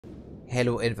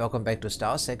Hello and welcome back to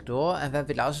Starsector, and when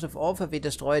we last left off, we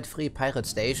destroyed 3 pirate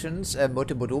stations,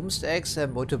 multiple doomstacks,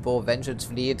 multiple vengeance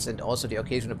fleets, and also the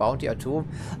occasional bounty or 2.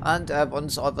 And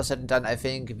once all was said and done, I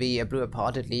think we blew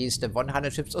apart at least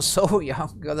 100 ships or so. Yeah,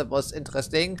 that was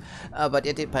interesting. But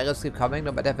yet the pirates keep coming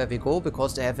no matter where we go,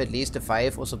 because they have at least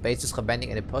 5 or so bases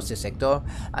remaining in the Perseus Sector,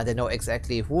 and they know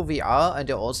exactly who we are, and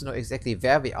they also know exactly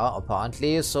where we are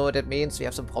apparently. So that means we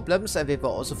have some problems, and we were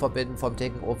also forbidden from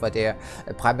taking over their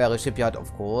primary shipyard,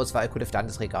 of course, but I could have done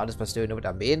this regardless, but still, you know what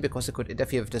I mean, because it could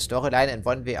interfere with the storyline in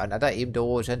one way or another, even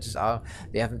though chances are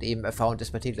we haven't even found this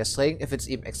particular string. If it's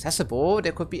even accessible,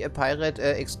 there could be a pirate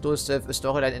exclusive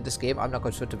storyline in this game. I'm not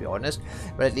quite sure, to be honest,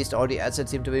 but at least all the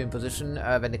assets seem to be in position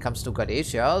when it comes to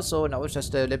Galatia. So now it's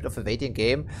just a little bit of a waiting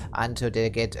game until they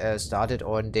get started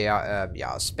on their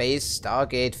space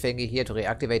Stargate thingy here to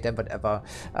reactivate them, whatever.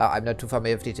 I'm not too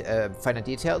familiar with the finer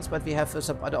details, but we have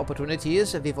some other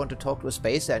opportunities. We want to talk to a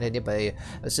space and a nearby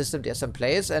system there's some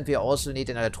place, and we also need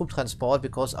another troop transport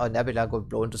because our nebula got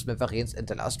blown to smithereens in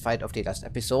the last fight of the last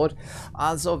episode.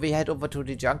 Also, we head over to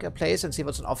the junker place and see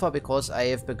what's on offer, because I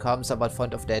have become somewhat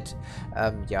fond of that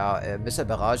missile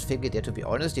barrage thingy there, to be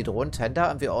honest, the drone tender,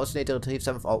 and we also need to retrieve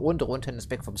some of our own drone tenders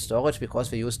back from storage,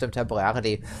 because we use them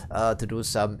temporarily to do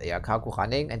some cargo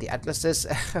running, and the atlases,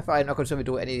 I'm not sure we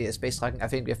do any space tracking. I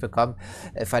think we have become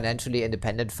financially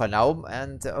independent for now,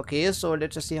 and okay, so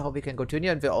let's just see how we can continue.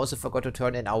 And we also forgot to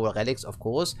turn in our relics, of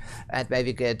course, and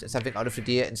maybe get something out of the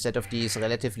deal instead of these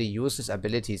relatively useless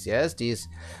abilities. Yes, these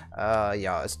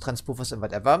transpoofers and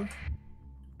whatever.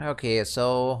 Okay,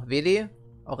 so really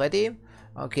already?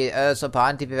 Okay, so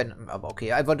apparently we went,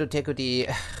 okay, I want to take the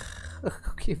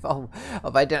okay, wow.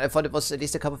 I thought it was at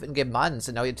least a couple of in-game months,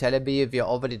 and now you're telling me we're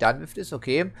already done with this.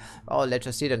 Okay, oh, let's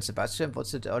just see then. Sebastian,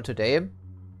 what's it all today?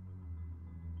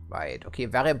 Right, okay,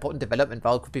 very important development.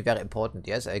 Well, it could be very important.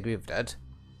 Yes, I agree with that.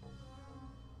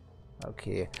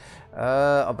 Okay,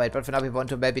 but for now we want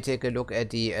to maybe take a look at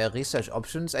the research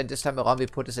options, and this time around we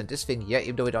put this in this thing here,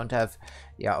 even though we don't have,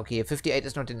 yeah, okay, 58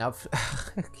 is not enough.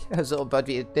 So, but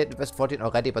we did invest 14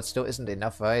 already, but still isn't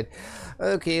enough, right?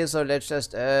 Okay, so let's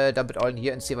just dump it all in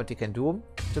here and see what we can do.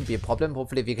 Shouldn't be a problem.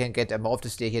 Hopefully we can get more of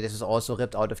this steel here. This is also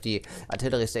ripped out of the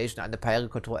artillery station under pirate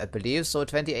control, I believe. So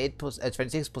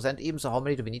 26% even. So how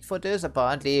many do we need for this?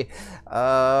 Apparently,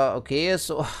 okay,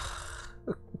 so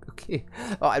okay.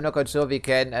 Oh, I'm not quite sure we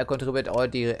can contribute all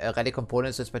the relic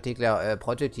components to this particular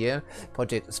project here,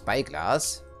 Project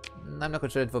Spyglass. I'm not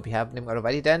quite sure it will be happening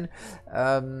already then.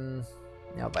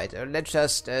 Yeah, but let's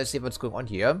just see what's going on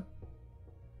here.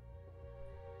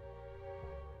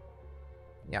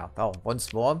 Yeah, wow,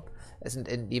 once more. Hasn't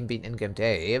even been in-game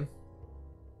day.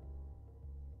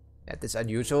 That is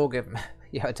unusual, given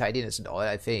yeah, tidiness and all,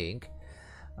 I think.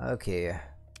 Okay.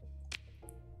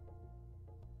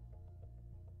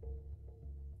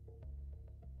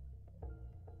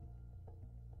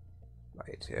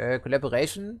 Right,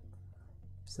 collaboration.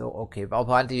 So, okay, well,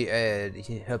 apparently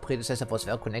her predecessor was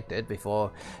well connected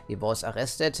before he was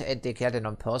arrested and declared a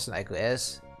non-person, I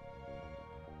guess.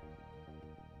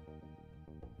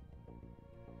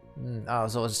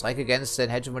 So a strike against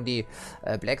an hegemony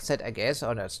black set, I guess.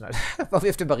 Oh no, it's not. But we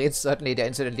have the Marines, certainly. They're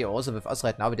incidentally also with us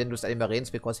right now. We didn't lose any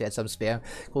Marines because we had some spare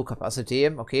crew capacity.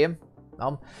 Okay,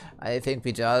 I think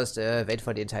we just wait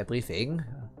for the entire briefing.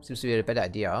 Seems to be a better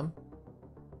idea.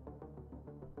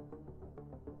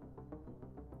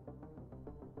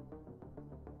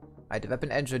 The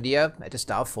weapon engineer at the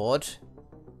Star Forge.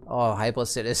 Oh, Hybrid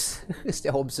still is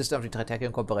their home system of the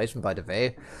Tritakian Corporation, by the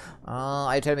way.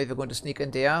 I tell me we're going to sneak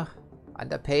in there.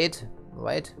 Underpaid,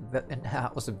 right?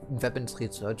 Also weapons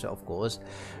researcher, of course.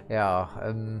 Yeah,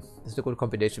 this is a good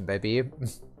combination, baby.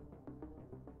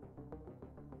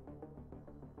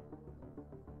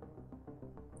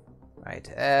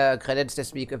 Right, credits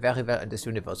this week very well in this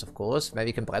universe, of course. Maybe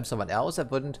we can bribe someone else. I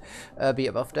wouldn't be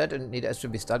above that, and neither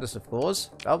should be Stardust, of course.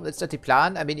 Well, that's not the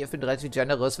plan. I mean, you've been relatively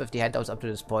generous with the handouts up to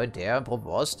this point there.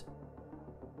 Provost.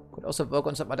 Could also work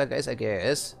on some other guys, I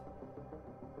guess.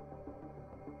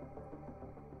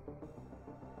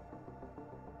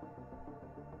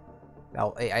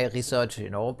 Now, AI research,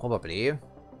 you know, probably.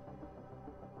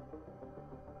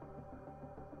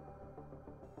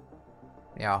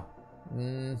 Yeah.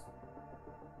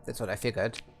 That's what I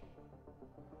figured.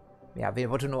 Yeah, we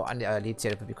want to know on the leads here.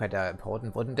 That would be quite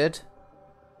important, wouldn't it?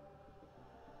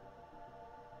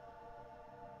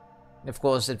 And of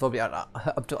course, it will be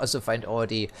up to us to find all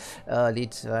the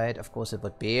leads, right? Of course, it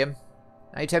would be.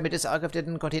 Now you tell me this archive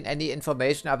didn't contain any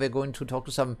information. Are we going to talk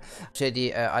to some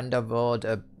shady underworld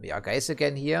guys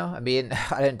again here? I mean,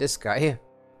 other than this guy.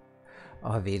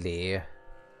 Oh, really?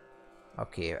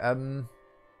 Okay,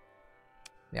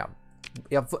 yeah.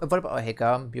 yeah, what about a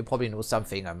hacker? You probably know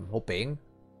something, I'm hoping.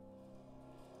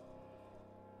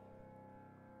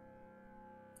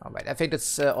 Alright, I think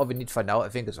that's all we need for now. I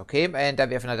think it's okay. And then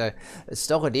we have another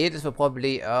story. This will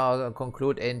probably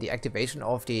conclude in the activation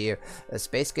of the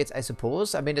space gates, I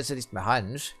suppose. I mean, that's at least my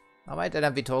hunch. Alright, and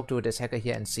then we talk to this hacker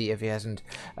here and see if he hasn't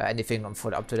anything on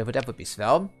full up to level. That would be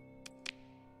swell.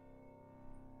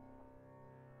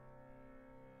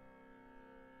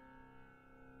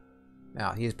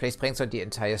 Yeah, he plays pranks on the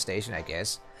entire station, I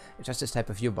guess. It's just this type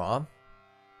of humor.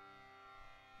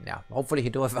 Yeah, hopefully he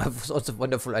do have sorts of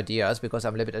wonderful ideas, because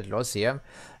I'm a little bit at a loss here.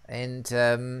 And,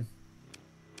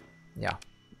 yeah.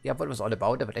 Yeah, what it was all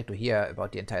about. I would like to hear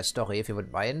about the entire story, if you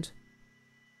wouldn't mind.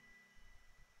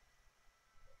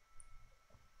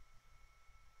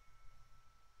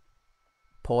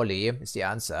 Poorly is the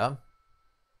answer.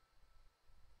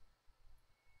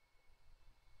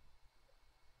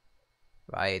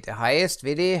 Right, the highest,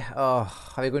 really?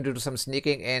 Oh, are we going to do some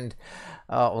sneaking and...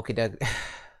 okay, that...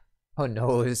 Oh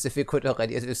no, it's difficult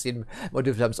already, as we've seen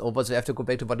multiple times over, so we have to go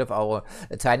back to one of our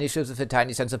tiny ships with a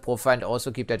tiny sensor profile and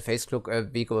also keep that face cloak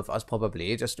vehicle with us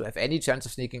probably, just to have any chance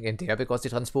of sneaking in there, because the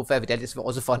transport evidently we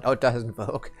also found out doesn't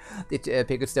work. The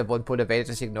pickets there won't pull away,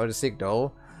 just ignore the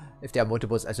signal. If there are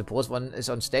multiples, I suppose one is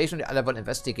on station, the other one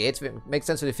investigates. It makes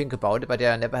sense when you think about it, but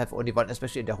they never have only one,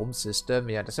 especially in the home system.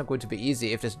 Yeah, that's not going to be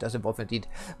easy if this does involve indeed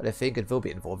what I think it will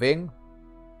be involving.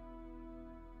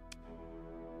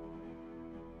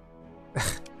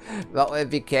 Well,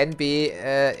 we can be,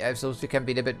 I suppose we can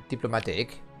be a little bit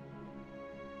diplomatic.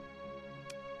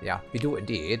 Yeah, we do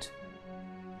indeed.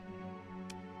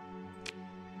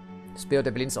 Spill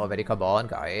the blinks already, come on,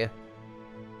 guy.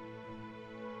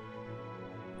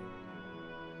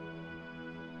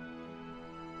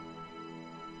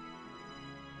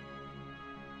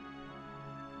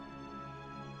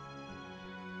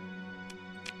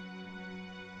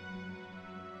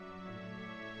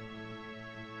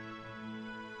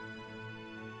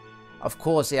 Of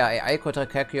course, yeah, AI contra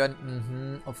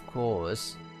Kakion, of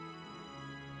course.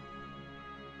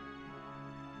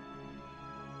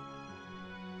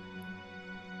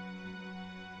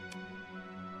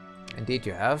 Indeed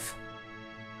you have.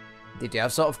 Indeed you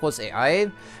have. So, of course,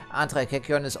 AI.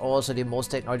 Antra-Kakion is also the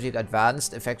most technologically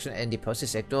advanced faction in the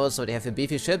Perseus Sector, so they have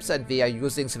beefy ships, and we are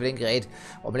using civilian-grade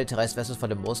or militarized vessels for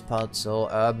the most part, so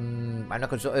I'm not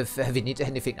quite sure if we need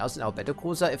anything else in our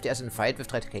battlecruiser, if there's a fight with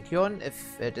Kakion,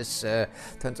 if this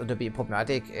turns out to be a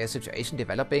problematic situation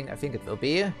developing, I think it will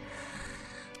be.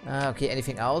 Okay,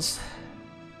 anything else?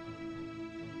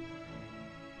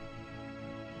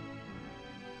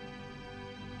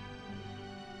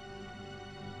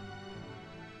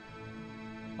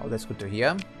 Oh, that's good to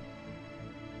hear.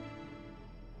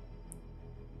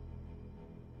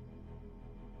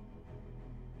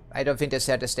 I don't think they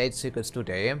set the state secrets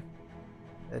today.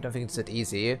 I don't think it's that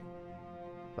easy.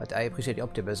 But I appreciate the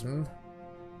optimism.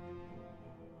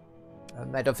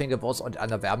 I don't think it was on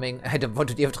underwhelming. I don't want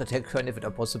to deal with Kakion if it's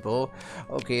possible.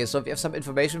 Okay, so we have some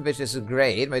information which is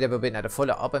great. Maybe there will be another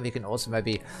follow-up, and we can also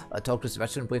maybe talk to the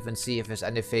veteran brief and see if there's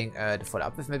anything to follow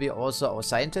up with. Maybe also our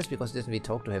scientist, because didn't we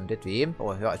talk to him, did we?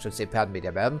 Or I should say, pardon me,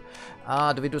 der ma'am.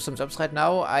 Do we do some jobs right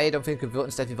now? I don't think we will.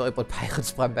 Instead, we worry about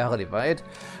pirates primarily, right?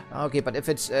 Okay, but if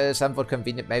it's somewhat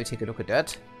convenient, maybe take a look at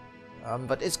that.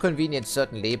 But it's convenient,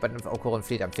 certainly, but with our current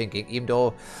fleet, I'm thinking. Even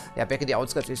though, yeah, back in the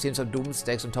outskirts, we've seen some doom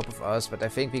stacks on top of us, but I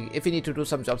think if we need to do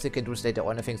some jobs, we can do later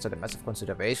on. I think it's not a massive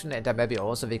consideration, and then maybe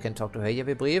also we can talk to her here,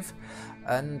 we brief.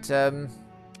 And,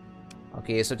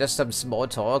 okay, so just some small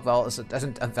talk. Well, it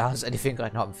doesn't advance anything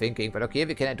right now, I'm thinking, but okay,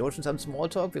 we can indulge in some small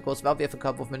talk, because, well, we have a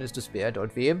couple of minutes to spare,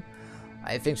 don't we?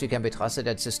 I think she can be trusted.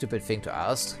 That's a stupid thing to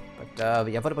ask. But,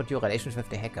 yeah, what about your relationship with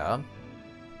the hacker?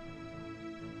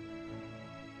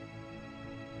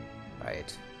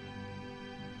 Right.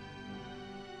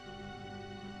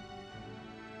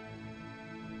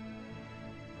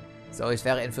 So he's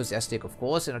very enthusiastic, of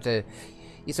course, and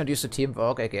he's not used to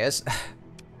teamwork, I guess.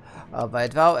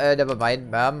 But well, never mind,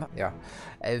 ma'am. Yeah,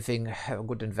 everything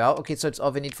good and well. Okay, so it's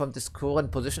all we need from this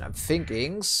current position, I'm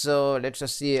thinking. So let's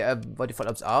just see what the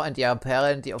follow-ups are. And yeah,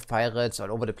 apparently of pirates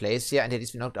all over the place here. And at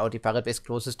least we knocked out the pirate base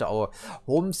closest to our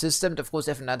home system. And of course,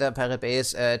 we have another pirate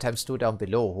base ×2 down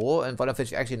below. And one of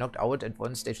which we actually knocked out at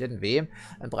one stage, didn't we?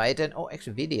 And Brighton, oh,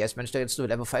 actually, really, yes, managed to get to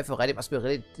level 5 already. Must be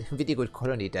a really good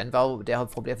colony then. Well, they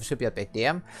probably have a shipyard back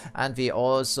there. And we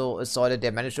also saw that they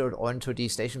managed to hold on to the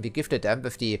station we gifted them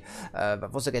with the,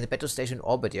 what was again, the battle station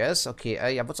orbit, yes? Okay,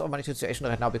 yeah, what's our money situation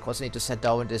right now? Because I need to set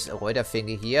down this Reuter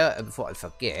thingy here before I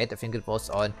forget. I think it was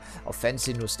on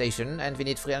fancy new station, and we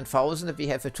need 300,000. We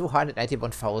have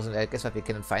 291,000. I guess what we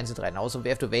can find it right now. So we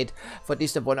have to wait for at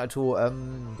least 1 or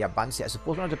 2 yeah, months here. I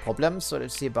suppose not a problem. So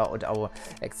let's see about our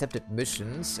accepted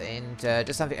missions, and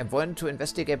there's something I want to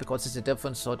investigate because it's a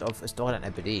different sort of storyline, I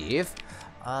believe.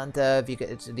 And we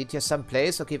need here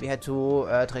someplace. Okay, we had to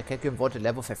calculate what the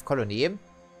level 5 colony.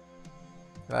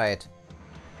 Right.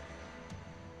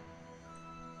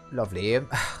 Lovely. An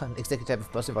exactly type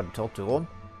of person I want to talk to.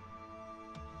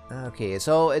 Okay,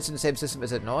 so it's in the same system,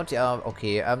 is it not? Yeah,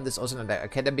 okay. There's also another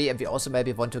academy, and we also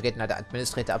maybe want to get another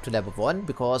administrator up to level 1,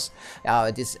 because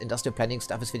this industrial planning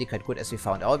stuff is really quite good, as we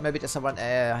found out. Maybe there's someone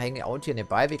hanging out here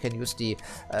nearby. We can use the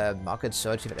market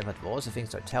search, whatever it was. I think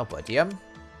it's a terrible idea.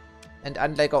 And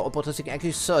unlike our opportunity, we can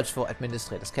actually search for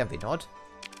administrators, can we not?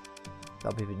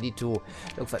 Probably we need to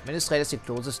look for administrators, the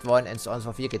closest one, and so on and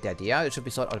so forth. Get the idea. It should be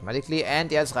sorted automatically. And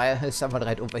there's someone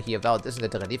right over here. Well, isn't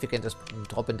it relief? We can just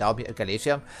drop it down here at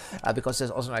Galatia. Because there's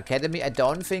also an academy. I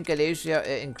don't think Galatia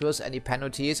includes any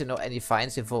penalties, any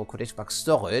fines for quotation mark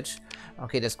storage.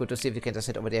 Okay, that's good to see. We can just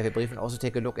head over there, brief, and also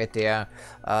take a look at their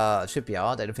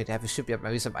shipyard. I don't think they have a shipyard.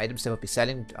 Maybe some items they would be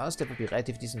selling to us. That would be a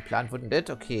relatively decent plan, wouldn't it?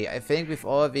 Okay, I think with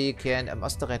all we can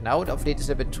muster right now. The fleet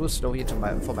is a bit too slow here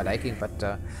for my liking, but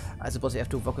I suppose we have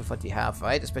to work with what we have,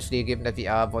 right? Especially given that we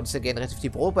are once again relatively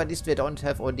broke, but at least we don't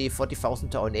have only 40,000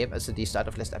 to our name as at the start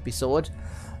of last episode.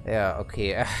 Yeah,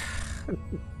 okay.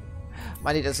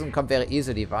 Money doesn't come very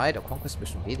easily, right? A conquest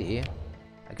mission, really?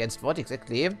 Against what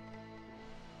exactly?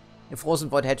 The Frozen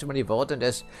Void Hegemony World and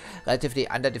this relatively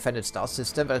under-defended star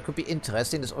system, but it could be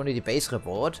interesting. There's only the base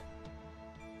reward.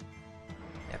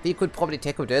 Yeah, we could probably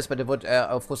tackle this, but it would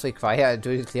of course require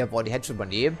to clear body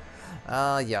hegemony.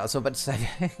 Yeah, so but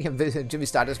Jimmy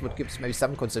Stardust would give us maybe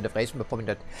some consideration, but probably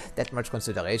not that much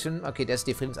consideration. Okay, there's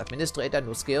the Friedens Administrator,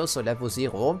 no skills, so level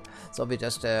 0. So we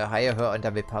just hire her and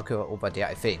then we park her over there,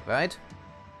 I think, right?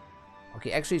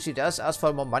 Okay, actually she does ask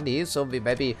for more money, so we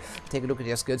maybe take a look at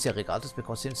their skills here regardless,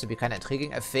 because it seems to be kind of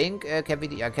intriguing. I think, can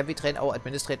we train our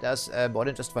administrators more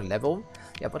than just 1 level?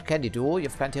 Yeah, what can they do? You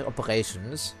have planetary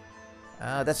operations.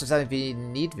 That's something we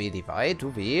need really, right? Do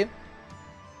we?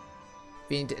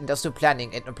 We need industrial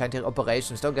planning and planetary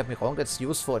operations. Don't get me wrong, that's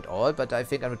useful at all, but I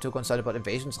think I'm too concerned about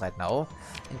invasions right now.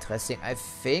 Interesting. I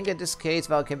think in this case,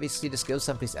 well, can we see the skills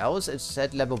someplace else? It's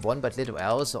set level 1, but little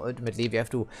else, so ultimately we have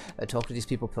to talk to these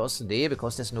people personally,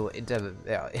 because there's no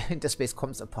interspace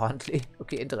comms apparently.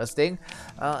 Okay, interesting.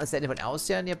 Is there anyone else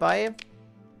here nearby?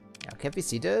 Yeah, can we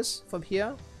see this from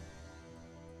here?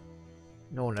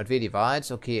 No, not really, right?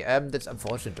 Okay, that's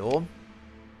unfortunate though.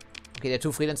 Okay, there are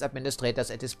 2 freelance administrators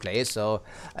at this place, so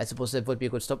I suppose that would be a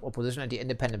good stop opposition in the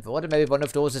independent world. And maybe one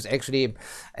of those is actually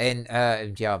an,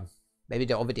 yeah, maybe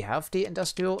they already have the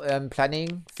industrial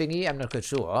planning thingy. I'm not quite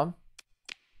sure.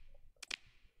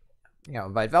 Yeah,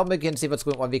 but well, we can see what's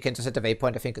going on. We can just set the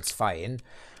waypoint. I think it's fine.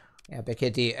 Yeah, back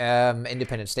here the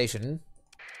independent station.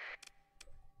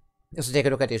 So take a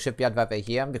look at the shipyard while we're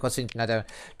here, because we need another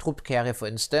troop carrier, for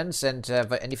instance, and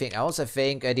anything else. I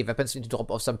think the weapons need to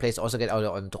drop off someplace. Also get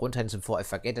our drone tents before I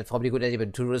forget. It's probably a good idea to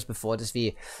do this before this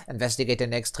we investigate the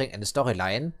next string in the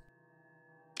storyline.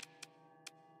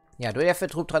 Yeah, do we have a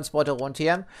troop transporter around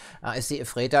here? I see a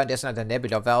freighter and there's another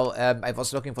nebula. Well, I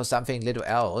was looking for something little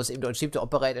else, even though it's cheap to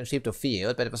operate and cheap to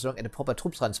field, but I was looking at a proper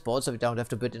troop transport, so we don't have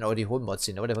to build in all the whole mods,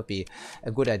 that would be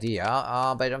a good idea.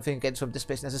 But I don't think it gets from this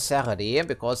place necessarily,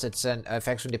 because it's a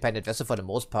faction-dependent vessel for the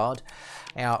most part.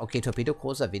 Yeah, okay, torpedo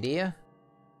cruiser, really?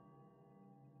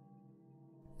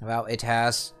 Well, it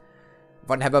has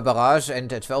 1 hammer barrage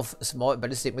and 12 small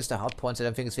ballistic missile hardpoints. I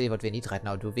don't think it's really what we need right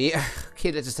now, do we?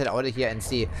 Okay, let's just head out of here and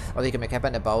see what we can make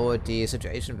happen about the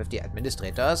situation with the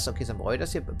administrators. Okay, some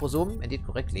Reuters here, presume, indeed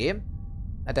correctly.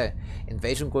 Another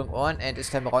invasion going on, and this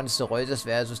time around it's the Reuters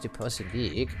versus the Perseus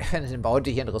League. And then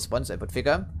bounty here in response, I would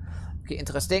figure. Okay,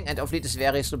 interesting. And our fleet is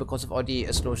very slow because of all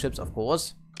the slow ships, of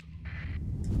course.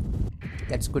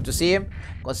 That's good to see,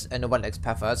 because no one likes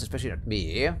pathers, especially not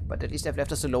me, but at least they've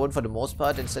left us alone for the most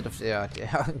part, instead of,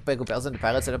 by comparison, the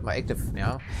pirates that are more active,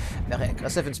 very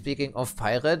aggressive. And speaking of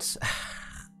pirates,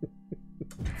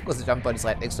 of course the jump point is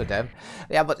right next to them.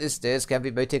 Yeah, what is this? Can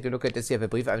we maybe take a look at this here, a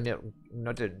brief, I mean,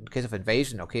 not in case of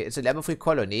invasion, okay, it's a level 3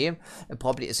 colony, it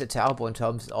probably is a terrible in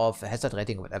terms of hazard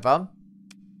rating or whatever.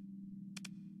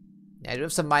 Yeah, I do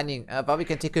have some mining, but we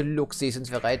can take a look-see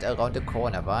since we're right around the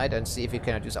corner, right? And see if we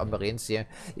cannot use our marines here,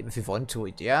 even if we want to.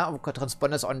 Yeah, we've got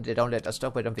transponders on, they don't let us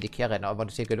stop, but don't really care right now. I want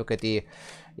to take a look at the...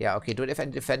 Yeah, okay, do they have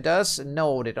any defenders?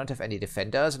 No, they don't have any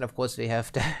defenders, and of course we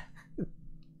have the...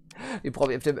 We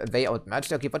probably have to way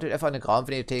outmatched. Okay, but whatever on the ground,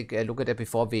 we need to take a look at it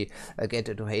before we get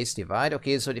to hasty, right?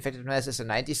 Okay, so the effectiveness is a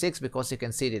 96 because you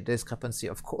can see the discrepancy,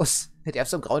 of course. They have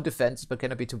some ground defense, but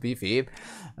cannot be too beefy.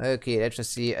 Okay, let's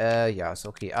just see. Yeah, so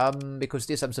okay. Because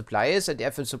there's some supplies and they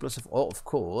have a surplus of ore, of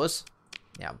course.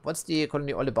 Yeah, what's the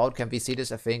colony all about? Can we see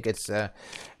this? I think it's, yeah,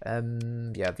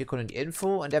 we colony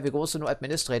info, and there we go, so no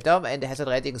administrator, and the hazard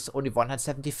rating is only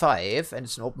 175, and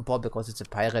it's an open port because it's a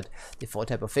pirate default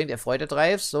type of thing. The Freude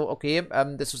drives, so okay,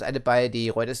 this was added by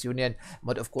the Reuters Union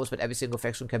mod, of course, but every single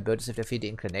faction can build this if they feed the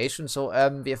inclination, so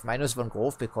we have -1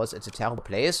 growth because it's a terrible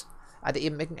place. Are they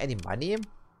even making any money?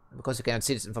 Because you cannot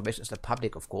see this information is the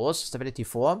public, of course. Stability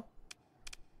 4.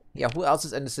 Yeah, who else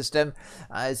is in the system?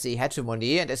 The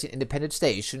hegemony, and there's an independent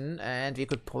station, and we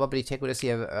could probably take this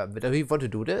here. Do we want to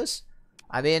do this?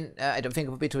 I mean, I don't think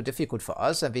it would be too difficult for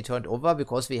us, and we turned over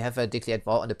because we have declared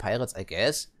war on the pirates, I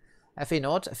guess. Have we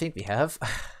not? I think we have.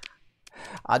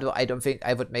 Although I don't think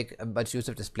I would make much use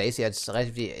of this place here. It's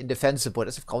relatively indefensible.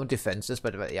 It's ground defenses,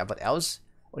 but yeah, what else?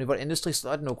 Only one industry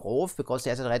slot, no growth, because the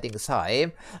hazard rating is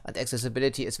high, and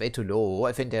accessibility is way too low.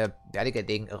 I think they're barely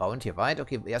getting around here, right?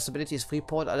 Okay, the stability is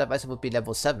Freeport, otherwise it would be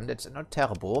level 7. That's not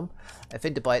terrible. I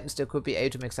think the Brighton still could be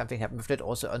able to make something happen with it.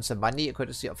 Also earn some money,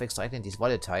 courtesy of extracting these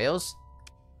volatiles.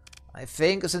 I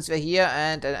think since we're here,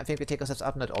 and I think we take ourselves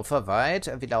up that offer, right?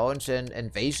 We launch an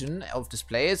invasion of this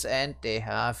place, and they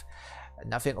have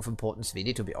nothing of importance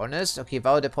really, to be honest. Okay,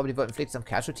 well, they probably will inflict some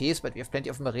casualties, but we have plenty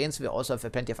of marines, we also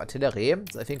have plenty of artillery,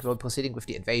 so I think we're proceeding with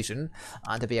the invasion,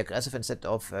 and to be aggressive instead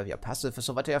of passive.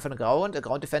 So what do you have on the ground? The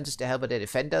ground defenses, they help the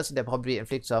defenders, and they probably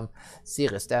inflict some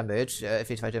serious damage if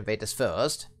we try to invade this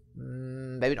first.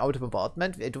 Maybe an auto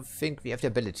bombardment. I do think we have the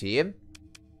ability.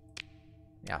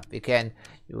 Yeah, we can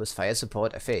use fire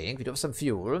support, I think. We do have some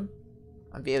fuel.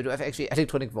 And we do have actually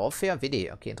electronic warfare.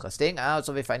 Really? Okay, interesting.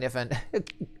 So we find an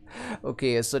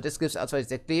okay, so this gives us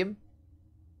exactly.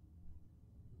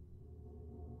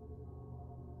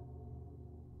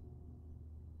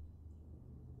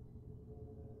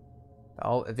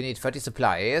 Oh, we need 30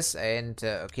 supplies, and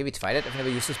okay, we tried it. I've never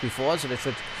used this before, so that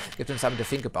should give them something to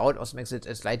think about. Also makes it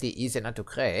slightly easier not to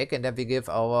crack. And then we give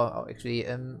our actually,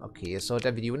 okay, so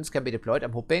then the units can be deployed,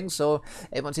 I'm hoping. So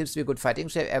everyone seems to be a good fighting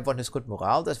shape, everyone has good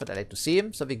morale, that's what I like to see.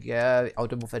 So we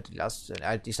auto move at the last,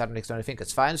 the start of next turn, I think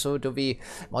it's fine. So do we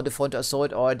mount the front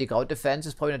assault or the ground defense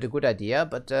is probably not a good idea,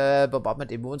 but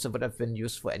bombardment immunes would have been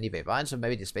useful anyway, right? So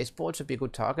maybe the spaceport should be a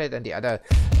good target, and the other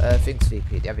things,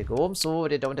 okay, there we go. So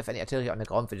they don't have any artillery on the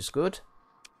ground, which is good.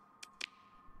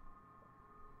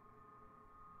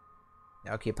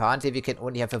 Okay, apparently we can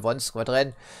only have a 1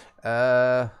 squadron.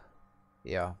 Yeah,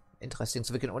 interesting.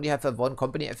 So we can only have a 1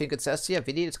 company, I think it says here.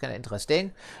 Really, it's kind of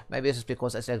interesting. Maybe it's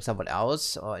because I select someone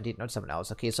else, or indeed not someone else.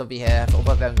 Okay, so we have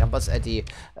overwhelming numbers at the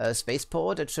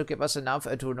spaceport. It should give us enough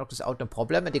to knock this out, no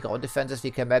problem. And the ground defenses,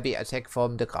 we can maybe attack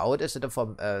from the ground instead of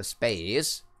from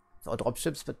space. Or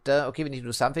dropships, but okay, we need to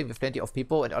do something with plenty of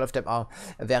people, and all of them are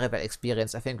very well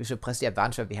experienced. I think we should press the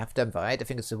advantage when we have them, right? I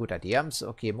think it's a good idea. So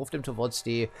okay, move them towards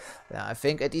the, I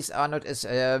think these are not as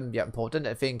yeah, important.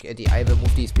 I think the I will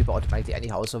move these people automatically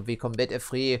anyhow, so we commit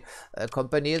 3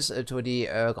 companies to the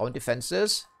ground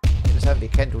defenses. We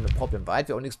can do no problem, right?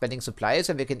 We're only expanding supplies,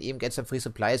 and we can even get some free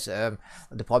supplies. The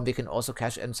problem, we can also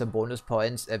cash in some bonus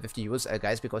points with the US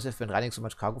guys, because we've been running so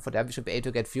much cargo for them. We should be able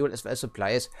to get fuel as well as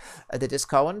supplies at the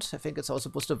discount. I think it's also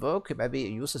supposed to work. Maybe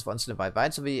use this once in a while,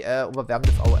 right? So we overwhelmed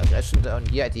with our aggression down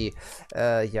here at the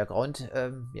ground,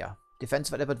 yeah,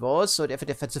 defense, whatever it was. So they have a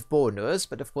defensive bonus,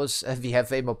 but of course we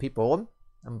have way more people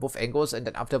on both angles, and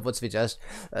then afterwards we just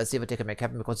see what they can make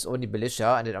happen, because it's only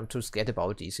militia, and then I'm too scared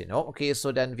about these, you know. Okay,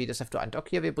 so then we just have to undock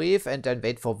here, we brief, and then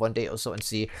wait for 1 day or so and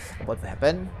see what will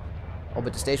happen.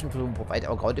 Orbit the station to provide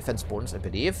our ground defense bonus, I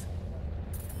believe.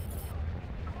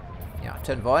 Yeah,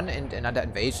 turn 1 and another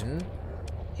invasion.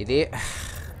 Really?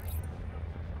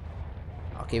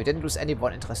 Okay, we didn't lose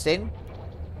anyone, interesting.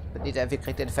 But neither have we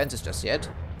cracked the defenses just yet.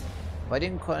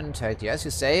 Avoiding contact, yes,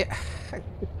 you say.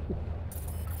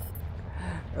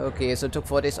 Okay, so it took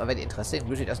 4 days already. Interesting.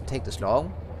 Usually it doesn't take this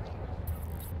long.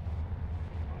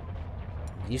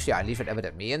 Unleash, yeah, unleash, whatever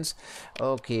that means.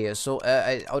 Okay, so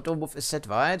auto move is set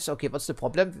right. So, okay, what's the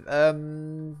problem?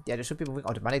 Yeah, they should be moving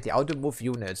automatically. Auto move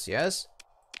units, yes.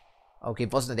 Okay,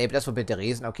 wasn't enabled, that's for the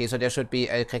reason. Okay, so there should be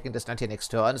cracking this not here next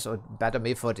turn, so better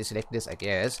me for deselecting this, I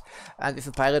guess. And with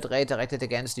a pirate raid directed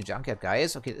against the junkyard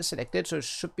guys. Okay, this is selected, so it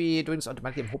should be doing this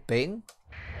automatically, I'm hoping.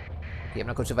 Okay, I'm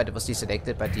not quite sure why it was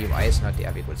deselected, but the UI is not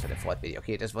there. We could for the fourth video.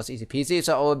 Okay, this was easy peasy.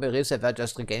 So our marines were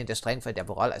just regaining their strength and their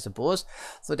morale, I suppose.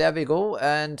 So there we go.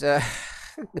 And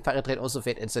Pirate train also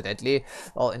failed incidentally.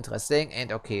 Oh, interesting.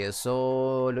 And okay,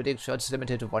 so loading shots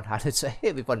limited to 100. So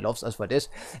everyone loves us for this.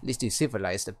 At least the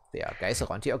civilized guys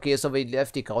around here. Okay, so we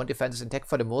left the ground defenses intact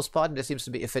for the most part, and this seems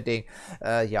to be fitting,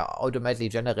 automatically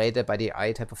generated by the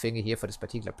eye type of thing here for this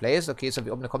particular place. Okay, so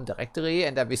we open the common directory,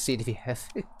 and then we see that we have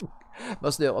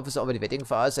most of the officers already waiting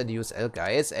for us, and the USL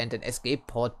guys, and an escape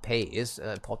port pays,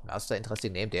 port master,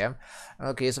 interesting name there.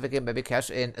 Okay, so we can maybe cash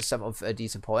in some of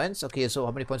these points. Okay, so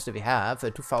how many points do we have?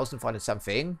 2,400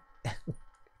 something.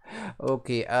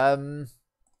 Okay,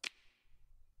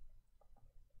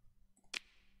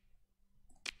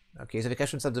 okay, so we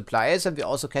cash in some supplies, and we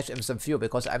also cash in some fuel,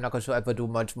 because I'm not sure if we'll do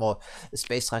much more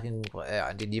space tracking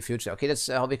in the near future. Okay, that's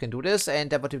how we can do this,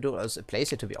 and what we do is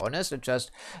place it, to be honest, and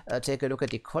just take a look at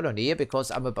the colony,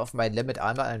 because I'm above my limit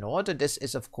armor and all, and this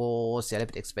is, of course, a little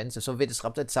bit expensive. So we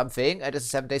disrupted something, this is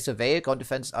 7 days away, ground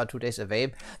defense are 2 days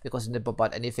away, because we didn't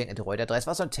bombard anything, and the Reuters address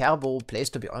was a terrible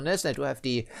place, to be honest. I do have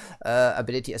the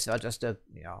ability as well, just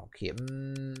okay,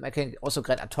 I can also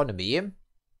grant autonomy.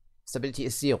 Stability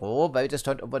is 0, but we just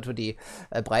turned over to the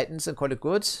brightness and call it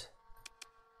good. So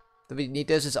we need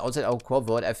this is outside our core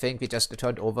world. I think we just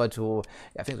turned over to,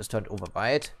 I think just turned over,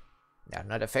 right? Yeah,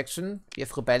 not affection. We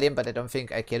have rebellion, but I don't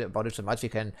think I care about it so much. We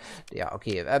can,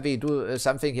 okay, we do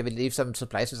something here. We leave some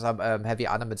supplies and some heavy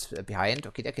armaments behind.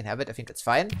 Okay, they can have it. I think it's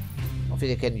fine.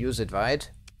 Hopefully they can use it, right?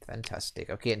 Fantastic.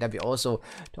 Okay, and then we also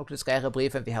talk to this guy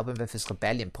brief, and we help him with his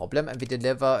rebellion problem, and we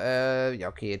deliver,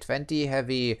 20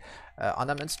 heavy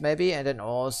ornaments maybe, and then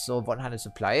also 100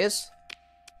 supplies.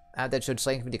 And that should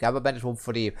strengthen the government, and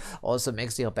hopefully also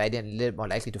makes the rebellion a little more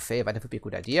likely to fail, but that would be a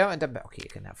good idea. And then, okay, you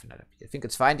can have another. I think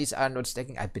it's fine. These are not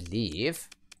stacking, I believe.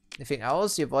 Anything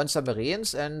else? You want some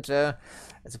marines, and I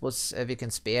suppose we can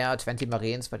spare 20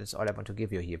 marines, but that's all I want to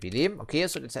give you here, really. Okay,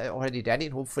 so that's already done,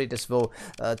 and hopefully this will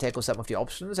take us some of the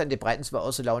options, and the Brightons will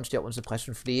also launch their own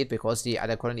suppression fleet, because the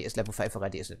other colony is level 5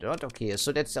 already, isn't it not? Okay,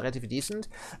 so that's relatively decent,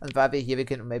 and while we're here, we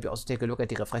can maybe also take a look at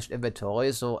the refreshed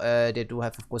inventory. So they do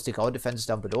have, of course, the ground defenses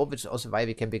down below, which is also why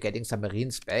we can be getting some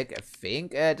marines back, I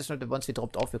think. That's not the ones we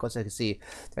dropped off, because I can see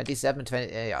 27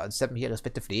 and 7 here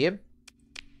respectively.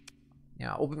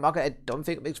 Yeah, open market, I don't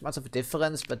think it makes much of a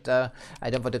difference, but I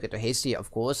don't want to get too hasty, of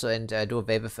course, and do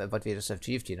away with what we just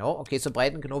achieved, you know. Okay, so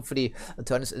Brighton can hopefully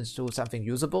turn this into something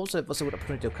usable, so it was a good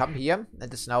opportunity to come here,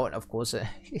 and it's now, and of course,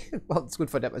 well, it's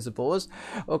good for them, I suppose.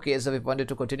 Okay, so we wanted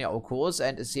to continue our course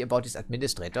and see about these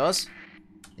administrators.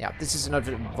 Yeah, this is not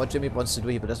what Jimmy wants to do.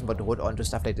 He doesn't want to hold on to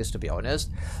stuff like this, to be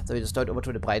honest. So we just turned over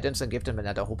to the Brightons and give them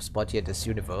another hope spot here in this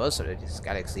universe, or this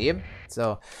galaxy.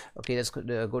 So, okay, let's go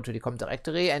to the comm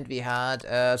directory, and we had,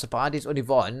 so apparently it's only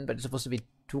one, but it's supposed to be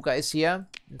 2 guys here.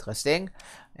 Interesting.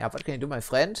 Yeah, what can you do, my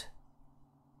friend?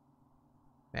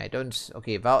 I don't,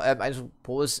 okay, well, I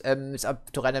suppose it's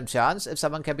up to random chance if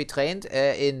someone can be trained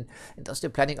in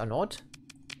industrial planning or not.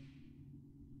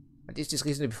 And is this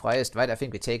reasonably priced, right? I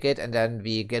think we take it, and then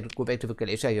we go back to the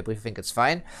Glacier here. I think it's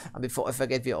fine. And before I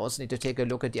forget, we also need to take a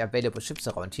look at the available ships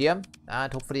around here.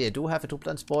 And hopefully they do have a troop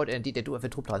transport. And indeed, they do have a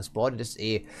troop transport. This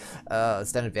is a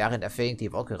standard variant, I think, the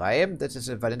Walkerei. This is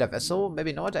a vanilla vessel.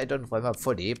 Maybe not. I don't remember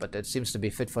fully, but it seems to be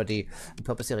fit for the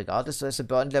purpose here regardless. So there's a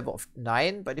burn level of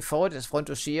 9 by default. There's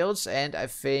frontal shields, and I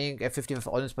think 50 of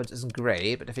ordnance points isn't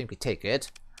great, but I think we take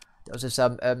it. There's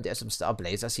some star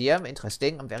blazers here.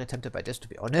 Interesting. I'm very tempted by this, to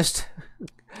be honest.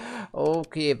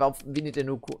 Okay, well, we need a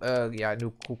new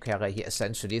crew carrier here,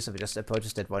 essentially, so we just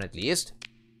purchased that one at least.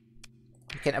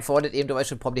 We can afford it, even though I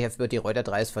should probably have the Reuters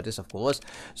drives for this, of course.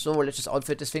 So let's just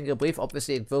outfit this thing brief.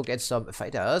 Obviously, it will get some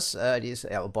fighters. These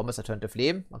bombers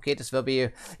alternatively. Okay, this will be,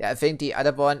 I think the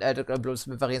other one, the Blue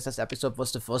Smithereens last episode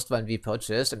was the first one we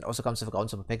purchased, and also comes with a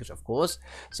ground support package, of course.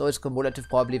 So it's cumulative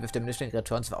probably with diminishing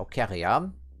returns for our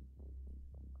carrier.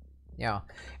 Yeah,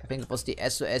 I think it was the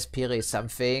SOS Piri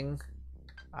something.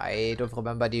 I don't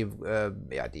remember the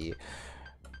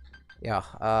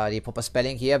proper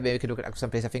spelling here. Maybe we can look at some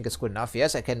place. I think it's good enough.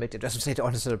 Yes, I can make the adjustments later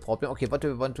on. It's not a problem. Okay, what do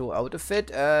we want to outfit?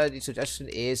 The suggestion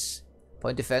is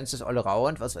point defenses all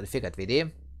around. Was I figured,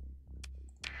 really.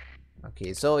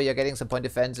 Okay, so you're getting some point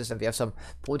defenses, and we have some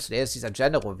brute slayers. These are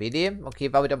general, really. Okay,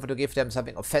 but we don't want to give them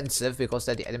something offensive, because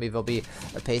then the enemy will be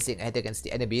pacing ahead against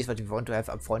the enemies. What we want to have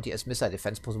up front here is missile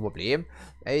defense, presumably.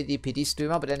 The PD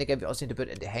streamer, but then again, we also need to build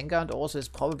in the hangar, and also it's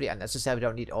probably unnecessary. We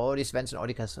don't need all these vents and all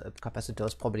the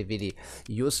capacitors, probably really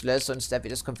useless. So instead, we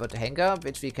just convert the hangar,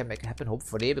 which we can make happen,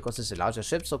 hopefully, because it's a larger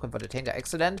ship. So converted hangar,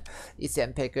 excellent.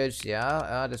 ECM package,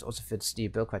 yeah, this also fits the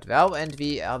build quite well. And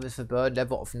we are with a burn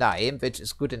level of 9, which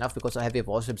is good enough, because heavy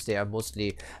warships, they are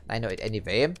mostly 9 or 8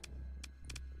 anyway.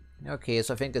 Okay,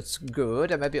 so I think that's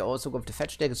good. And maybe also go with the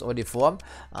fetch deck is already formed.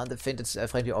 And I think that's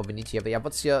frankly all we need here. But yeah,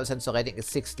 what's your sensor rating is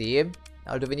 60.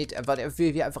 Now do we need, but if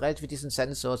we have relatively decent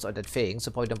sensors or that thing,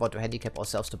 so probably don't want to handicap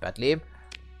ourselves too badly.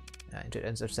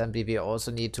 Into assembly, we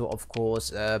also need to, of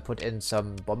course, put in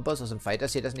some bombers or some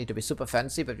fighters. Here doesn't need to be super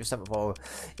fancy, but we have some of our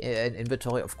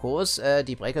inventory, of course.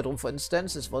 The breaker drum, for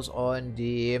instance, this was on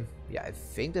the, yeah, I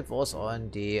think that was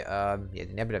on the, yeah,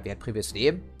 the nebula we had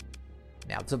previously.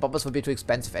 Yeah, so bombers would be too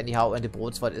expensive anyhow, and the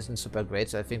broadsword isn't super great,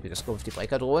 so I think we just go with the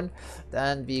breaker drone.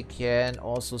 Then we can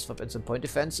also swap in some point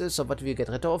defenses. So what do we get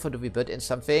rid of, or do we build in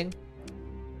something?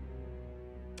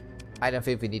 I don't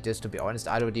think we need this, to be honest.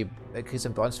 I don't, the increase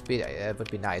in burn speed would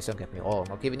be nice, don't get me wrong.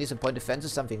 Okay, we need some point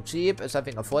defenses, something cheap,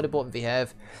 something affordable, and we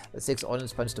have 6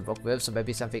 ordnance points to work with, so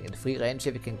maybe something in free range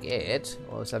here we can get,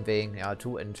 or something, yeah,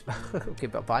 2 and, okay,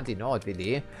 apparently not,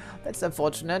 really. That's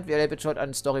unfortunate, we are a bit short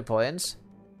on story points.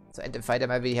 So end the fighter,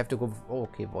 maybe we have to go, oh,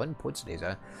 okay, one pulse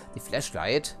laser. The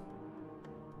flashlight.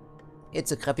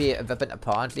 It's a crappy weapon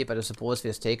apparently, but I suppose we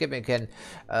just take it. We can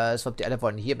swap the other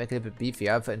one here, make it a little bit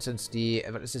beefier. For instance, the,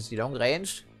 what is this, the long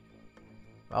range?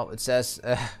 Well, it says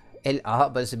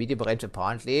LR, but it's a medium range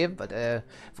apparently. But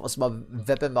for a small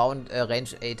weapon mount,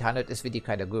 range 800 is really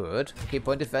kind of good. Okay,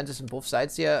 point defenses on both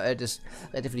sides here. This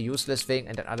relatively useless thing,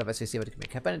 and then otherwise we see what can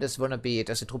make happen. This wanna be,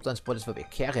 does the troop transport, this will be a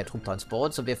carrier troop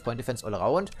transport, so we have point defense all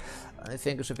around. I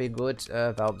think it should be good.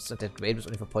 Well, it's not that great, it's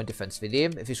only for point defense really.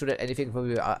 If you shoot at anything where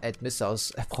we are at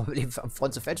missiles, probably from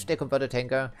front of edge, they convert a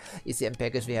tanker. ECM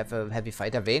package, we have a heavy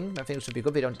fighter wing. I think it should be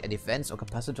good. We don't need any vents or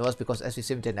capacitors, because as we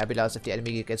see with the nebulas, if the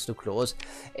enemy gets too close,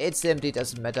 it simply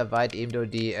doesn't matter wide, even though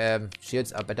the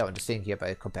shields are better on this thing here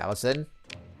by comparison.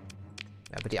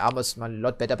 Yeah, but the armor is a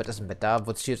lot better, but doesn't matter.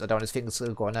 What shields are down, this thing is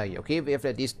gonna here. Okay, we have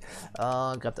at least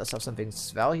grabbed ourselves something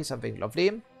swell here, something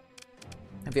lovely.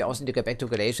 And we also need to get back to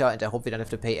Galatia, and I hope we don't have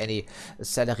to pay any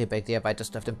salary back there, but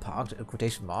just have them parked,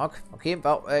 quotation mark. Okay,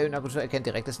 well, not sure I can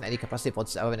direct this in any capacity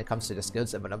whatsoever when it comes to the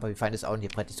skills, but we find this out here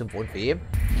pretty soon, won't we?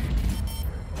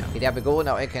 Okay, there we go.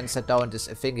 Now I can set down this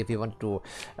thing if we want to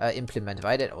implement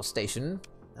right at our station.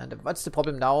 And what's the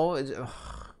problem now?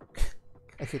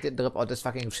 I didn't rip all this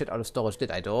fucking shit out of storage,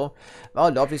 did I though?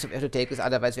 Well, lovely, so we have to take this,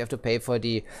 otherwise we have to pay for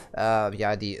the,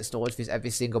 yeah, the storage fees every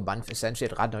single month, essentially,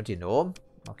 at random, you know.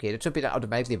 Okay, that should be done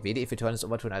automatically really if we turn this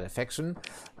over to another faction.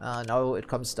 Now it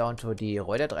comes down to the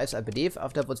Reuter drives, I believe.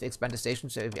 Afterwards we expand the station,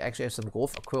 so we actually have some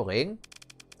growth occurring.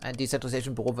 And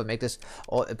decentralization bureau will make this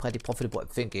all pretty profitable, I'm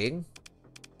thinking.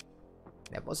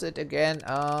 That was it again.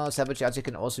 Salvage yards you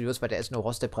can also use, but there is no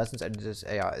hostile presence in this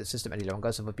system any longer,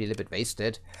 so it would be a little bit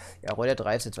wasted. Yeah, Reuter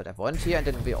drives, that's what I want here, and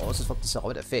then we also swap this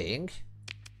around, I think.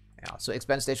 Yeah, so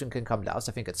expand station can come last,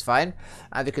 I think it's fine.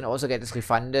 And we can also get this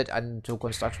refunded until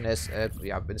construction has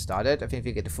been started. I think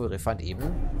we get a full refund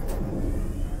even.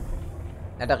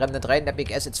 Another Remnant Raid, that big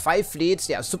S, it's 5 fleets,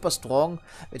 they are super strong,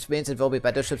 which means it will be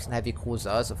battleships and heavy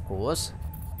cruisers, of course.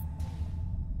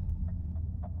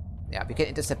 Yeah, we can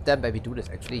intercept them, but we do this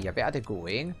actually. Yeah, where are they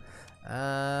going?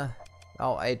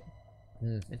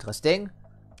 Interesting.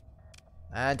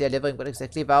 They're delivering what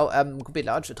exactly? Wow, could be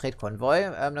large trade convoy.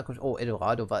 Oh,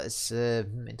 Eldorado was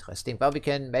interesting. Well, we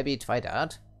can maybe try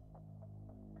that.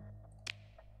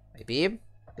 Maybe. We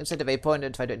can set a waypoint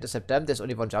and try to intercept them. There's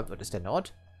only one jump, what is there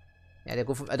not? Yeah, they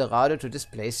go from Eldorado to this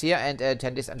place here, and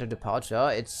 10 days until departure.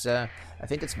 It's, I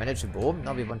think it's manageable.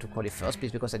 Now we want to call it first,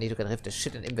 please, because I need to get rid of the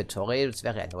shit in inventory. It's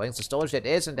very annoying. So storage that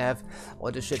is, and they have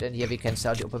all the shit in here. We can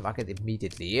sell the open market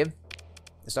immediately.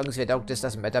 As long as we don't, this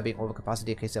doesn't matter being over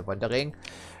capacity in case you're wondering.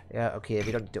 Yeah, okay,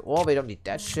 we don't need the ore, we don't need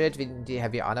that shit. We need the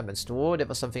heavy armaments too. There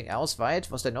was something else, right?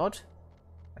 Was there not?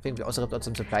 I think we also ripped out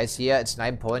some supplies here. It's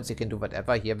 9 points, you can do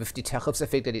whatever here with the tariffs. I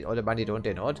think they need all the money, don't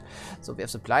they not? So we have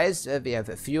supplies, we have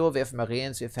fuel, we have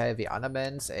marines, we have heavy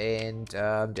armaments, and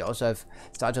they also have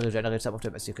started to regenerate some of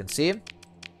them, as you can see.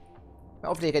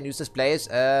 Hopefully you can use this place.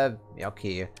 Yeah,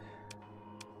 okay.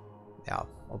 Yeah,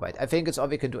 alright. I think it's all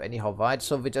we can do anyhow, right?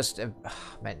 So we just,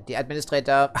 man, the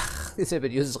administrator is a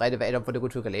bit useless right away. I don't want to go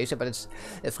to Galatia, but it's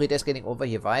a free day getting over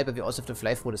here, right? But we also have to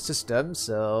fly through the system,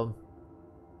 so...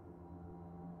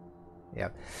 Yeah.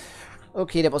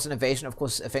 Okay, there was an invasion, of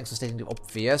course, thanks for stating the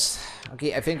obvious.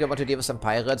 Okay, I think we want to deal with some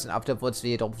pirates, and afterwards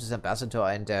we drop this ambassador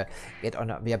and get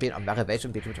on, we are being on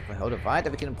Marivation, between the hold of right,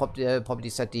 and we can probably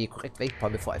set the correct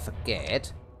waypoint before I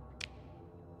forget.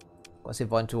 Of course, we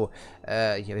want to,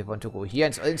 yeah, we want to go here,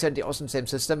 and instantly also in the same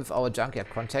system with our junkyard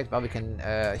contact, where we can,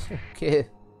 kill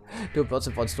 2 birds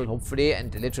with 1 stone, hopefully,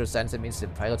 and the literal sense, that means the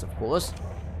pirates, of course.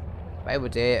 Why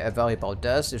would they worry about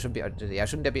this? They should be, yeah,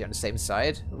 shouldn't they be on the same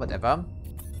side? Whatever.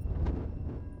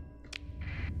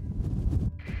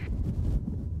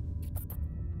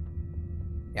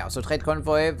 Yeah, so trade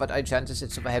convoy, what are chances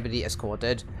it's super heavily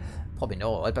escorted? Probably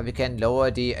not, but we can lower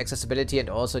the accessibility and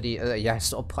also the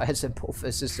store price in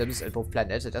both systems and both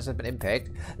planets. It does have an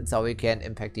impact. That's how we can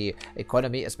impact the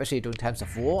economy, especially during times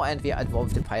of war. And we are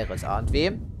involved with the pirates, aren't we?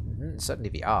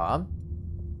 Certainly we are.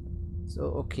 So,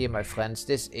 okay, my friends,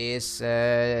 this is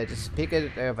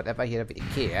picket, whatever here we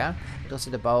care.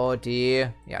 Interested about the,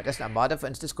 there's an armada, for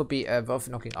instance, could be worth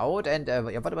knocking out. And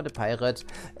what about the pirates?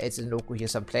 It's in local here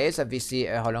someplace, and we see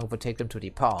how long it would take them to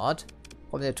depart.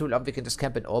 Probably too long, we can just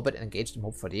camp in orbit and engage them,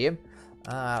 hopefully.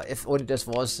 If only this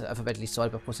was alphabetically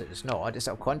solved, of course it is not. It's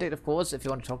our contact, of course, if you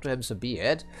want to talk to him, so be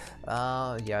it.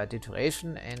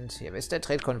 Deterioration, and here is the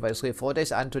trade convoy, 3-4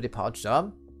 days until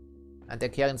departure. And they're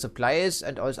carrying supplies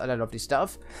and all this other lovely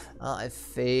stuff. I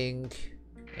think,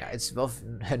 it's worth,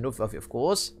 noteworthy, of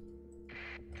course.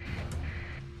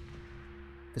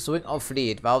 Pursuing our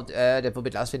fleet. Wow, that will be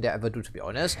the last thing they ever do, to be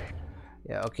honest.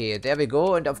 Yeah, okay, there we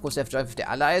go. And of course, they have joined with the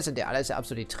allies, and the allies are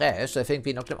absolutely trash. So I think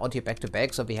we knocked them out here back to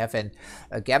back. So we have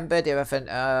a Gambit, we have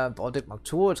an Baltic Mark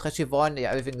II, trashy one.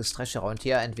 Yeah, everything is trash around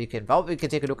here. And we can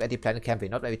take a look at the planet campaign.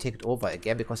 Not that we take it over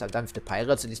again, because I'm done with the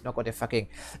pirates. At least knock out the fucking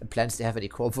plans they have in the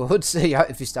core votes. Yeah,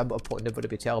 if we stumble upon them, would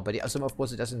be terrible. But also, of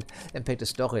course, it doesn't impact the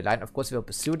storyline. Of course, we will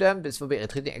pursue them. This will be a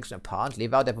retreating action apparently.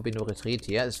 Wow, there will be no retreat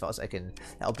here, as far as I can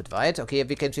help it, right? Okay,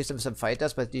 we can chase them with some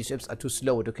fighters, but these ships are too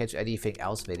slow to catch anything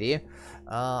else, really.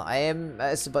 I am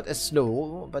about as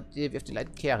slow, but we have the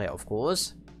light carrier, of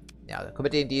course. Yeah,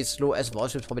 committing these slow as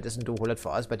warships probably doesn't do a whole lot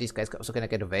for us, but these guys also cannot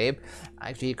get away.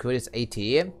 Actually, could is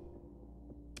 80.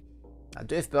 I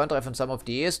do have burn drive on some of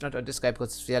these, not on this guy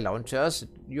because they are launchers.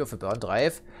 You have a burn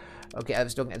drive. Okay, I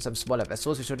was looking at some smaller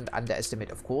vessels, we shouldn't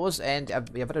underestimate, of course. And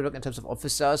we have to look in terms of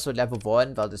officers, so level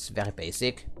 1, well, this is very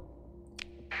basic.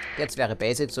 That's very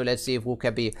basic, so let's see who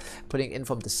can be putting in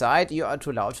from the side. You are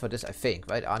too large for this, I think,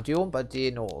 right? Aren't you? But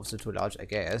no, also too large, I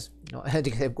guess. No,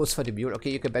 the same goes for the mule.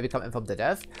 Okay, you can maybe come in from the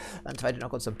left and try to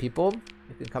knock out some people.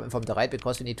 You can come in from the right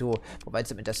because we need to provide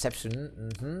some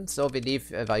interception. So we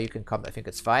leave where you can come. I think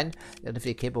it's fine.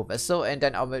 Relatively capable vessel, and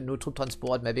then our new troop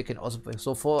transport maybe can also bring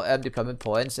so for deployment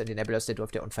points, and the Nebulas they do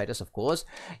have their own fighters, of course.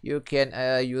 You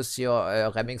can use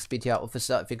your ramming speed here,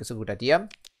 officer. I think it's a good idea.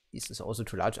 This is also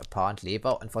too large, apparently.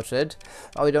 Well, unfortunate.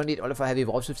 But we don't need all of our heavy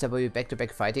warships. That will be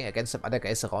back-to-back fighting against some other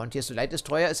guys around here. So Light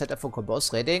Destroyer is set up for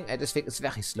combos rating, and this thing is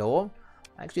very slow.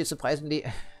 Actually, surprisingly,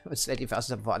 it's slightly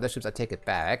faster for other ships. I take it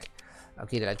back.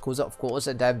 Okay, the Light Cruiser, of course,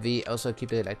 and then we also keep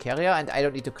the Light Carrier. And I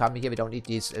don't need to come here. We don't need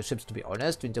these ships, to be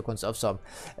honest. We need to conserve some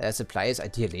supplies,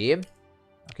 ideally.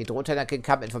 Okay, Drohtender can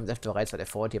come in from left to right, what I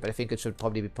thought here, but I think it should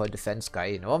probably be point defense guy,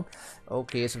 you know.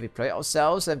 Okay, so we play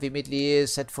ourselves and we immediately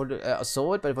set full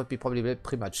assault, but it would be probably a bit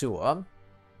premature.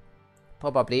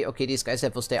 Probably. Okay, these guys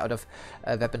will stay out of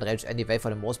weapon range anyway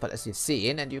for the most part, as you've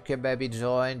seen. And you can maybe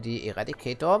join the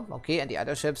Eradicator. Okay, and the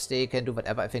other ships, they can do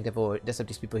whatever. I think they will intercept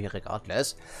these people here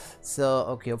regardless. So,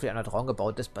 okay, hopefully I'm not wrong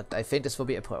about this, but I think this will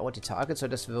be a priority target. So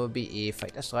this will be a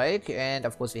fighter strike. And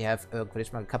of course we have a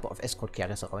couple of escort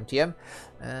carriers around here.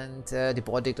 And the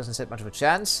Baltic doesn't stand much of a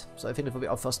chance. So I think it will be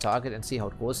our first target and see how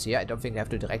it goes here. I don't think I have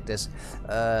to direct this,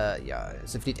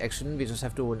 it's a fleet action. We just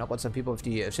have to knock out some people with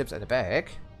the ships in the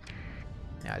back.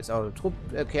 Yeah, it's our troop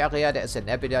carrier, there is a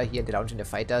Nebula here, the launching the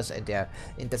fighters and their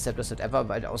interceptors, whatever,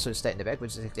 but also stay in the back,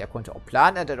 which is exactly according to our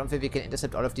plan. And I don't think we can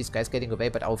intercept all of these guys getting away,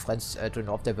 but our friends to the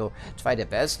north, they will try their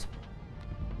best.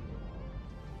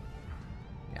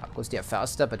 Yeah, of course they are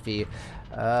faster, but we,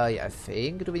 I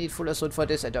think, do we need full assault for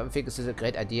this? I don't think this is a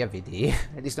great idea, really.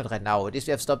 At least not right now. At least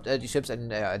we have stopped the ships in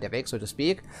their wake, so to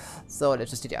speak. So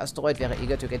let's just see the asteroid, very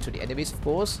eager to get to the enemies, of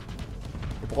course.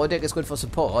 The Brodeck is good for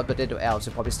support, but they do else.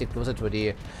 You probably stick closer to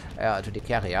the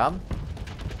carrier.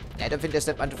 I don't think there's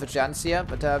that much of a chance here,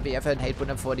 but we have a hate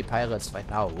bunner for the pirates right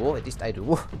now. Oh, at least I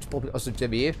do. It's probably also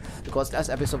Jimmy, because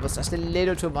last episode was just a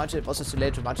little too much. It was just a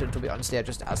little too much, and to be honest, they're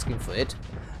just asking for it.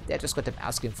 They just got them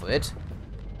asking for it.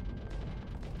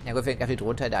 Yeah, I think I have the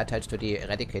Drohtender attached to the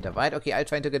Eradicator, right? Okay, I'm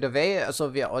trying to get away. So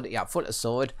we are on, yeah, full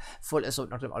assault. Full assault,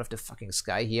 knock them out of the fucking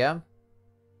sky here.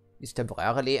 At least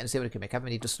temporarily, and see what we can make happen.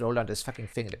 We need to slow down this fucking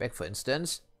thing in the back, for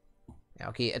instance. Yeah,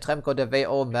 okay, a tram got away.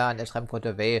 Oh man, a tram got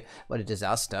away. What a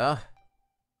disaster.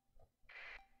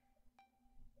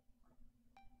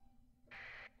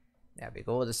 There we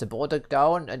go. There's the border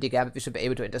down, and the Gambit we should be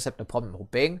able to intercept, no problem,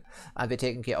 hoping. And we're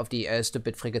taking care of the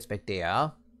stupid frigates back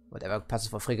there. Whatever passes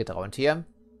for frigate around here.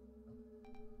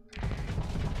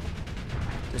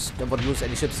 Just don't want to lose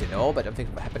any ships, you know, but I don't think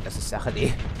it will happen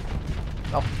necessarily.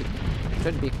 Oh,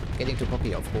 shouldn't be getting too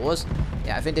cocky, of course.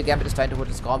 Yeah, I think the Gambit is trying to hold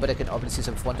its ground, but I can obviously see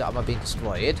some frontal armor being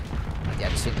destroyed. And yeah, I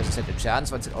just think this is a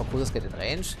chance once our cruisers get in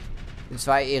range. In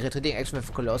 2 retreating action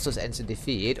with Colossus ends in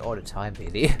defeat all the time,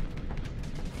 really.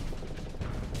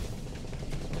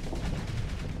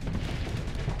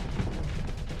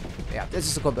 Yeah, this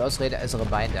is a converse rate as a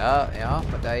reminder, yeah,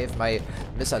 but I have my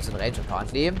missiles in range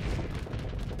apparently.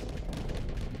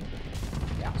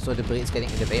 So debris is getting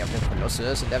in the way of the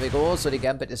Colossus, and there we go. So the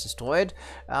Gambit is destroyed,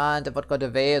 and what got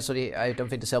away? So I don't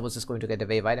think the Cerberus is going to get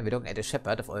away, right? And we're looking at the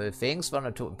Shepherd of all things. One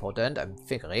or two important, I'm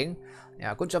figuring.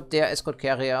 Yeah, good job there, escort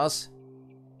carriers,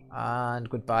 and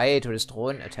goodbye to this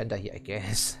drone attender here, I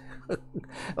guess.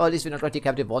 Well, at least we're not going to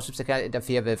captive warships that can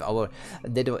interfere with our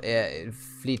little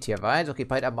fleet here, right? Okay,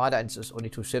 Pirate Armada, and it's only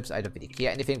 2 ships. I don't really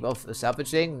care anything worth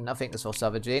salvaging. Nothing is worth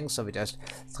salvaging, so we just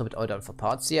strip it all down for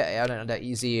parts here. And under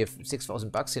easy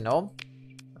 6,000 bucks, you know.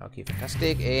 Okay,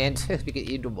 fantastic. And we can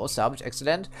even do more salvage,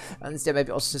 excellent. And there may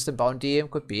be also system bounty,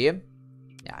 could be.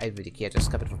 Yeah, I don't really care, just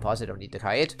scrap it for parts, I don't need the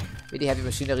kite. Really heavy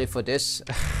machinery for this.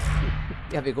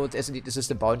 Yeah, we go to need the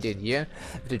system bounty in here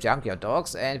with the junkyard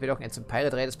dogs, and we're looking at some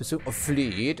pirate raiders pursuit of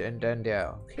fleet, and then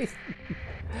there.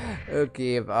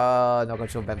 Okay, not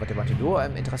quite sure what they want to do.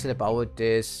 I'm interested about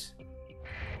this.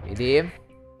 Really?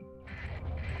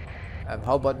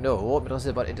 How about no? I'm interested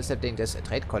about intercepting this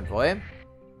trade convoy.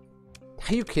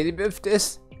 Are you kidding me with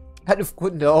this? And of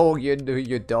course, no, you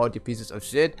don't, you pieces of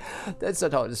shit. That's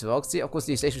not how this works. See, of course,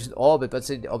 the station is in orbit, but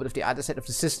it's in the orbit of the other side of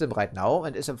the system right now,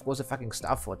 and is of course a fucking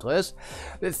star fortress.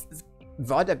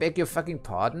 What, I beg your fucking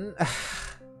pardon?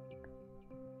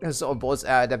 So almost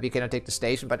that we cannot take the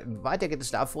station, but why take the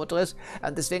star fortress?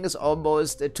 And this thing is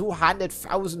almost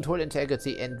 200,000 hull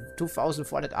integrity and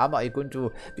 2,400 armor. Are you going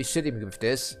to be shitting me with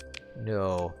this?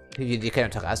 No, you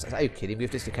cannot harass us. Are you kidding me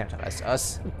with this? You cannot harass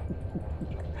us.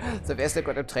 So where's the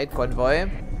goddamn trade convoy?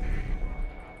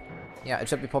 Yeah, it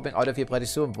should be popping out of here pretty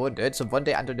soon, won't it? So 1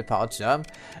 day until departure.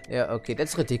 Yeah, okay,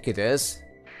 that's ridiculous.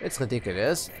 It's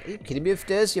ridiculous. Are you kidding me with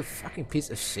this? You fucking piece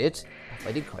of shit.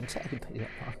 By the contact.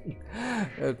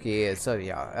 Okay, so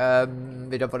yeah.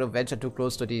 We don't want to venture too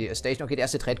close to the station. Okay,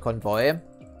 there's the trade convoy.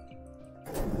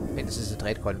 Okay, this is the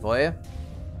trade convoy.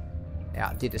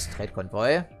 Yeah, this is the trade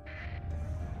convoy.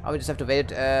 We just have to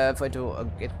wait for it to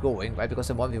get going, right? Because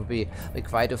the one will be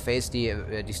required to face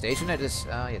the station. It is,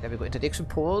 yeah, there we go, interdiction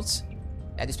poles.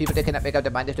 And these people, they cannot make up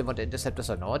their mind if they want to intercept us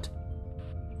or not.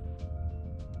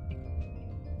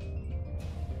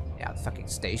 Yeah, fucking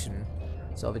station.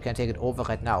 So we can take it over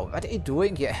right now. What are you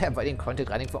doing here? Avoiding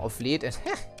contact, running for our fleet.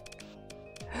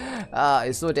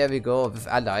 So there we go, with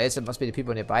allies. It must be the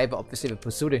people nearby, but obviously we're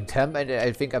pursuing them, and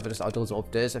I think I will just auto-resolve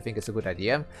this. I think it's a good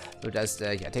idea. So just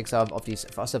yeah, take some of these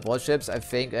faster warships. I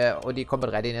think only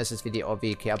combat readiness is really all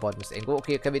we care about, Miss Engo.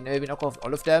 Okay, can we maybe knock off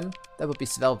all of them? That would be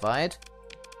swell, right?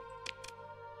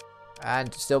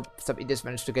 And still some idiots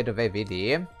managed to get away,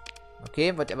 really.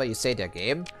 Okay, whatever you say there,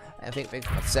 game. I think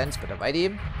makes more sense, but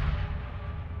alrighty.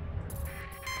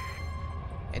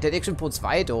 Interdiction Pole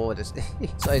 2, though.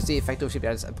 So I see Factory Ship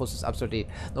poses absolutely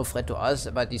no threat to us,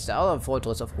 but the Star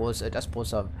Fortress, of course, does pose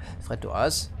some threat to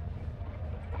us.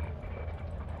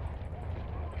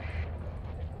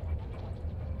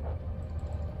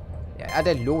 Yeah, are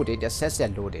they loading? That says they're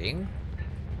loading.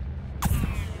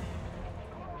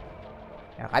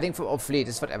 Yeah, running for our fleet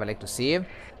is what I would like to see.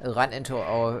 Run into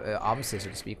our arms here, so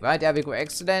to speak. Right, there we go,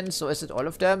 excellent. So is it all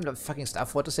of them? The fucking Star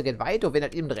Fortress again. Why do we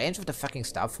not even range of the fucking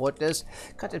Star Fortress?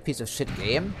 Cut that piece of shit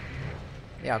game.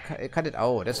 Yeah, cut it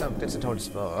out. That's not how this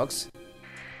works.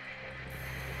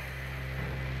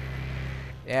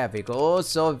 There we go.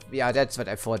 So, yeah, that's what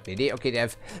I thought, really. Okay, they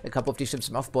have a couple of these ships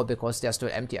mothballed because they're still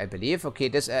empty, I believe. Okay,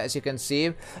 this, as you can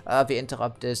see, we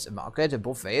interrupt this market in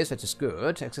both ways, which is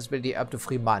good. Accessibility up to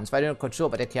 3 months. Well, I'm not quite sure,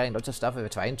 but they're carrying lots of stuff. We're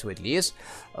trying to, at least.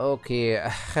 Okay,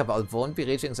 well, won't be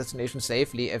reaching destination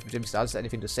safely if Jim Stardust has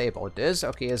anything to say about this.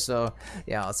 Okay, so,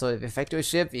 yeah, so the factory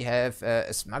ship, we have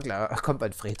a smuggler, a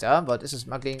combat freighter, but this is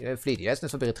smuggling fleet. Yes,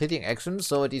 this will be retreating action,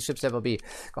 so these ships will be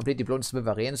completely blown to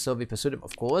smithereens, so we pursue them,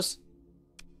 of course.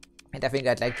 And I think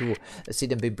I'd like to see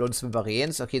them being blown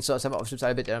smithereens. Okay, so some of ships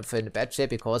are a bit in bad shape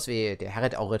because they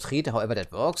had our retreat, however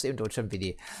that works, even though it shouldn't be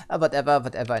the whatever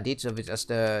indeed. So we just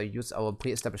use our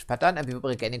pre-established pattern, and we will be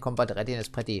regaining combat readiness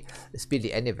pretty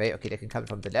speedily anyway. Okay, they can come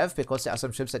from the left because there are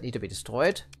some ships that need to be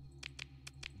destroyed.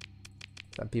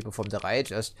 Some people from the right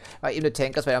just even the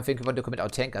tankers, but I don't think we want to commit our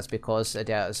tankers because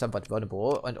they are somewhat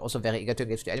vulnerable and also very eager to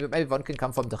engage the enemy. Maybe one can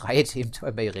come from the right, even though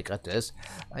I may regret this.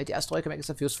 The asteroid can make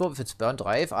stuff useful if it's burn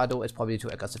drive, although it's probably too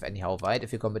aggressive anyhow, right?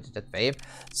 If you combat it that way.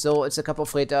 So it's a couple of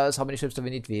freighters. How many ships do we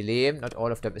need really? Not all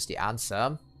of them is the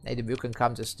answer. The Mu can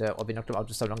come just, or we knock them out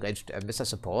with some long range missile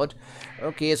support.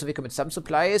 Okay, so we commit some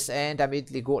supplies and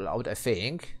immediately go out, I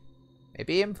think.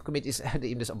 Maybe commit is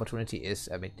even this opportunity is,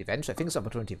 I mean, the venture. I think it's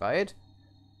opportunity, right?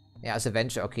 Yeah, as a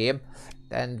venture, okay.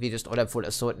 Then we just order full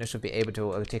assault and should be able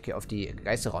to take care of the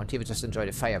guys around here. We just enjoy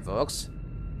the fireworks.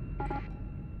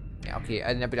 Yeah, okay.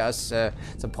 And then there's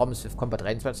some problems with combat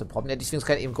range, some problem. Yeah, these things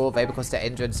can even go away because the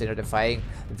engines, they're notifying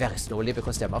very slowly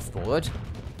because they're mothballed.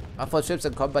 Mothballed ships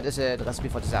in combat is a recipe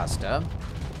for disaster.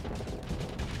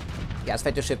 Yeah, as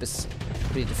fighter ship is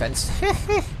pretty defense.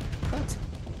 What?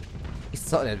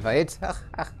 It's not that right.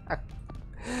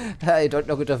 I don't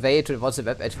know which way towards the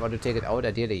web edge want to take it out,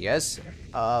 ideally, yes.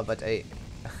 But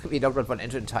we don't want one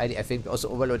engine entirely. I think we also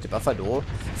overload the Buffalo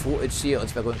through it here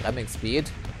and we're going ramming speed.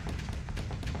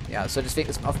 Yeah, so this thing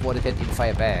is offboard, it can't even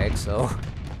fire back, so.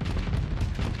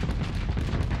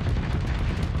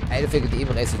 I don't think it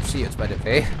even raises shields, by the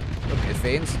way. Look at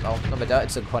things. No matter,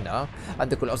 it's a corner. And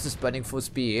the Colossus is burning full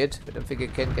speed. I don't think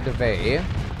it can get away.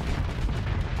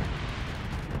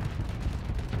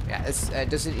 Yeah, it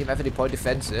doesn't even have any point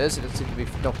defenses. It doesn't seem to be.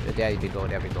 No, there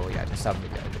we go, Yeah, there's some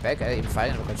in the back. I'm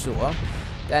fine, I'm not sure.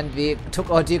 Then we took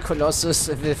out the Colossus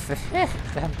with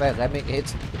by ramming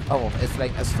it. Oh, it's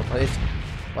flying asteroid.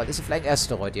 What is a flying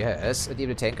asteroid? Yes. And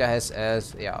even the tanker has,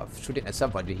 yeah, shooting at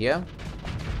somebody here.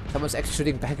 Someone's actually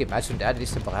shooting back, imagine that, at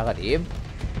least temporarily.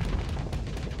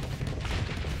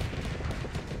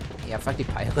 Yeah, fuck die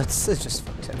pirates. Just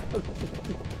fuck them.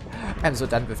 I'm so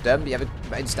done with them. We have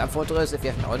a Star Fortress. If we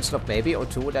have an onslaught maybe or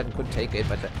two, then could take it.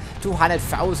 But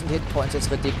 200,000 hit points,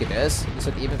 that's ridiculous. It's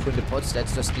not even from the pots,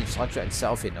 that's just the structure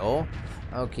itself, you know.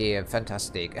 Okay,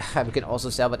 fantastic. We can also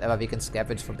sell whatever we can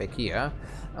scavenge from back here.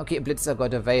 Okay, a Blitzer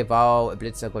got away. Wow, a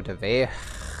Blitzer got away.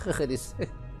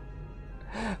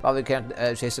 Wow, we can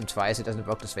chase him twice. It doesn't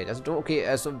work this way. Doesn't do.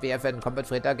 Okay, so we have a combat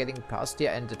freighter getting past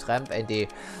here and the tramp and the.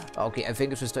 Okay, I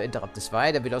think it's just to interrupt this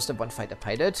fight. We lost the one fighter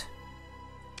pilot.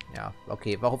 Yeah,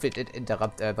 okay. Well, hopefully it did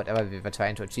interrupt whatever we were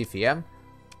trying to achieve here.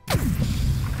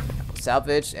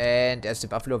 Salvage, and there's the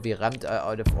Buffalo we rammed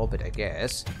out of orbit, I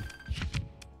guess.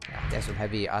 Yeah, there's some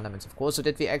heavy armaments, of course. So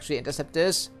did we actually intercept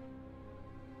this?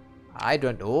 I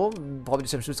don't know. Probably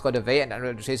some ships got away and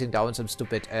I'm chasing down some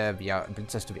stupid, yeah,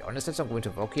 blitzers, to be honest. That's not going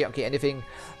to work here. Okay, anything,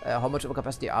 how much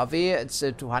overcapacity are we? It's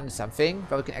 200 something,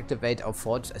 but we can activate our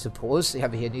forts, I suppose. Yeah,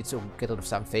 we here need to get rid of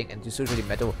something, and usually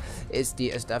metal is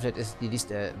the stuff that is the least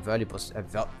valuable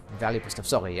stuff.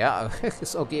 Sorry, yeah.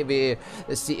 It's okay, we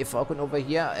see a Falcon over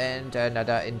here and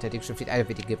another interdiction fleet. I don't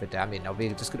really give a damn, you know. We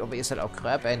just get over here, sell our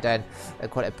crap, and then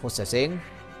call it processing.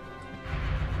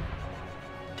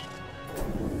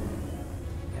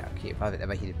 Okay,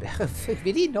 whatever he did.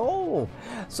 Really? No!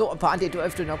 So, apparently, do I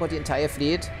have to knock out the entire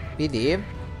fleet? Really?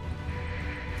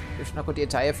 We should knock out the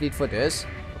entire fleet for this.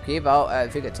 Okay, well, I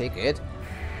think I take it.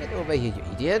 Get over here, you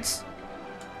idiots.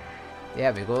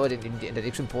 There we go, the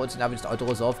interdiction ports, now we just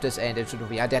auto-resolve this, and it should,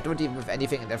 yeah, they don't even have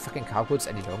anything in their fucking cargoes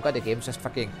any longer. The game's just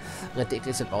fucking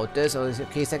ridiculous about this. So,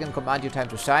 okay, second command, you time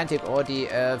to shine, take all the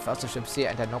faster ships here,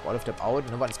 and then knock all of them out.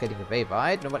 No one is getting away,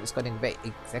 right? No one is getting away,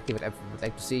 exactly what I would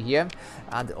like to see here.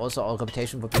 And also our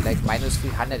reputation would be like minus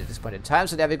 300 at this point in time.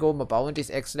 So there we go, more bounties,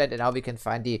 excellent, and now we can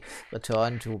finally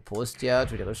return to Postia,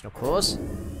 to the original course.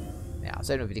 Yeah,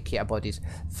 so I don't really care about these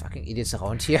fucking idiots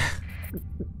around here.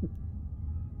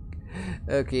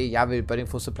 Okay, yeah, we're burning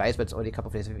for supplies, but it's only a couple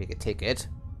of days when we can take it.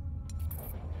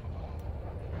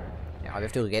 Yeah, we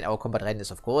have to regain our combat readiness,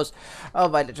 of course. Oh,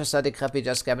 but it's just the crap we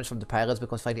just scavenged from the pirates,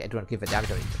 because frankly, I don't give a damn. We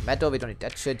don't need metal, we don't need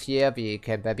that shit here. We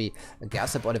can maybe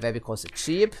gas up on the way because it's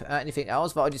cheap. Anything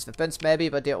else? Well, all these weapons maybe,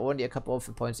 but they're only a couple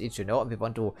of points each, you know, and we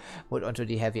want to hold on to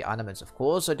the heavy armaments, of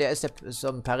course. So there is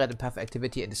some pirate and path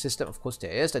activity in the system, of course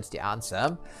there is. That's the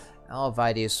answer.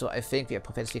 Alrighty, so I think we are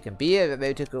prepared we can be.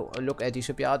 We'll take a look at the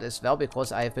shipyard as well,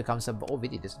 because I have become some. Oh,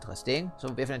 really, this is interesting. So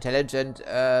we have an intelligent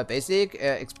basic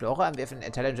explorer, and we have an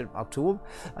intelligent Mark II,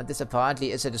 and this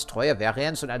apparently is a destroyer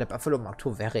variant, so not a Buffalo Mark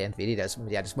II variant, really. There's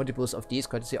multiples of these,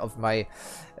 courtesy of my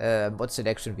mod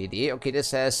selection, really. Okay, this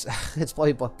says it's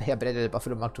probably better than the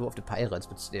Buffalo Mark II of the pirates,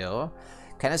 but still.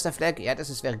 Canister flag, yeah, this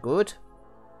is very good.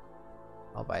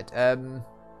 Alright,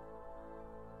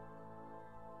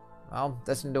 well,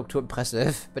 doesn't look too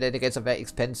impressive, but then again, it's very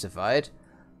expensive, right?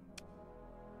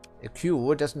 A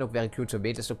Q doesn't look very cute to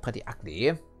me. This looks pretty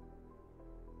ugly.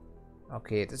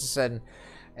 Okay, this is an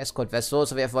escort vessel,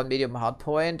 so we have 1 medium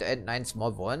hardpoint and 9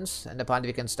 small ones, and apparently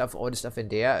we can stuff all the stuff in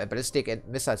there. Ballistic and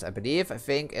missiles, I believe. I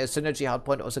think synergy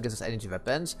hardpoint also gives us energy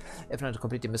weapons, if not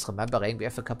completely misremembering. We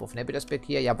have a couple of nebulas back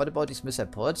here. Yeah, what about these missile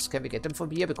pods? Can we get them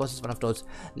from here? Because it's one of those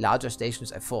larger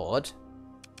stations I thought.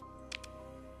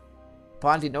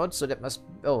 Apparently not, so that must.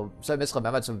 Oh, so I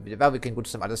misremembered. So, well, we can go to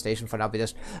some other station for now. We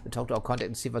just talk to our contact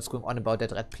and see what's going on about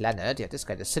that red planet. Yeah, this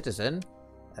guy, the citizen.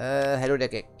 Hello, der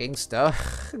Gangster.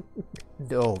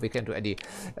 No, we can't do any,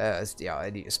 yeah,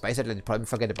 any space settlement problem,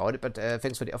 forget about it, but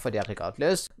thanks for the offer there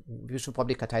regardless. We should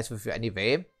probably cut ties with you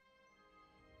anyway.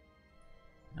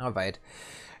 Alright.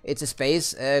 It's a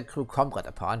space crew comrade,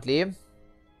 apparently.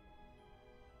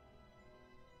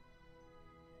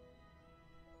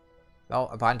 Well,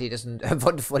 apparently it doesn't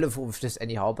want to follow through with this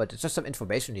anyhow, but it's just some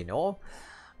information, you know.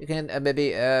 You can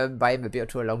maybe buy a beer or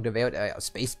two along the way with a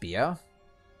space beer.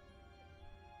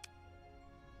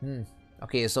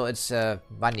 Okay, so it's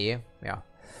money. Yeah.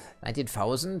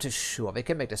 19,000. Sure, we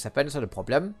can make this happen. It's not a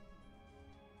problem.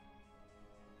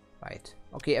 Right.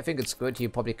 Okay, I think it's good. You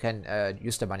probably can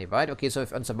use the money, right? Okay, so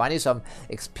we've earned some money, some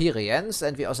experience,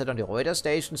 and we also done the radar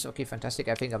stations. Okay, fantastic.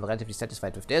 I think I'm relatively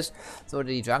satisfied with this. So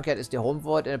the junkyard is the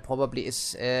homeworld, and probably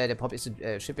is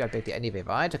the shipyard back there anyway,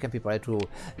 right? I can be bothered to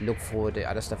look for the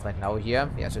other stuff right now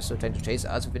here. Yeah, so still trying to chase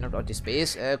us. We're not on the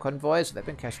space convoys.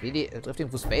 Weapon cache really drifting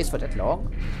through space for that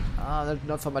long?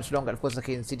 Not for much longer. Of course, I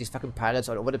can see these fucking pirates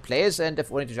all over the place, and if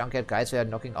only the junkyard guys were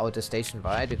knocking out the station,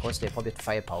 right? Because they probably have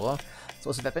firepower. So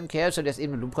it's a weapon cache, and there's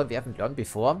even a blueprint we haven't learned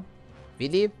before.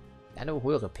 Really? Nano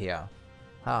hull repair.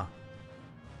 Huh.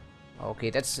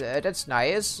 Okay, that's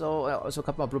nice. So also a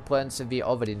couple more blueprints we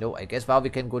already know, I guess. Well, we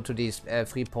can go to this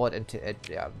free port and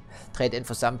trade in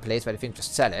for some place where I think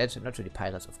just sell it. Not to the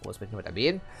pirates, of course, but you know what I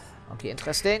mean. Okay,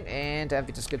 interesting. And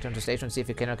we just get to the station and see if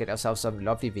we cannot get ourselves some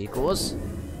lovely vehicles.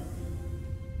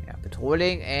 Yeah,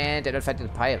 patrolling, and they're not fighting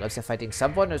the pirates. They're fighting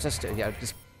someone. It's just yeah,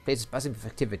 this place is buzzing with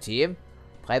activity.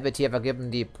 Privateer were given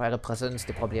the pirate presence.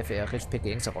 They probably have rich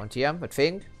pickings around here, I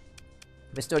think.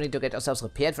 We still need to get ourselves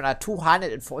repaired for now.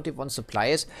 241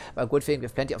 supplies. But good thing, we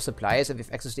have plenty of supplies and we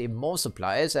have access to even more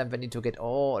supplies. And we need to get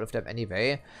all of them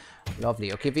anyway.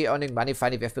 Lovely. Okay, we're earning money.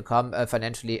 Finally, we have become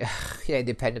financially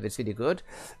independent. It's really good.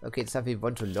 Okay, it's something we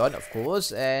want to learn, of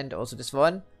course. And also this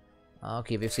one.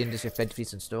 Okay, we've seen this. We have plenty of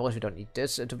these in storage. We don't need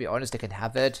this. To be honest, they can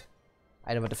have it.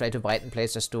 I don't want to fly to Brighton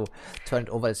place just to turn it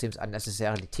over. It seems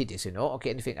unnecessarily tedious, you know. Okay,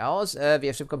 anything else? We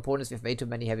have ship components. We have way too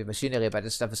many heavy machinery, but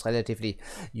this stuff is relatively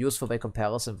useful by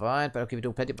comparison, right? But okay, we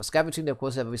do plenty more scavenging. Of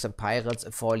course, there will be some pirates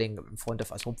falling in front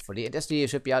of us, hopefully. And there's the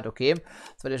shipyard, okay.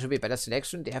 So there should be better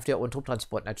selection. They have their own troop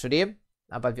transport, naturally.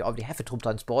 But we already have a troop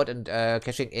transport, and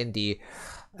cashing in the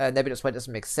nebulous point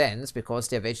doesn't make sense because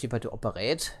they're way cheaper to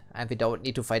operate, and we don't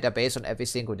need to fight a base on every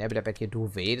single nebula back here, do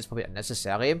we? It's probably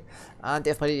unnecessary. And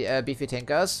they have pretty beefy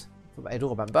tankers, I do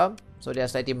remember. So they're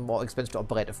slightly more expensive to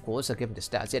operate, of course, given the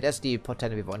stats. Yeah, that's the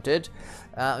portent we wanted.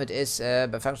 It is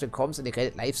by function comms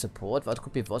integrated life support. What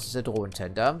could be worse is a drone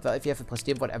tender. Well, if you have a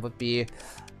pristine one, I would be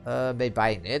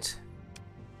buying it.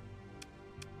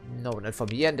 No, not for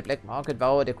me. And the black market,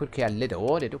 wow, they could care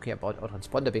little. They do care about our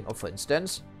transponder being off, for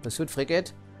instance. Pursuit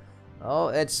frigate. Oh,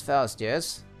 it's fast,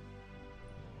 yes.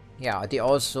 Yeah, they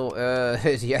also,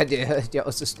 yeah, they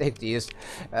also stack these,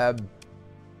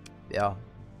 yeah,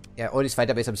 all these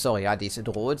fighter bases, I'm sorry, yeah, these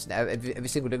drones. Every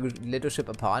single little ship,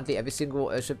 apparently, every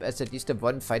single ship has at least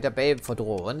one fighter bay for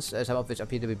drones, some of which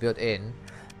appear to be built in.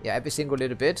 Yeah, every single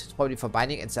little bit. It's probably for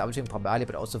mining and salvaging primarily,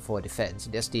 but also for defense.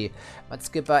 And there's the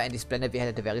Mudskipper and the Splendid we had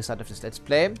at the very start of this Let's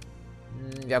Play.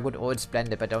 Yeah, good old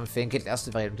Splendid, but I don't think it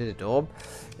lasted very long, did it though.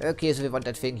 Okay, so we want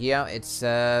that thing here. It's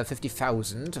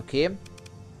 50,000, okay.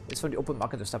 It's from the open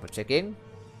market to start checking.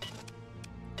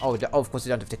 Oh, of course, we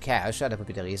don't have the cash. That would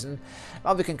be the reason.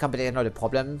 Well, we can come back, not a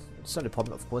problem. It's not a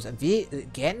problem, of course. And we,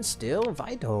 again, still,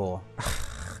 why though?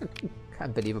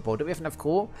 Unbelievable. Do we have enough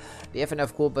crew? We have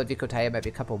enough crew, but we could hire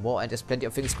maybe a couple more, and there's plenty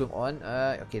of things going on.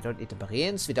 Okay, don't need the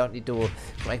Marines. We don't need to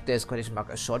correct this quotation mark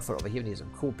a shortfall over here. We need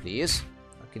some crew, please.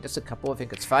 Okay, just a couple. I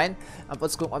think it's fine. And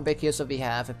what's going on back here? So we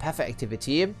have a Puffer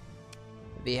activity.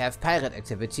 We have pirate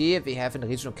activity. We have a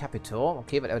regional capital.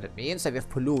 Okay, whatever that means. And we have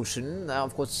pollution.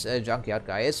 Of course, junkyard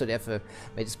guys. So they have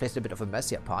made this place a bit of a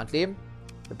mess here, apparently.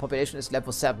 The population is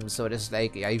level 7, so this is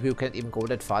like, yeah, you can't even go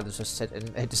that far. This was set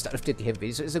in at the start of the game.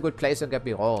 So it's a good place, don't get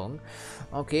me wrong.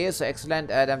 Okay, so excellent.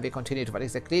 Then we continue to what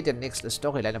exactly the next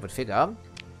storyline I would figure.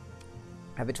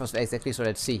 Which was exactly, so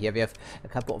let's see here. We have a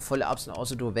couple of follow-ups and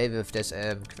also do away with this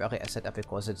query setup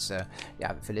because it's,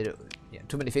 yeah, a little, yeah,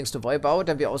 too many things to worry about.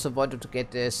 And we also wanted to get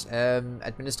this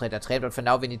administrator trained, but for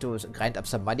now we need to grind up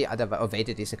some money, otherwise, or wait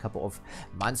at least a couple of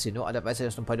months, you know, otherwise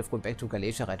there's no point of going back to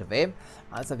Galatia right away.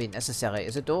 Also, be necessary,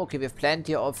 is it though? Okay, we have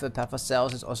plenty of purpose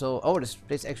cells. It's also, oh, this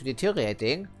place is actually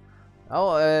deteriorating.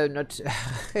 Oh, not,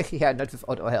 yeah, not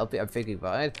without our help, I'm thinking,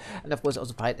 right? And of course,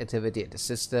 also pirate activity in the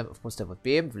system. Of course, that would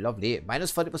be lovely.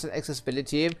 Minus 40%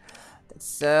 accessibility.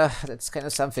 That's kind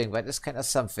of something, right? That's kind of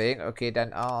something. Okay,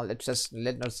 then, let's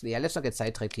not get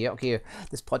sidetracked here. Okay,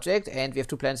 this project, and we have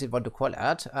two planets we want to call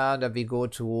at. Then we go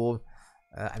to,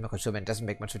 I'm not quite sure when it doesn't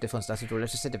make much of a difference. Does it do?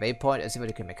 Let's just set the waypoint and see what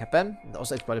it can make happen. And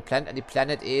also explore the planet. And the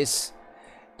planet is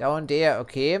down there.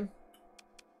 Okay.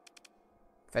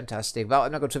 Fantastic. Well,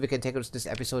 I'm not quite sure we can take this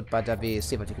episode, but we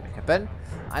see what it can make happen.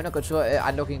 I'm not quite sure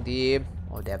unlocking the...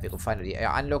 Oh, there we go, finally.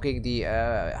 Unlocking the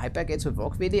hyper gates will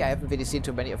work really. I haven't really seen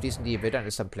too many of these in the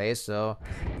wilderness someplace, so...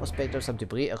 Prospector, some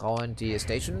debris around the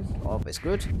station. Always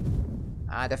good.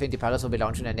 Definitely Pirates will be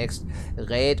launching their next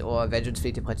raid or vengeance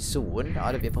fleet pretty soon.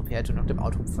 We're prepared to knock them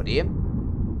out, hopefully. And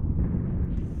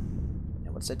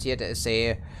what's that here? There is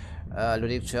a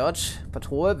Luddic Church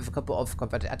patrol with a couple of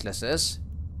converted atlases.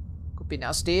 Could be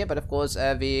nasty, but of course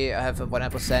we have a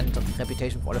 100%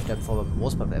 reputation for all of them for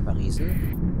most part whatever reason.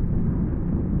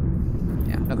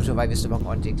 Yeah, I'm not sure why we still work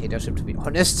on dictatorship, to be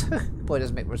honest. Boy, it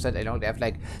doesn't make much sense any longer. They have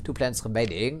like 2 planets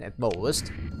remaining at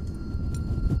most.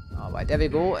 Alright, there we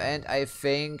go, and I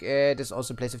think this is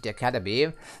also a place of the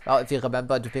Academy. Well, if we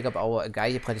remember to pick up our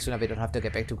guy here pretty soon, we don't have to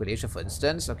get back to Galatia, for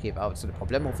instance. Okay, well, it's not a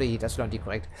problem. Hopefully he does learn the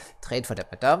correct trade for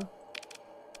that matter.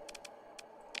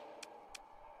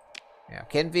 Yeah,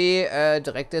 can we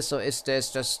direct this, or is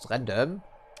this just random?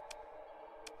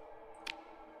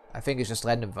 I think it's just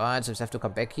random, right? So we have to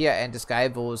come back here, and this guy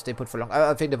will stay put for long.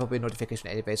 I think there will be a notification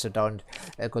anyway, so don't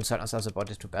concern ourselves about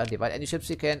this too badly. But any ships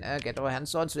we can get our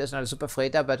hands on, so there's not a super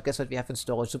freighter, but guess what, we have in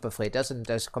storage super freighters, and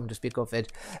there's come to speak of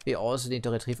it, we also need to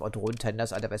retrieve our drone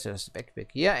tenders, otherwise there's a back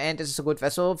here, and this is a good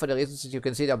vessel, for the reasons that you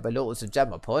can see down below, is a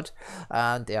jammer pod,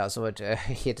 and yeah, so it,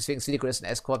 here, this thing is really good as an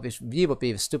escort, which we would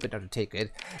be stupid not to take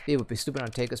it. We would be stupid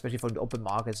not to take it, especially from the open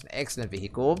market. It's an excellent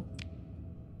vehicle.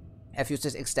 I've used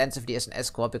this extensively as an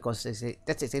escort because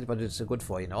that's exactly what it's good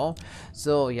for, you know.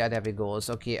 So yeah, there we go.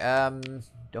 So okay,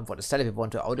 don't want to sell it. We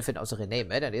want to outfit, also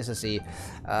rename it, and this is the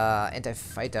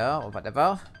anti-fighter or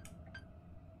whatever.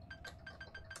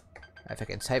 If I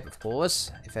can type, of course.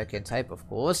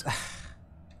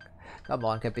 Come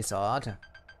on, can't be so hard.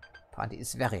 Apparently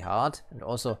it's very hard and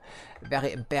also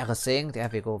very embarrassing. There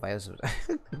we go.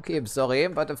 Okay, I'm sorry,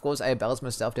 but of course I embarrass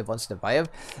myself there once in a while.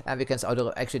 And we can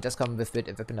auto actually does come with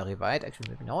built-in weaponry, right? Actually,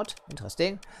 maybe not.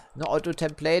 Interesting. No auto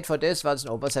template for this. Well, it's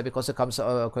an oversight because it comes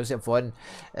courtesy of one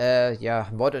yeah,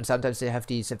 mod, and sometimes they have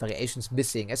these variations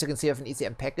missing. As you can see, we have an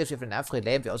ECM package with an free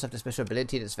lane. We also have the special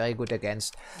ability that's very good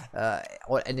against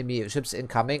all enemy ships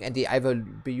incoming, and I will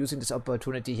be using this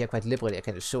opportunity here quite liberally. I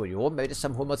can show you. Maybe there's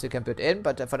some homers we can put in,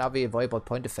 but for now we worry about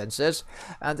point defenses,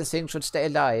 and the thing should stay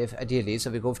alive ideally,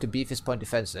 so we go with the beefiest point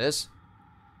defenses.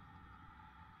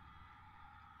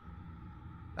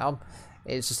 Now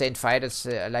it's sustained fight, it's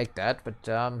like that, but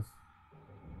yeah,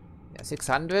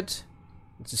 600.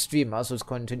 It's a streamer, so it's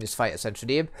continuous fire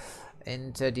essentially,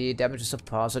 and the damage is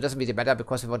subpar, so it doesn't really matter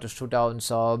because we want to shoot down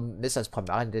some missiles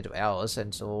primarily into arrows,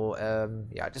 and so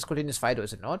yeah, this continuous fire,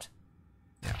 is it not?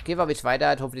 Yeah. Okay, well, we try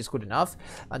that. Hopefully it's good enough.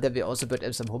 And then we also build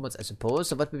in some homers, I suppose.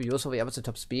 So what will we use for the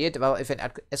top speed? Well, if an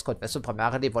escort vessel,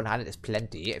 primarily 100 is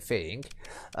plenty, I think.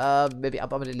 Maybe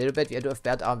up arm it a little bit. We do have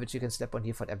bad arm, which you can step on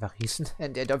here for whatever reason.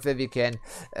 And I don't think we can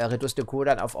reduce the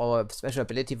cooldown of our special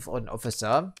ability for an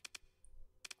officer.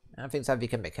 I think something we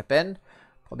can make happen.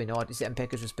 Probably not. ECM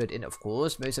package is built in, of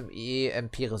course. Maybe some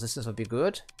EMP resistance would be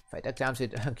good. Fighter clamps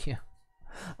with... Okay.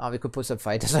 We could put some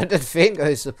fighters on that thing.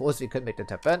 I suppose we could make that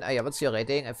happen. Yeah, what's your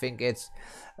rating? I think it's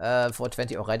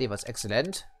 420 already. Was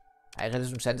excellent. I really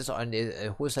some chances on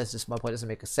who size the small point doesn't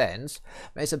make sense.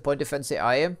 Maybe some point defense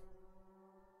AI.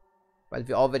 But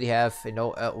we already have, you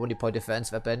know, only point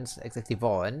defense weapons. Exactly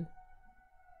one.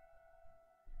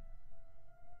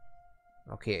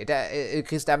 Okay, it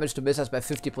increased damage to missiles by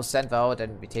 50%. Well,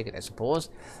 then we take it, I suppose.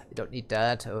 We don't need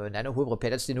that. Nano hull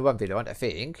repair. That's the new one we learned, I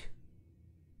think.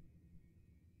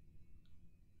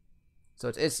 So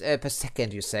it is per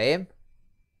second, you say.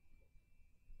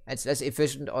 It's less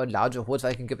efficient on larger holes,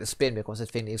 I can give it a spin because that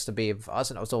thing needs to be with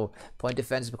us, and also point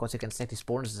defense because you can stack these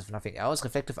bonuses if nothing else.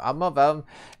 Reflective armor, well,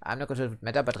 I'm not going to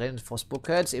matter, but reinforced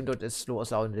buckets, even though it slows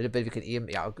down a little bit, we can even,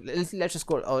 yeah, let's just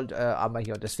go old armor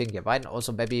here on this thing here, right? And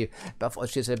also maybe buff all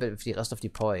shields a little bit with the rest of the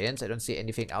points. I don't see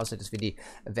anything else that is really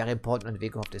very important on the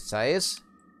vehicle of this size.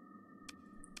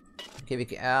 Okay, we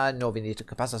can, no, we need to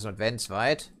capacitors and vents,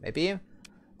 right? Maybe.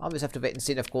 Oh, we have to wait and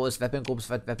see, of course, weapon groups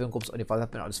only one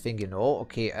weapon on this thing, you know.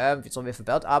 Okay, so we have a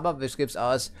belt armor, which gives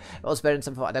us also better than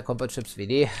some other combat ships,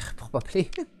 really.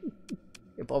 Probably.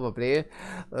 Probably.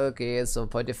 Okay, so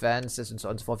point defenses and so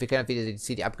on and so forth. We cannot really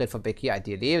see the upgrade from back here,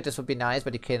 ideally. This would be nice,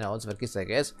 but you can also, what gives, I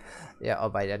guess. Yeah,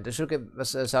 alright, then this should give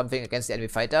us something against the enemy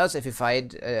fighters. If we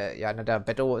find, yeah, another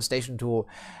battle station to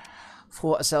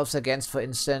throw ourselves against, for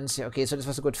instance. Yeah, okay, so this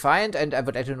was a good find, and I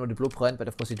would like to know the blueprint, but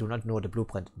of course we do not know the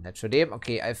blueprint naturally.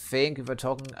 Okay, I think we were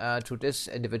talking to this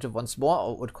individual once more,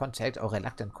 or would contact, or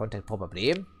reluctant contact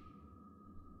probably.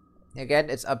 Again,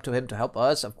 it's up to him to help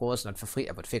us. Of course, not for free,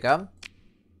 I would figure.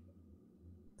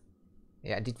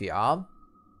 Yeah, indeed we are.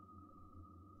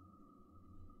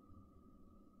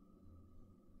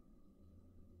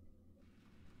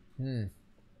 No,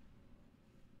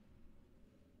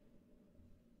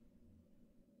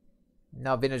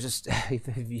 we're not just...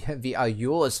 we are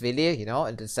yours, really, you know,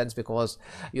 in the sense, because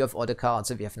you have all the cards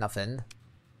and we have nothing.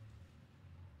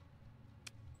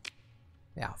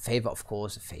 Yeah, favor, of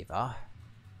course, a favor.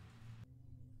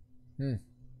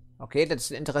 Okay, that's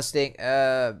an interesting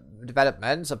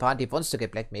development. So apparently he wants to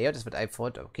get blackmailed. That's what I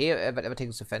thought. Okay, but everything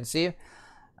is so fancy.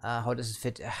 How does it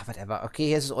fit? Whatever. Okay,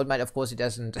 here's his old man. Of course, he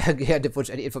doesn't divulge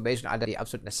any information under the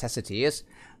absolute necessities.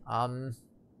 Do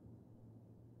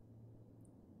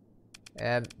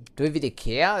we really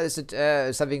care? Is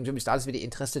it something Jimmy Stardust really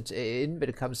interested in when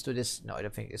it comes to this? No, I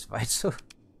don't think it's right. So,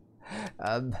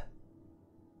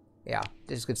 yeah,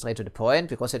 this gets straight to the point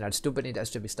because they're not stupid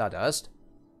as Jimmy Stardust.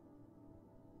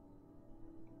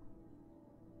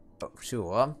 Oh,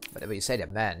 sure. Whatever you say,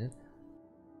 that man.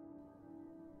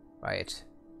 Right.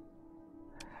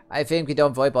 I think we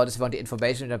don't worry about this. We want the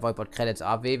information. We don't worry about credits,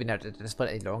 are we? We're not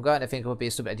desperate any longer. And I think it would be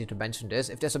a stupid idea to mention this.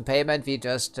 If there's some payment, we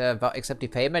just accept the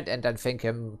payment and then thank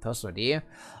him personally.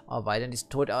 Alright, and he's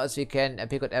told us we can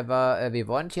pick whatever we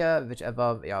want here.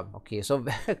 Whichever. Yeah, okay. So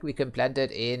we can plant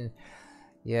it in.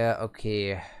 Yeah,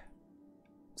 okay.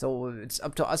 So it's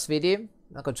up to us, really.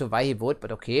 Not quite sure why he would,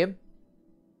 but okay.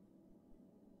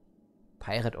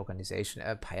 Pirate organization,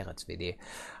 pirates, really.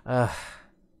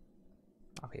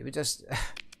 Okay, we just...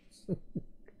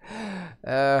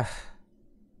 I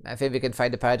think we can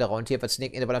find a pirate around here, but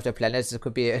sneak into one of the planets, it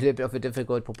could be a little bit of a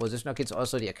difficult proposition. Okay, it's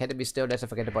also the academy still. Let's not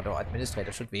forget about our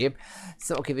administrator, should we?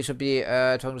 So, okay, we should be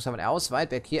talking to someone else, right?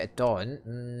 Back here at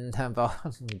Dawn.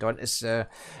 Dawn is,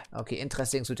 okay,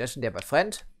 interesting suggestion there, but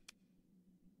friend.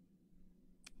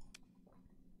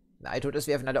 I told us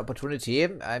we have another opportunity.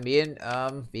 I mean,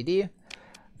 really?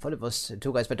 Follow us,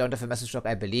 two guys, but don't have a message log,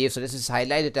 I believe. So this is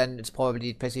highlighted, and it's probably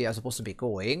the place we are supposed to be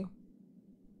going.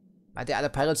 Are there other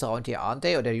pirates around here, aren't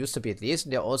they? Or there used to be at least.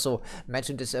 And they also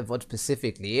mentioned this word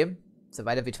specifically. So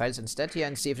why don't we try this instead here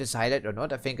and see if this is highlighted or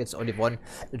not? I think it's only one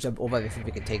to jump over. I think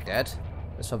we can take that.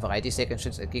 Just for variety's sake and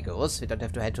shits and giggles. We don't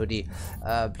have to head to the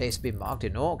place being marked, you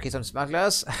know. Okay, some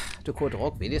smugglers. To Code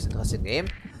Rock, really is an interesting name.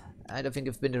 I don't think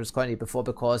I've been to this colony before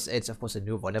because it's of course a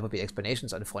new one. There will be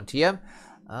explanations on the frontier.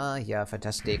 Yeah,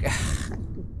 fantastic.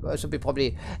 Well, it should be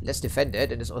probably less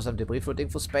defended, and there's also some debris floating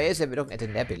for space. And we're looking at the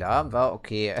nebula. Well,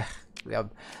 okay. Yeah,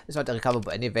 it's not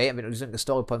recoverable anyway, and we're using a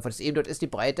story point for this. Even though it is the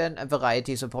Brighton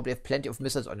variety, so probably have plenty of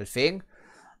missiles on the thing.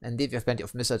 Indeed, we have plenty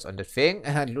of missiles on the thing.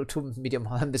 2 medium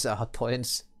missile hard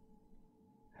points.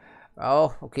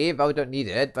 Oh, okay. Well, we don't need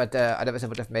it, but otherwise I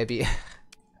would have maybe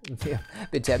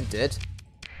been tempted.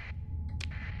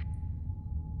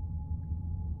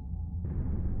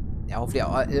 Yeah, hopefully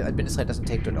our administrator doesn't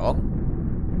take too long.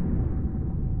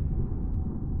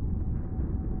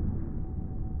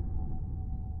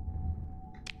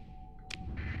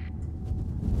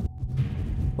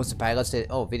 What's the pirates?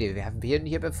 Oh, really? We haven't been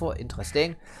here before.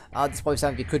 Interesting. That's probably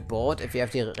something we could board if we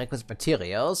have the requisite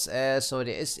materials. So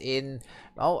there is in...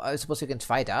 Oh, I suppose we can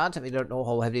try that. We don't know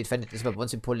how heavily defended it is, but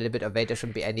once we pull a little bit away, there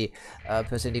shouldn't be any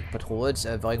personnel patrols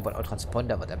worrying about our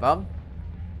transponder, whatever.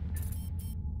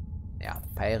 Yeah,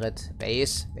 pirate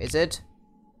base. Where is it?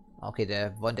 Okay,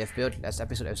 the one they've built last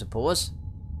episode, I suppose.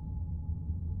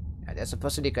 Yeah, there's a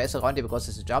possibly guys around here because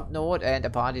it's a jump node, and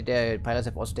apparently the pirates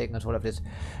have also taken control of this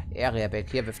area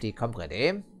back here with the comrade,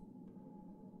 eh?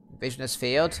 Invasion has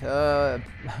failed.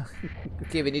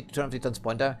 Okay, we need to turn off the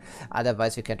transponder,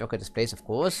 otherwise we can't look at this place, of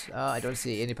course. I don't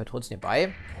see any patrols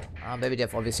nearby. Maybe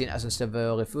they've always seen us and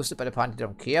still refused it, but apparently they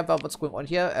don't care about what's going on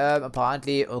here.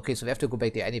 Apparently, okay, so we have to go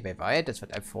back there anyway, right? That's what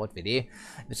I thought, really.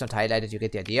 If it's not highlighted, you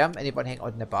get the idea. Anyone hang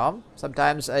out in the bar?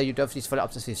 Sometimes you do have these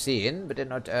follow-ups as we've seen, but they're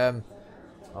not,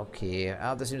 okay.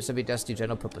 This seems to be just the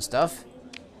general purpose stuff.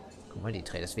 Commodity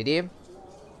traders, really.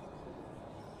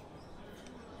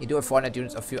 You do have 400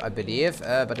 units of fuel, I believe,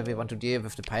 but we want to deal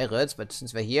with the pirates. But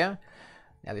since we're here,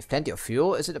 yeah, we have plenty of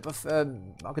fuel. Is it above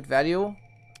market value?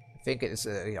 I think it is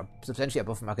yeah, substantially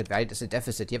above market value. There's a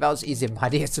deficit here. Well, it's easy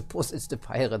money. I suppose it's the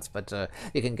pirates, but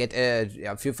we can get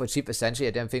yeah, fuel for cheap, essentially.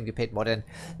 I don't think we paid more than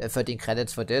 13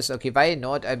 credits for this. Okay, why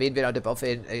not? I mean, we're not above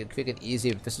a quick and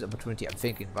easy business opportunity, I'm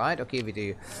thinking, right? Okay, we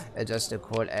do just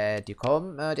call the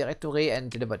com directory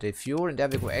and deliver the fuel, and there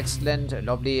we go. Excellent,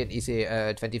 lovely, and easy.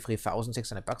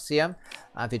 23,600 bucks here.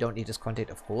 We don't need this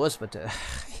content, of course, but I'm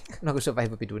not sure why we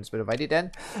would be doing this, but already then.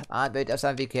 But that's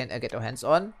something we can get our hands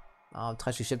on.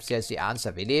 Trashy ships here is the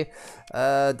answer, really.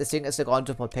 The thing is, the ground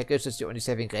support package is the only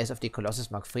saving grace of the Colossus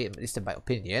Mark III, at least in my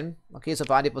opinion. Okay, so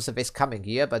far it was a waste coming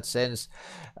here, but since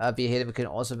we're here, we can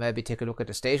also maybe take a look at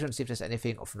the station, see if there's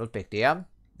anything of note back there.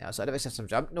 Yeah, so otherwise there's some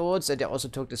jump nodes, and they also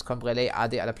took this comp relay.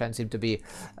 The other planets seem to be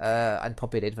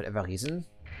unpopulated for whatever reason.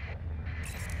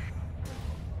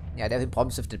 Yeah, they've been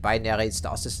problems with the binary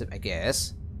star system, I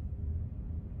guess.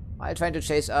 Are you trying to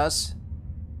chase us?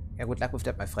 Yeah, good luck with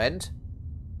that, my friend.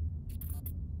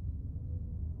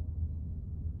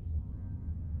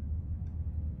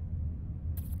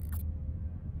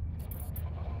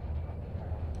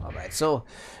 Alright, so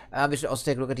we should also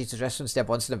take a look at the suggestions there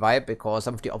once in a while, because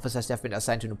some of the officers have been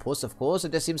assigned to new posts, of course,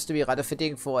 and this seems to be rather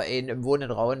fitting for an wound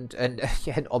around and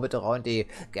an orbit around the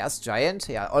gas giant.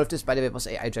 Yeah, all of this, by the way, was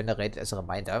AI generated as a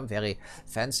reminder. Very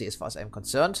fancy as far as I'm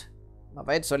concerned.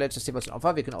 Alright, so let's just see what's on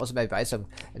offer. We can also maybe buy some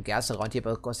gas around here,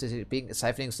 because this being a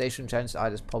siphoning station, chances are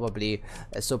it's probably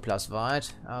a surplus,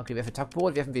 right? Okay, we have a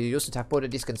tugboat. We haven't really used the tugboat,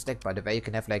 and these can stack, by the way. You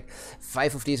can have like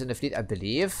 5 of these in the fleet, I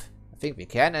believe. I think we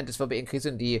can, and this will be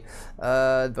increasing the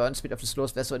burn speed of the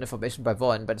slowest vessel in the formation by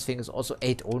 1, but this thing is also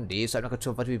 8 only, so I'm not quite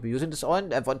sure what we'll be using this on.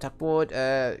 One tugboat,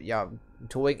 yeah,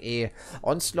 towing a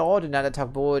onslaught, another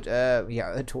tugboat,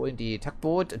 yeah, towing the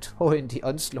tugboat, towing the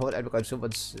onslaught. I'm not quite sure how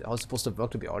it's supposed to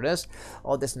work, to be honest.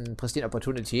 Oh, there's a pristine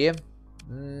opportunity.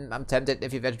 I'm tempted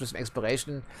if you were to do some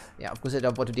exploration. Yeah, of course I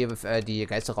don't want to deal with the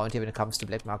guys around here when it comes to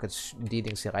black market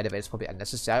dealings here right away. It's probably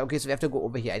unnecessary. Okay, so we have to go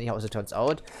over here anyhow, as it turns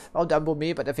out. Well, Dumbo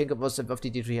me, but I think it was worth the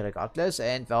detour here regardless.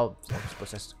 And well, I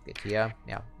suppose let's get here.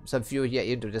 Yeah, some few here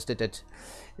even just did that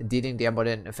dealing there more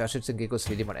than first ships and giggles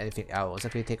really more than anything else.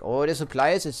 Okay, take all the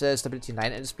supplies. It's stability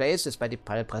 9 in this place. Despite the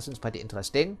pirate presence, pretty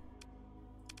interesting.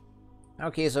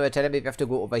 Okay, so you're telling me we have to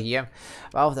go over here.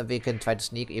 Well, then we can try to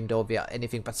sneak, even though we are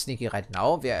anything but sneaky right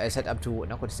now. We are set up to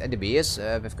knock out these enemies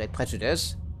with great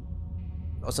prejudice.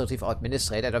 Also retrieve our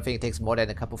administrator. I don't think it takes more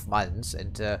than a couple of months.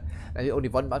 And maybe only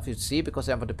 1 month you see, because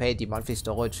I want to pay the monthly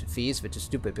storage fees, which is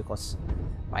stupid, because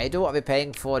why do? Are we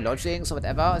paying for lodgings or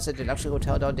whatever? Is it a luxury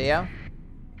hotel down there?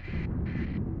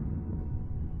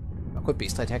 It could be a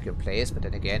strategic place, but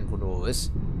then again, who knows?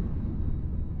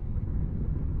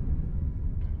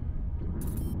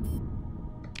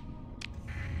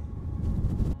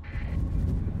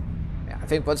 I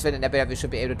think once we're in Nebula, we should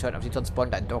be able to turn off the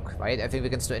transponder and dock, right? I think we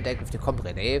can still interact with the comp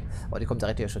relay, or the comp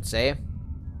director, I should say.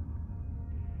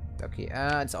 Okay,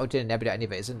 it's out in Nebula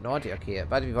anyway, isn't it not? Okay,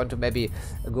 but we want to maybe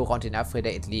go around enough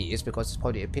relay at least, because it's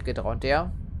probably a picket around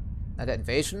there. Another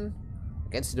invasion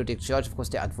against the Ludic Church. Of course,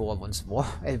 they're at war once more.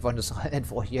 Everyone is at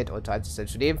war here at all times,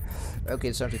 essentially.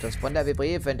 Okay, so the transponder we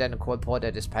brief, and then call port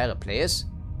at this pirate place.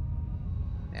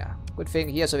 Yeah, good thing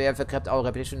here, so we have kept our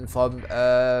repetition from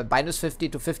 -50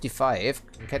 to 55.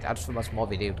 We can't add too much more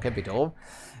video, can we though?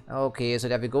 Okay, so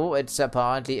there we go. It's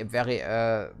apparently a very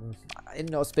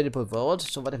inhospitable world.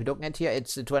 So what are we looking at here?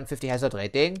 It's a 250 hazard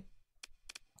rating.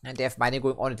 And they have mining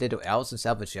going on at little else and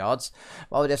salvage yards.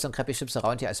 Well, there's some crappy ships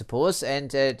around here, I suppose.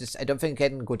 And this, I don't think it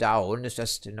can go down. It's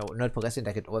just, you know, not progressing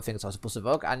like all things are supposed to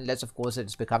work. Unless, of course,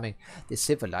 it's becoming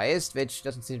decivilized, which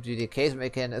doesn't seem to be the case.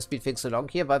 We can speed things along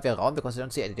here while we're around, because I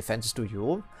don't see any defenses, do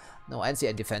you? No, I don't see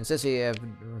any defenses.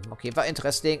 Okay, but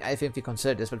interesting. I think we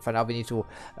consider this, but for now we need to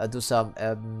do some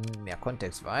yeah,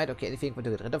 context, right? Okay, anything we want to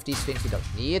get rid of these things we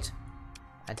don't need.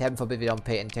 And heaven forbid we don't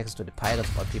pay any taxes to the pirates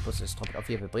about people, so let's drop it off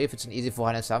here with a brief. It's an easy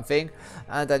 400 something.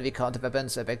 And then we counter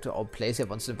weapons back to our place here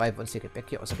once in a while. Once we get back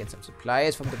here, also get some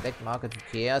supplies from the black market. Who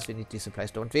cares? We need these supplies,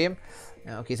 don't we?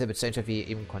 Okay, so a bit strange if we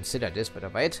even consider this, but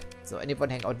alright. So anyone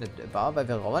hang out in the bar while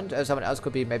we're around? Someone else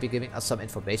could be maybe giving us some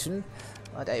information.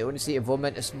 But I only see a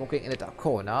woman is smoking in the dark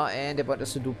corner, and they want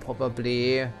us to do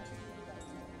probably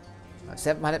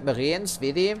 700 Marines,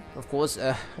 really? Of course,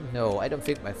 no, I don't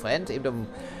think, my friend. Even though,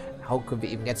 how could we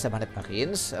even get 700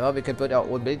 Marines? We can build our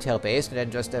own military base and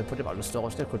then just put them out of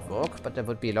storage. That could work, but that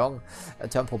would be a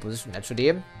long-term proposition,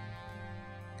 actually.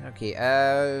 Okay,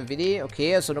 really?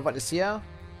 Okay, so no one is here.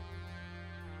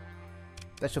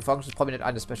 Special functions, probably not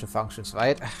under special functions,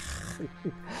 right?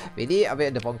 Really? Are we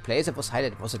in the wrong place? It was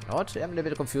highlighted, was it not? I'm a little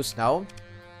bit confused now.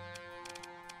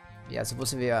 Yeah,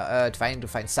 suppose we are trying to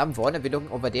find someone, and we're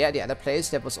looking over there at the other place.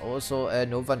 There was also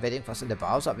no one waiting for us in the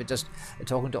bar, so we're just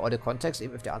talking to all the contacts,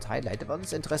 even if they aren't highlighted. But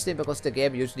it's interesting, because the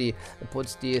game usually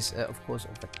puts these, of course,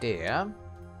 over there.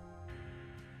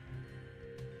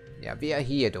 Yeah, we are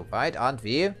here, though, right? Aren't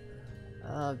we?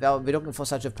 Well, we're looking for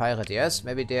such a pirate, yes.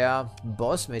 Maybe their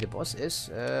boss, maybe the boss is,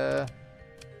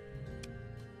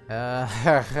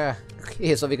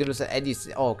 okay, so we can use any...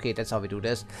 Oh, okay, that's how we do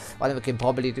this. Well, then we can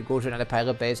probably go to another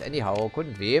pirate base anyhow,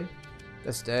 couldn't we?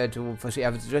 Just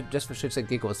just for shits and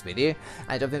giggles, really.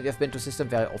 I don't think we have been to system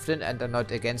very often and are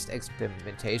not against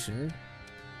experimentation.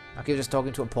 Okay, just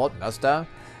talking to a port master.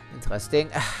 Interesting.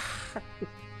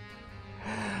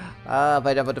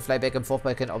 But I want to fly back and forth, but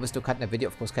I can always do cut in a video.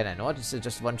 Of course, can I not? This is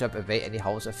just one jump away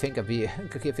anyhow, so I think we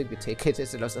take it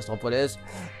as the Lost Astropolis.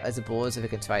 I suppose if we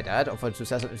can try that, or to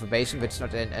sell some information which is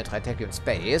not in Tritechnium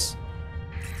space.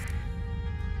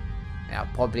 Yeah,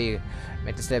 probably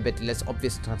make this a little bit less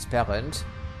obvious and transparent.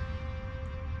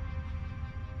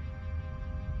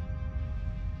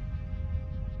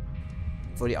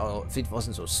 Hopefully our feet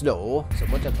wasn't so slow. So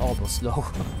what that all was slow.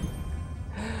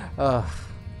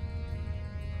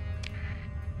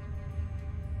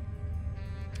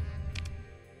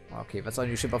 Okay, what's our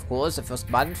new ship, of course, the first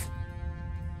month.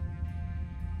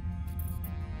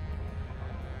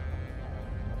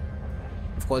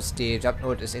 Of course, the jump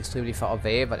node is extremely far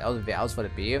away, but where else would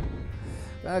it be?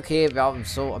 Okay, well,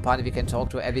 so apparently we can talk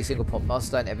to every single port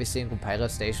master and every single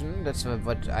pirate station. That's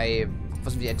what I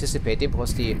wasn't anticipating,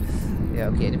 because the... Yeah,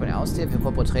 okay, anyone else there? The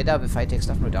corporate trader with high-tech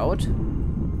stuff, no doubt.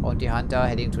 And the hunter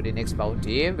heading to the next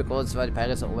bounty, because the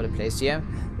pirates are all over the place here.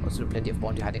 Also plenty of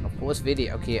bounty hunting, of course.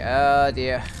 Really, okay,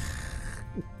 the...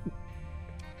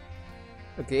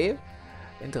 Okay,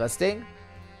 interesting.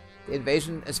 The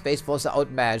invasion space forces are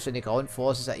outmatched and the ground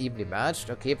forces are evenly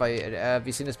matched. Okay, but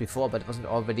we've seen this before, but it wasn't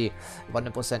already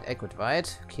 100% accurate,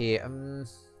 right? Okay,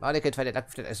 well, they can try that luck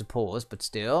with that, I suppose, but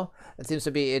still. It seems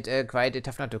to be quite a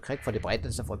tough nut to crack for the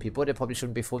brightness of all people. They probably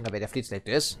shouldn't be throwing away their fleets like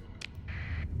this.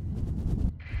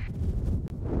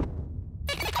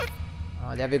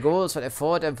 There we go, that's what I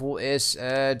thought. And who is,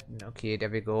 okay, there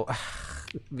we go.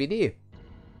 Really?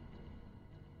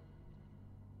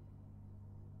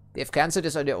 They've cancelled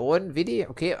this on their own, really?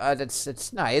 Okay,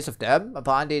 that's nice of them.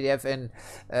 Apparently they have come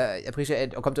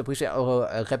to appreciate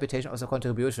our reputation, also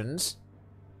contributions.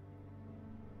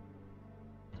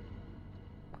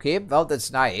 Okay, well,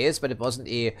 that's nice, but it wasn't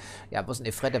a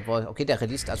threat. That was, okay, they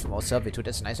released us from our servitude.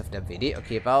 That's nice of them, really.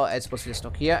 Okay, well, I suppose we just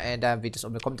knock here, and we just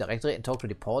come directly and talk to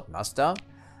the port master.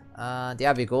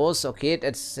 There we go. So, okay,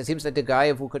 that seems like the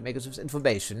guy who could make us with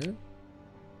information.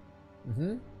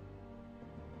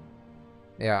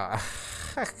 Yeah.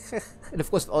 And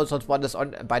of course, all sorts of wonders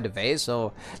on, by the way,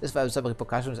 so this will have some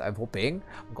repercussions, I'm hoping.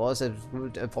 Of course, it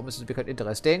promises to be quite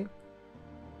interesting.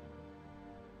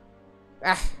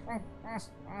 Yeah?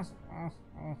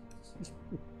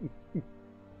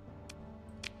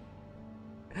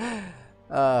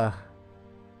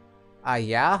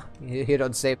 You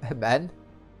don't say, man?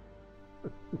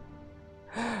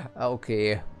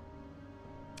 Okay.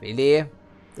 Really?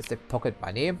 That's the pocket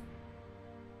money?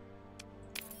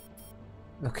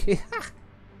 Okay.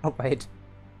 Oh, wait.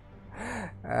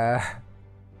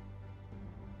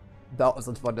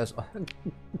 Thousands wonders.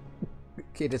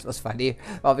 Okay, this was funny.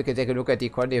 Well, we can take a look at the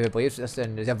quantity of briefs just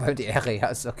in the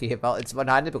areas. Okay, well, it's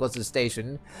 100 because of the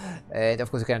station. And of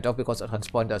course, you cannot dock because of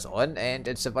transponders on. And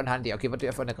it's 100. Okay, what do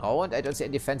you have on the ground? I don't see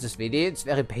any defenses really. It's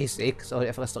very basic. So, you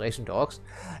have restoration docks.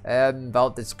 Well,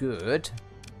 that's good.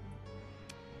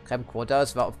 Cram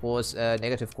quarters were, of course,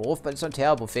 negative growth, but it's not a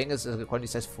terrible thing. It's a quantity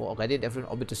size 4 already. Definitely an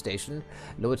orbital station.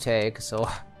 Low tech, so...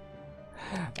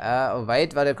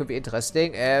 Alright, well, that could be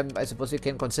interesting. I suppose we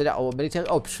can consider our military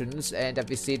options, and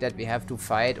we see that we have to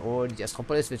fight on the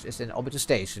Astropolis, which is an orbital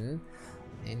station.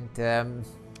 And,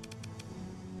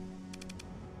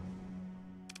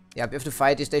 yeah, we have to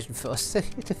fight the station first.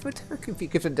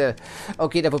 Given the...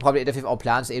 Okay, that would probably interfere with our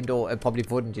plans, even though probably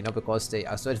wouldn't, you know, because they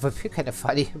are... So it would be kind of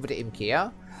funny. Would they even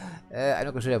care? I'm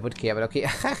not sure they would care, but okay.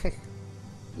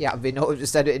 Yeah, we know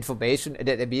just that information and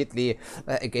then immediately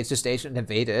engage the station and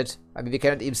invade it. I mean, we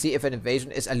cannot even see if an invasion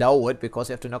is allowed because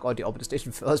we have to knock out the orbital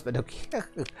station first, but okay.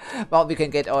 Well, we can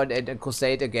get on and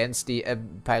crusade against the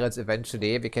pirates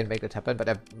eventually. We can make that happen, but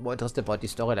I'm more interested about the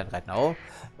storyline right now.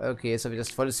 Okay, so we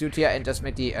just follow suit here and just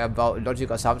make the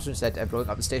logical assumptions that blowing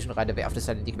up the station right away after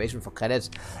sending the equation for credits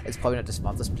is probably not the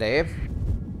smartest play.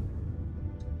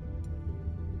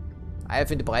 I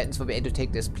think the Brightons will be able to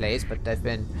take this place, but I've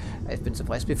been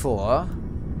surprised before.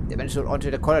 They managed to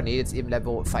onto the colony. It's even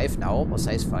level 5 now, or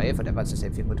size 5, whatever. It's the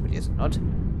same thing, but it is not.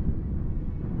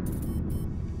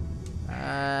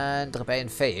 And rebellion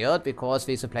failed because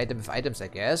we supplied them with items, I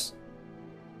guess.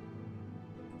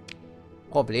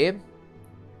 Probably.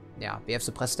 Yeah, we have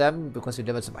suppressed them because we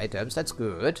delivered some items. That's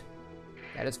good.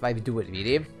 Yeah, that's why we do it,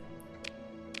 really.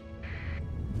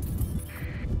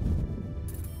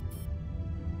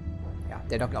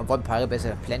 They're knocking out one pirate base,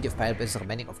 plenty of pirate bases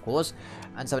remaining, of course.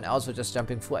 And someone else was just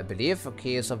jumping through, I believe.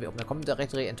 Okay, so we open the comment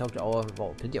directory and talk to our,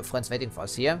 wow, plenty of friends waiting for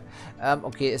us here.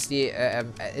 Okay, is the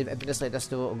administrator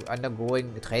still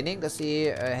undergoing training? Does he,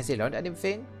 has he learned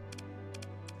anything?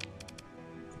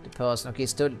 The person, okay,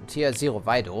 still tier 0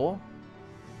 Vido.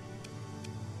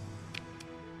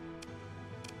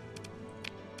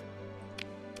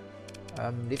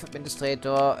 Leaf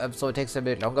Administrator, so it takes a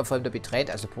bit longer for him to be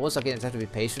trained, I suppose. Okay, let's have to be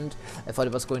patient. I thought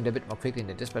it was going a bit more quickly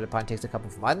than this, but apparently takes a couple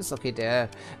of months. Okay, there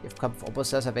we have a couple of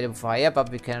officers available for hire, but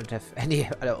we cannot have any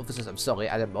other officers, I'm sorry,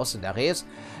 other mercenaries.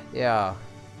 Yeah.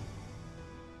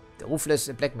 The ruthless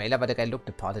blackmailer, but the guy looked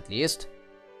the part at least.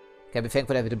 Can be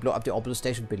thankful that we didn't blow up the orbital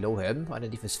station below him,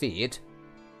 underneath his feet.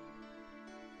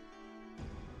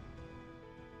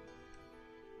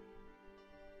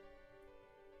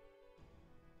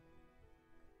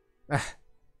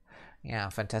 Yeah,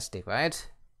 fantastic,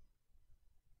 right?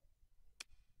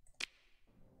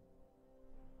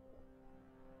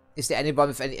 Is there anyone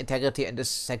with any integrity in this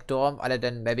sector, other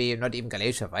than maybe not even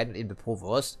Galatia, right? Not even the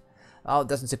Provost. Oh, it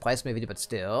doesn't surprise me really, but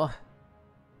still.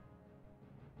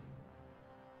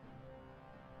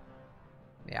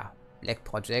 Yeah, Black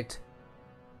Project.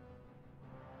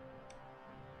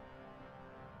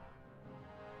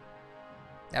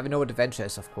 Yeah, we know what the Venture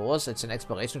is, of course. It's an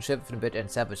exploration ship with a bit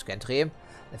and salvage gantry.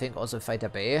 I think also Fighter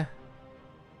Bay.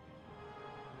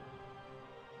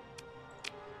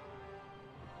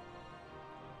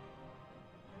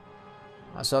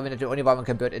 So we're not the only one who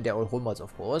can build in their own homeworlds,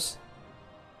 of course.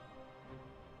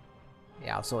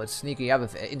 Yeah, so it's sneaky, yeah,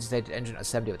 with instated engine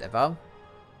assembly, whatever.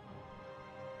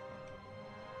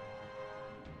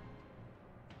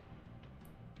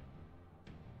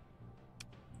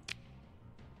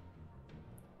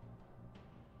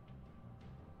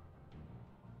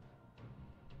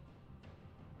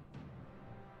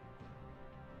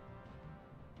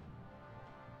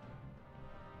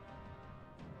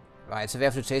 Right, so we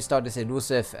have to chase down this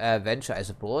elusive Venture, I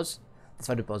suppose. That's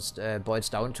what it boils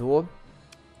down to.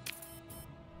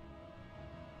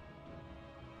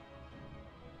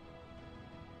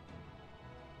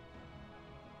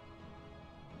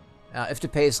 If the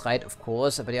pay is right, of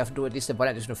course, but you have to do at least one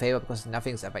additional favor, because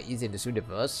nothing's ever easy in this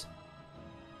universe.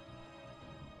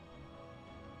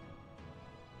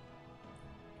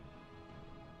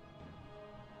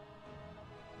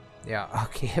 Yeah,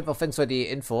 okay, well, thanks for the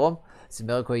info. It's a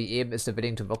miracle he even is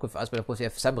willing to work with us, but of course we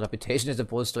have some reputation as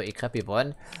opposed to a crappy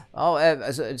one. Oh,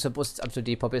 also, I suppose it's up to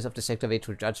the populace of the sector way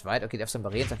to judge, right? Okay, they have some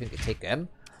marines, I think we take them.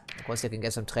 Of course they can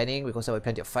get some training, because there will be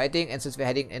plenty of fighting, and since we're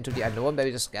heading into the unknown,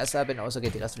 maybe just gas up and also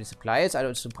get the rest of the supplies. I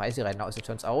don't surprise you right now, as it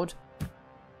turns out.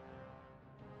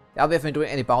 Yeah, we haven't been doing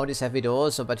any bounties, have we though?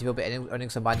 So, but he will be earning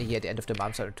some money here at the end of the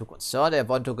month, so I'm too concerned. I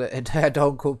want to go entire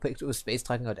don't go back to space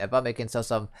trucking or whatever, making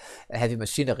some heavy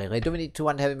machinery. Right? Do we need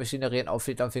 200 heavy machinery and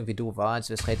outfit? Don't think we do. Once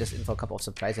we trade this in for a couple of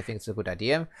supplies, I think it's a good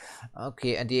idea.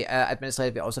 Okay, and the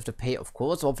administrator we also have to pay, of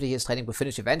course. Hopefully his training will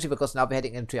finish eventually, because now we're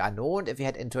heading into the unknown. If we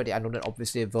head into the unknown, then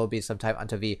obviously it will be some time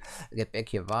until we get back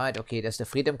here, right? Okay, there's the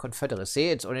Freedom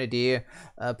Confederacy. It's only the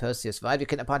Perseus, right? We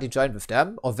can apparently join with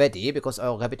them already, because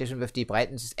our reputation with the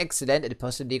Brightons is excellent, and the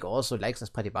Person League also likes us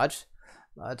pretty much.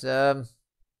 But, yeah,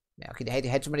 okay, they had the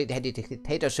hegemony, they had the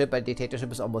dictatorship, but the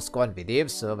dictatorship is almost gone, really,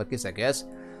 so what gives, I guess.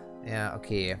 Yeah,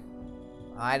 okay.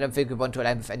 I don't think we want to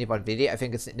align with anyone, really. I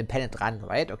think it's an independent run,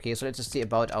 right? Okay, so let's just see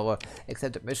about our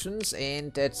accepted missions,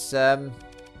 and that's,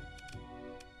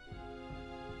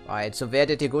 right, so where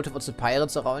did you go towards the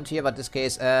pirates around here? But in this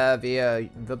case, we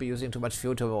will be using too much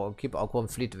fuel to keep our core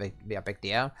fleet back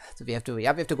there. So we have to,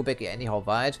 yeah, we have to go back here anyhow,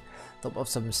 right? Drop off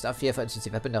some stuff here, for instance,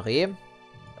 the weaponry.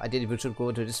 Ideally, we should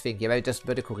go to this thing here, maybe just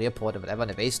build a courier port or whatever,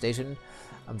 and a base station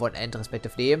on one end,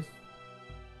 respectively.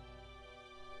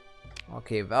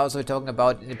 Okay, well, so we're talking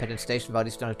about independent station, while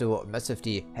he's gonna do massive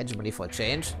the hegemony for a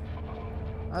change.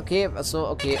 Okay, so,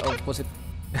 okay, of course it...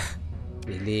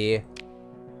 really?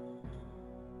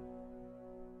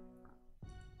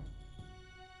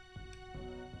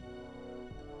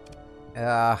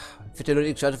 With the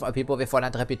Ludd church of our people, we have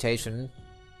 100 reputation.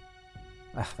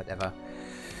 Whatever.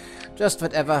 Just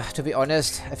whatever, to be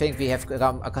honest. I think we have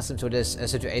become accustomed to this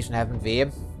situation, haven't we?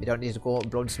 We don't need to go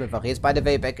blow the smithereens. By the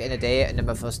way, back in the day, in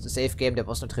my first save game, there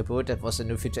was no tribute, that was a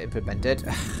new feature implemented.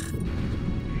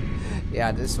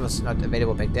 Yeah, this was not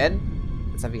available back then.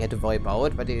 That's something we had to worry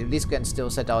about, but at least can still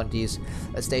set down these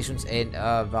stations in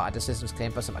where other systems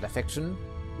claim for some other faction.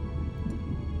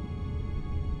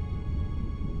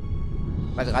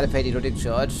 I'd rather pay the Ludd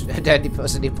church than the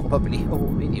person who probably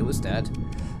already used that.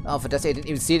 Oh, for that I didn't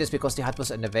even see this because the hut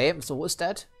was in the way. So who is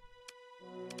that?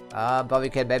 But we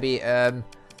can maybe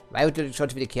Why would you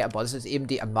really care about this? Is eben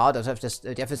die Armada, der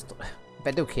für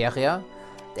Battle Carrier,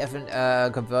 der have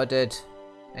been converted.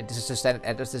 And this is the standard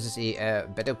address. This is a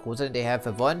battle cruiser, and they have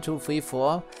 1, 2, 3,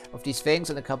 4 of these things,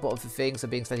 and a couple of the things are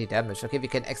being slightly damaged. Okay, we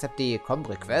can accept the comp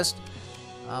request.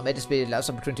 May this be the last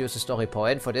opportunity to use the story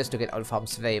point for this to get out of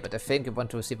harm's way, but I think we want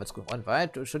to see what's going on, right?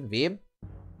 Shouldn't we?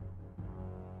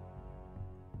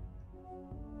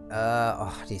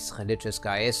 Oh, these religious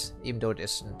guys. Even though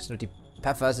it's not the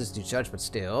path versus the church, but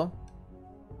still.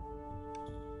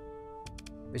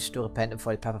 Wish to repent and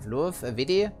follow the path of love.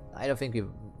 Vidi? I don't think we...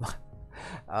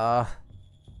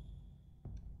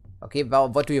 okay, well,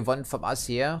 what do you want from us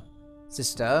here,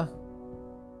 sister?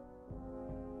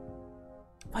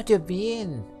 What do you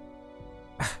mean?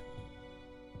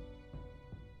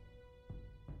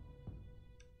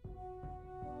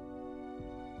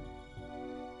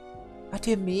 What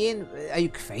do you mean? Are you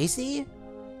crazy?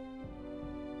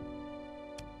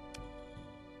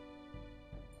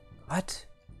 What?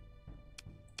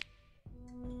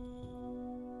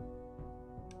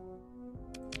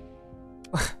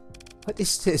 What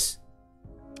is this?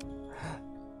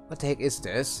 What the heck is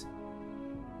this?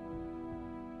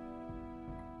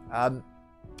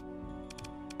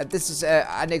 This is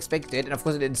unexpected, and of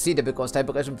course I didn't see that because time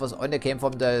progression was on. They came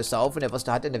from the south and it was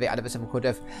the hut in the way. Otherwise I could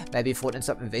have maybe thrown in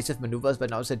some invasive maneuvers, but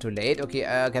now it's too late. Okay,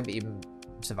 can we even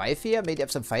survive here? Maybe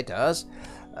have some fighters.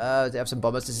 They have some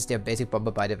bombers. This is their basic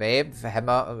bomber, by the way.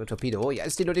 Hammer, torpedo. Yeah,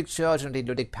 it's the Luddic Church and the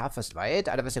Luddic Pathers, right?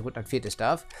 Otherwise I could not feed the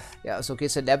stuff. Yeah, so okay,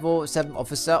 so level 7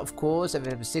 officer, of course, and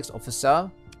we have a 6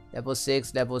 officer. Level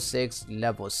 6, level 6,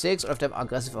 level 6. All of them are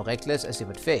aggressive or reckless, as you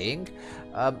would think.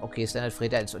 Okay, standard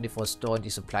Freda, it's only for storing the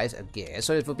supplies, I guess.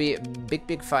 So it will be a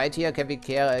big fight here. Can we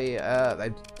carry,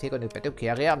 take on the battle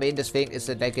carrier? I mean, this thing is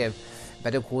like a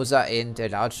battle cruiser and a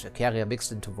large carrier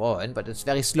mixed into one, but it's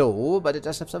very slow, but it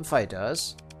does have some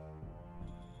fighters.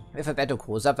 With a battle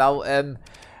cruiser, well,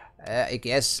 I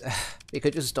guess we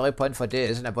could use a story point for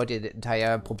this and avoid the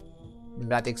entire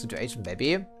problematic situation,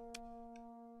 maybe.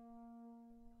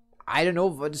 I don't know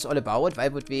what it's all about. Why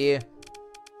would we...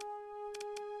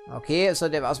 Okay, so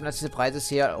there are some surprises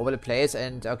here all over the place,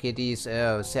 and okay, these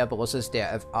Cerberuses,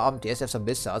 they're armed, yes, they have some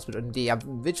missiles, but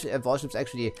which warships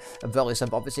actually worrisome?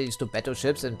 Obviously these 2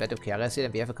 battleships and battle carriers here,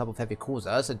 and we have a couple of heavy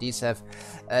cruisers, and these have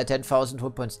 10,000 hull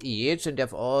points each, and they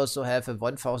also have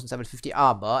 1,750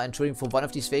 armor, and shooting for one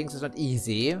of these things is not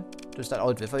easy to start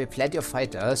out with. We have plenty of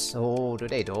fighters, so do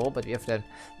they do, but we have them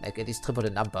like at least triple the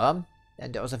number.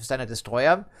 And they also have a standard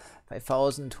destroyer,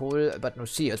 5,000 hull, but no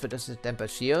shields, but this is a damper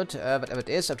shield, whatever it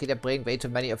is. Okay, they bring way too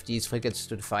many of these frigates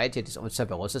to the fight here, these old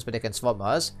Cerberuses, but they can swarm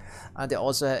us. And they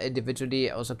also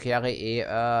individually also carry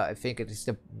a, I think it is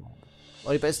the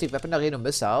only ballistic weaponry, no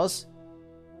missiles.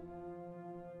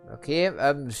 Okay,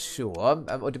 sure.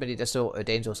 Ultimately they're so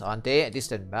dangerous, aren't they? At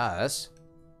least in mass.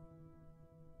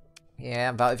 Yeah,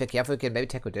 well, if you're careful, you can maybe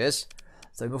tackle this.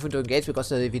 So we move into engage because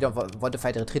we don't want to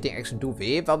fight a retreating action, do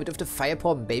we? Well, we do have the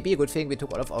firebomb, maybe. Good thing we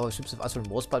took all of our ships with us for the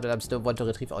most part, but I still want to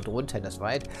retrieve our drone tenders,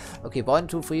 right? Okay, 1,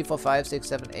 2, 3, 4, 5, 6,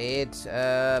 7, 8.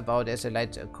 Wow, there's a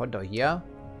light condor here.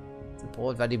 The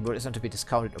broad value is not to be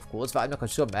discounted, of course. But I'm not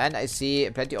quite sure, man. I see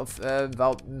plenty of,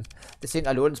 well, this thing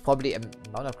alone is probably,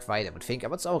 not quite, I would think.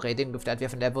 What's our rating with that? We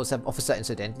have a level 7 officer,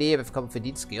 incidentally. With a couple of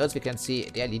lead skills. We can see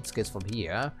their lead skills from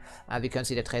here. We can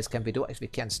see the trace can be do. Actually, we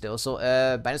can still. So,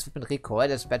 minus weapon recoil.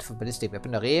 That's bad for ballistic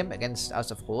weaponry. Against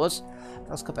us, of course.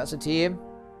 Plus capacity.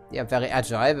 They are very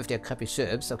agile with their crappy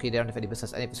ships. Okay, they don't have any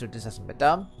missiles anyway, so this doesn't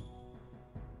matter.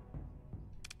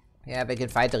 Yeah, we can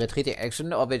fight the retreating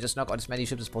action, or we just knock out as many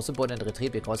ships as possible and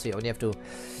retreat, because we only have to...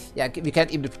 Yeah, we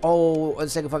can't even... Oh, on the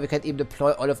second part, we can't even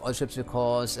deploy all of our ships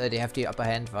because they have the upper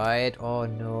hand, right? Oh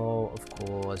no, of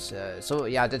course. So,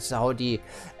 yeah, that's how the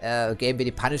game really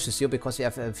punishes you, because we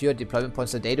have fewer deployment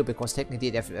points than they do, because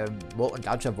technically they have more and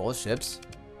larger warships.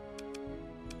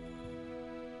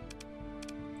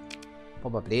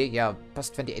 Probably, yeah, plus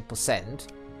 28%.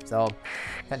 So,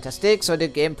 fantastic. So the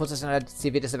game puts us in a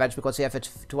severe disadvantage because we have a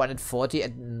 240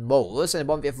 at most, and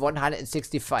we have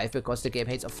 165 because the game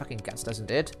hates our fucking guts, doesn't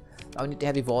it? I need the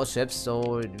heavy warships,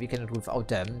 so we cannot do without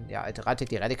them. Yeah, I'd rather take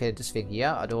the eradicated this thing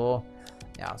here, although...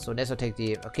 Yeah, so let's take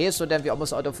the... Okay, so then we're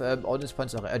almost out of ordnance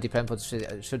points, or deployment points,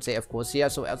 should say, of course, here.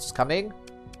 So else is coming.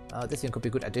 This thing could be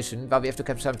a good addition, but we have to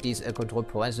capture some of these control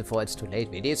points before it's too late,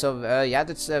 really. So, yeah,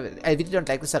 that's... I really don't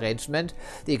like this arrangement.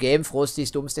 The game throws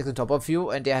these doomstacks on top of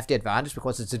you, and they have the advantage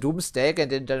because it's a doomstack, and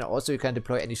then also you can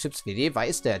deploy any ships, really. Why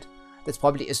is that? That's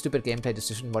probably a stupid gameplay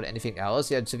decision more than anything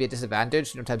else. Yeah, it's a severe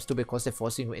disadvantage, sometimes stupid because they're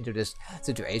forcing you into this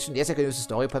situation. Yes, I can use a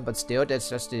story point, but still, that's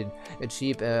just a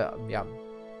cheap, yeah...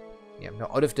 Yeah, no,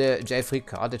 out of the jail free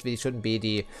card, that we shouldn't be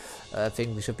the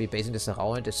thing. We should be basing this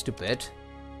around. It's stupid.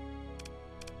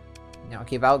 Yeah,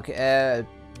 okay, well, I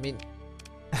mean,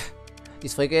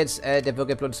 these frigates, they will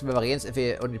get blown to submarines if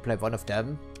we only deploy one of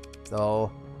them.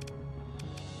 So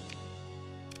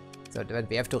then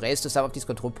we have to raise to some of these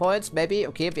control points, maybe.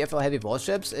 Okay, we have our heavy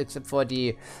warships, except for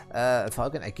the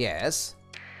Falcon, I guess.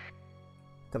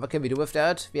 So what can we do with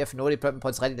that? We have no deployment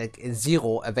points ready, like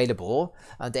 0 available.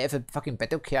 And they have a fucking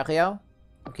battle carrier.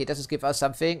 Okay, does this give us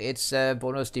something? It's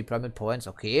bonus deployment points,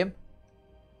 okay.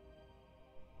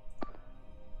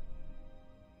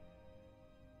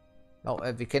 No,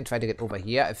 we can try to get over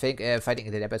here. I think fighting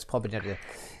in the lab is probably not a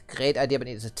great idea, but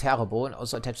it's terrible. And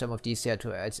also attach some of these here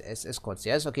to as escorts.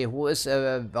 Yes, okay, who is,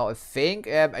 well, I think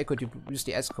I could use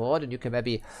the escort, and you can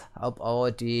maybe help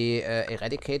out the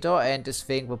Eradicator, and this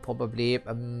thing will probably,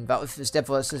 well, if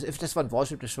this one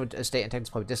warship should stay intact,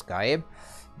 it's probably this guy.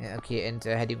 Yeah, okay, and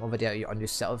heading over there on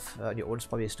yourself, your own is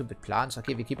probably a stupid plan. So,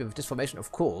 okay, we keep it with this formation,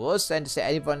 of course. And is there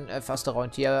anyone fast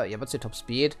around here? Yeah, what's the top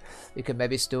speed? We can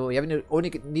maybe still, yeah, we only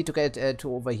need to get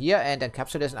to over here and then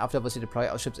capture this, and afterwards we deploy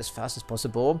our ships as fast as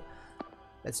possible.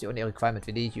 That's the only requirement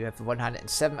we need. You have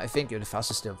 107, I think. You're the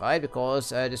fastest still, right? Because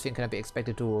this thing cannot be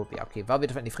expected to be okay. Well, we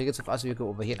don't have any frigates of us. We go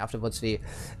over here, and afterwards we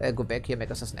go back here, make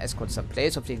us as an escort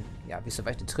someplace. Hopefully, yeah, we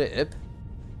survive the trip.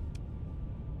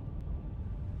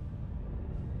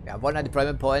 Yeah, 100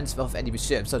 deployment points with enemy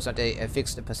ships, so it's not a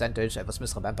fixed percentage. I was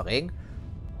misremembering.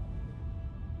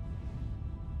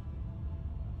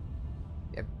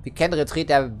 Yeah, we can retreat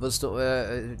there with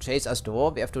to chase us though.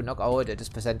 We have to knock out this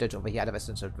percentage over here, otherwise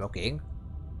it's not working.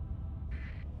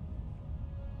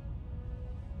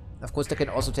 Of course, they can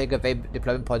also take away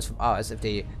deployment points from us if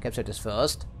they capture this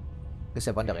first. Because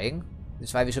they're wondering.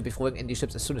 That's why we should be throwing in these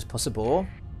ships as soon as possible.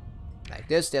 Like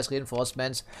this, there's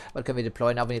reinforcements. What can we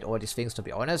deploy now? We need all these things, to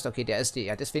be honest. Okay, there is the,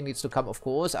 yeah, this thing needs to come, of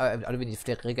course. We need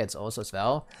the frigates also as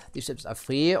well. These ships are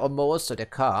free almost, so they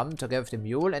come together with the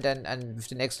mule, and then with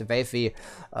the next wave we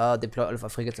deploy all of our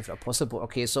frigates if possible.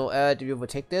 Okay, so we will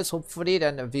take this, hopefully.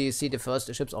 Then we see the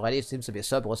first ships already. It seems to be a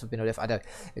Cerberus, but we know we have other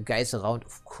guys around,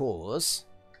 of course.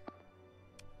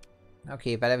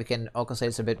 Okay, better we can orchestrate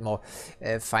this a bit more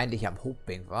finely here, I'm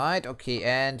hoping, right? Okay,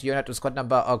 and unit to squad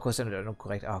number, of course, not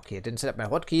correct. Okay, I didn't set up my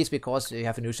hotkeys because we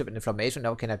have a new ship in information.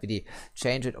 Now can I really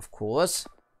change it, of course.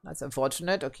 That's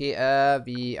unfortunate. Okay,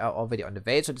 we are already on the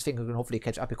way, so this thing we can hopefully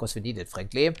catch up because we need it,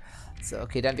 frankly. So,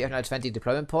 okay, then we have now 20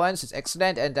 deployment points. It's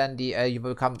excellent, and then the you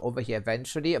will come over here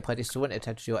eventually, pretty soon,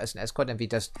 attach you as an escort, and we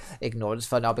just ignore this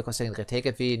for now because they can retake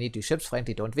it. We need the ships,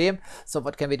 frankly, don't we? So,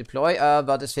 what can we deploy?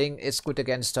 Well, this thing is good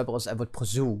against Cerberus, I would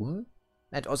presume.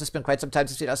 And also, it's been quite some time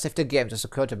since we last saved the game, just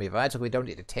occurred to me, right? So, we don't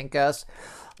need the tankers.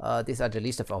 These are the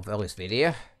least of our worries,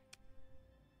 really.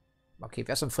 Okay,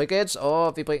 we have some frigates,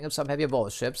 or we bring in some heavy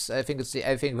warships. I think it's the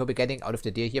only thing we'll be getting out of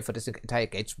the deal here for this entire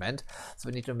engagement. So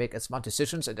we need to make smart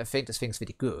decisions, and I think this thing's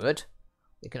really good.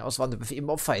 We can also run with even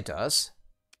more fighters.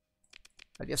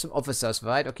 But we have some officers,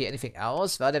 right? Okay, anything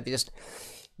else? Well, then we just...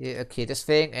 Yeah, okay, this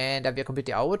thing, and then we're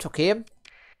completely out, okay.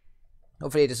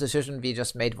 Hopefully this decision we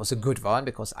just made was a good one,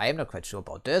 because I'm not quite sure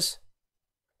about this.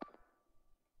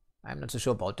 I'm not so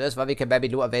sure about this. Well, we can maybe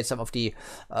lure away some of the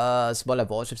smaller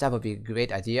warships. That would be a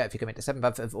great idea if we can make this happen.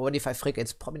 But if only 5 frigates,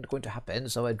 it's probably not going to happen.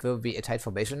 So it will be a tight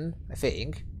formation, I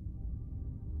think.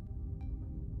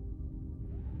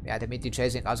 Yeah, they meet the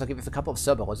chasing. Also, give it a couple of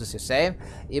Cerberuses, you say.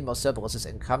 Even more Cerberuses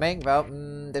incoming. Well,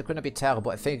 that could not be terrible.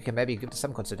 I think we can maybe give this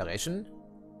some consideration.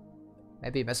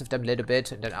 Maybe mess with them a little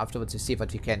bit, and then afterwards we see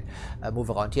what we can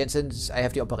move around here. And since I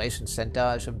have the operations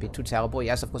center, it shouldn't be too terrible.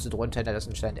 Yes, of course, the drone tender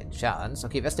doesn't stand any chance.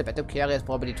 Okay, where's the battle carrier? Is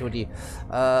probably to the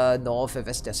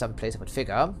northwest. There's some place I would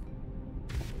figure.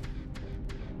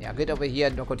 Yeah, get over here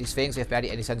and knock out these things. We have barely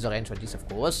any sensor range on these, of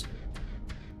course.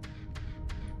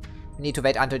 We need to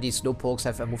wait until these slowpokes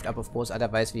have moved up, of course,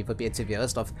 otherwise we would be at severe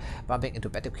risk of bumping into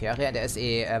battle carrier. And there is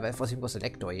a, I think it was a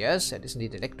Lector, yes, that is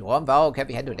indeed a Lector. Wow, can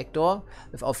we handle Lector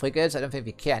with our frigates? I don't think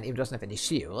we can, even doesn't have any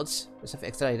shields. Just have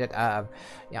accelerated,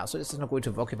 yeah, so this is not going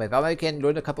to work. Well, we can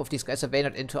load a couple of these guys away,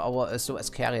 not into our slow as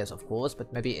carriers, of course,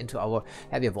 but maybe into our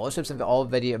heavy warships, and we're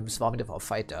already swarming with our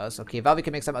fighters. Okay, well, we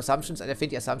can make some assumptions, and I think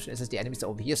the assumption is that the enemies are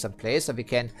over here someplace, so we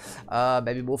can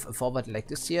maybe move forward like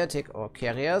this here, take our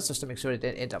carriers, just to make sure that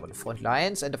they end up on the front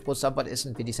lines, and of course someone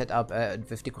isn't really set up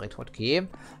with the correct hotkey.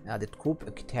 The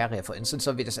troop carrier, for instance,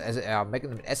 so we just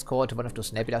making them an escort to one of those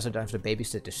nebulas, so don't have to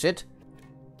babysit the shit.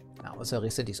 Now, also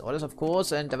resend these orders, of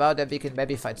course, and about that we can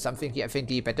maybe find something here. I think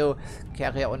the battle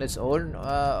carrier on its own,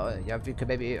 yeah, we can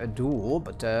maybe do,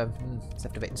 but let's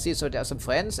have to wait and see. So there are some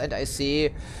friends, and I see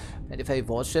 95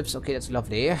 warships. Okay, that's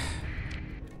lovely.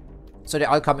 So they're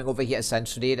all coming over here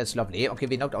essentially. That's lovely. Okay,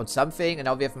 we knocked out something, and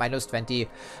now we have minus 20.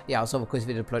 Yeah, so of course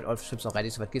we deployed all ships already,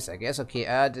 so what gives, I guess. Okay, we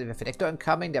have a Vector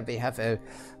incoming, then we have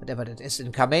whatever that is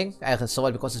incoming. I saw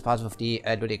it because it's part of the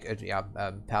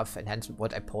Ludic, path enhancement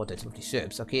what I ported with the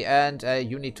ships. Okay, and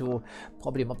you need to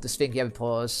probably mob this thing here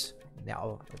because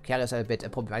now carriers are a bit a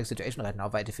problematic situation right now,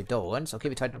 but if we don't, okay,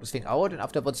 we try to knock this thing out, and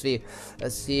afterwards we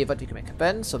see what we can make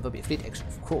happen. So there'll be a fleet action,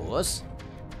 of course.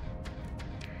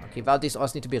 Okay, well, these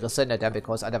also need to be rescinded then,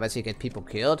 because otherwise you get people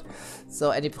killed.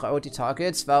 So, any priority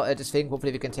targets? Well, this thing,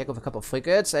 hopefully we can take over a couple of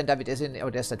frigates, and David is in, oh,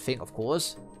 there's that thing, of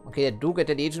course. Okay, I do get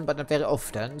a Legion, but not very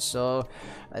often, so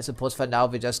I suppose for now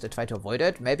we just try to avoid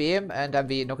it, maybe, and then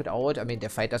we knock it out. I mean, the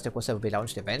fighters, of course, will be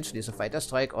launched eventually, so fighter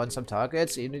strike on some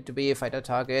targets. You need to be a fighter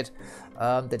target.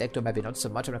 The Lector maybe not so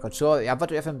much, I'm not quite sure. Yeah, what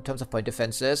do we have in terms of point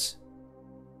defenses?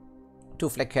 2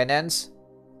 flak cannons.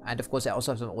 And of course, they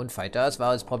also have their own fighters.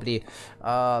 Well, it's probably,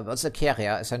 what's a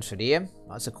carrier, essentially?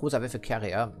 It's a cruiser with a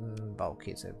carrier. Well,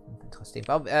 okay, it's interesting.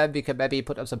 Well, we can maybe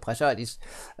put up some pressure, at least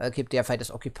keep their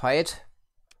fighters occupied.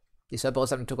 These are both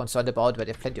something to concerned about, but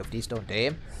they have plenty of these, don't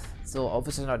they? So,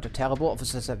 officers are not terrible.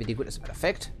 Officers are really good, as a matter of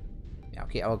fact. Yeah,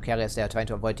 okay, our carriers, they are trying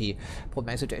to avoid the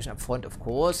problematic situation up front, of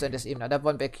course. And there's even another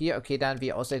one back here. Okay, then we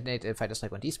also need a fighter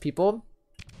strike on these people.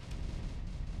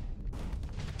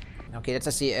 Okay, let's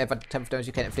just see what type of damage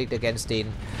you can inflict against the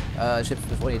ships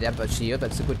with only damper shield,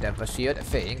 but it's a good damper shield, I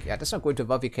think. Yeah, that's not going to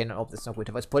work. We can, oh, that's not going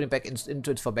to work. It's pulling back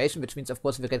into its formation, which means, of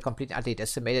course, we get completely utterly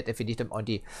decimated if we need them on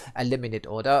the eliminate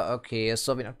order. Okay,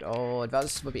 so we knocked out,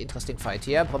 that will be an interesting fight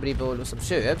here. Probably we'll lose some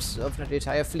ships, if not the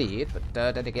entire fleet,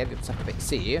 but then again, we have something back to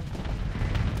see.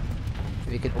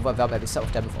 We can overwhelm every some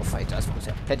of them with our fighters, because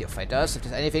we have plenty of fighters. If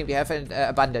there's anything we have in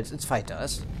abundance, it's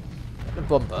fighters. And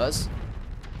bombers.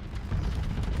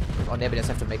 Or maybe just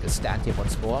have to make a stand here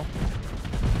once more.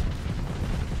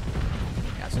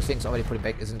 Yeah, so things already putting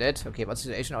back, isn't it? Okay, what's the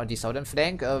situation on the southern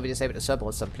flank? We disabled a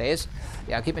Cerberus someplace.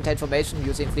 Yeah, keep in tight formation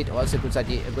using fleet also good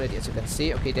idea, as you can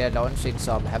see. Okay, they're launching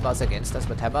some hammers against us,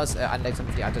 but hammers, unlike some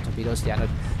of the other torpedoes, they are not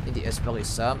in the very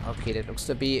some. Okay, that looks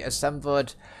to be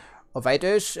somewhat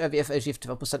weitish. We have achieved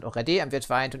 12% already, and we're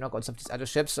trying to knock out some of these other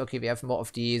ships. Okay, we have more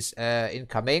of these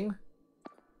incoming.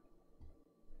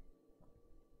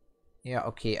 Yeah,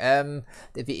 okay,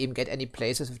 did we even get any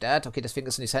places with that? Okay, this thing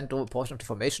is in the central portion of the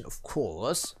formation, of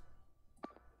course.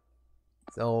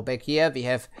 So, back here, we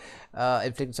have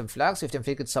inflicted some flux, we've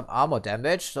inflicted some armor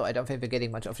damage, so I don't think we're getting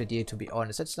much of the deal, to be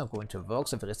honest. That's not going to work,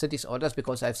 so we reset these orders,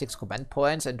 because I have 6 command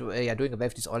points, and yeah, doing away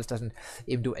with these orders doesn't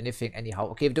even do anything anyhow.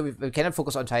 Okay, we cannot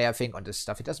focus our entire thing on this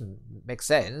stuff, it doesn't make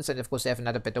sense, and of course, they have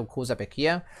another battle cruiser back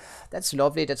here. That's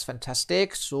lovely, that's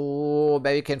fantastic, so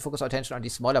maybe we can focus our attention on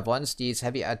these smaller ones, these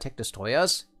heavy attack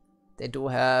destroyers. They do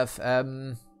have,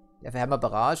 they have a hammer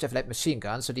barrage, they have light machine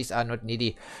guns, so these are not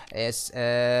nearly as,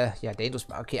 yeah, dangerous.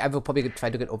 Okay, I will probably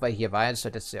try to get over here, right? So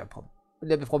that's a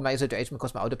little bit from my situation,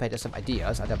 because my autopilot has some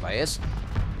ideas, otherwise.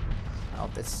 Oh,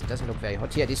 this doesn't look very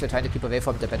hot here. At least we're trying to keep away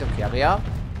from the battle carrier.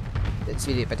 Let's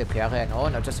see the battle carrier, no,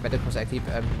 not just the battle cruiser, I keep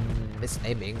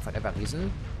misnaming for whatever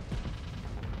reason.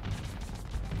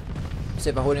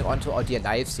 So we're holding on to our dear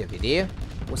lives here, really.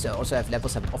 We also have level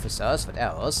 7 officers, what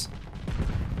else?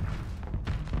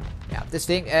 Yeah, this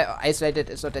thing, isolated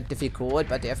is not that difficult,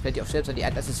 but they have plenty of ships, and the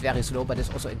Atlas is very slow, but it's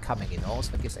also incoming, you know,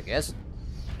 so I guess.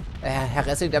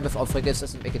 Harassing them with our frigates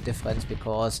doesn't make a difference,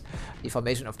 because the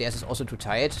formation of theirs is also too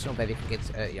tight, so maybe we can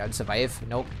get, yeah, and survive.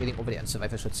 No, getting over the and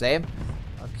survive, I should say.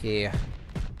 Okay.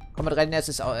 Combat readiness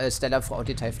is stellar for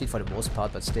the entire fleet for the most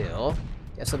part, but still.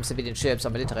 There's some civilian ships,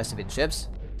 some military civilian ships.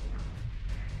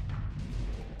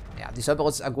 Yeah, the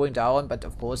Cerberus are going down, but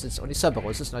of course it's only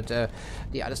Cerberus, it's not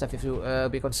the other stuff we have to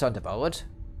be concerned about.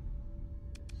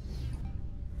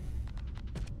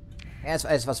 As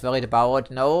I was worried about,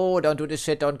 no, don't do this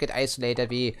shit, don't get isolated,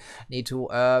 we need to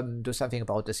do something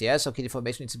about this, yes. Okay, the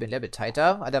formation needs to be a little bit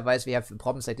tighter, otherwise we have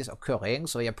problems like this occurring.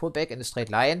 So yeah, pull back in a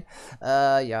straight line.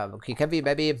 Yeah, okay, can we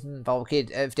maybe, well, okay,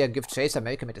 if they're gift chaser,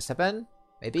 maybe can make this happen?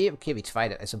 Maybe? Okay, we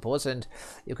tried it, I suppose, and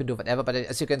you can do whatever, but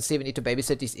as you can see, we need to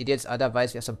babysit these idiots,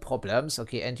 otherwise we have some problems.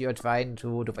 Okay, and you're trying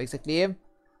to do exactly,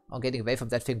 or getting away from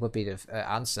that thing would be the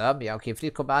answer. Yeah, okay,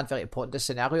 fleet command, very important this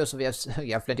scenario, so we have,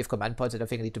 yeah, plenty of command points, I don't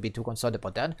think we need to be too concerned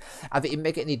about that. Are we even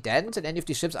making any dent in any of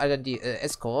the ships other than the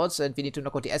escorts, and we need to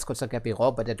knock out the escorts, don't get me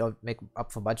wrong, but they don't make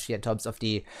up for much here in terms of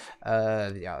the,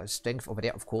 yeah, strength over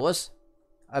there, of course.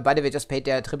 By the way, just paid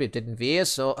their tribute, didn't we?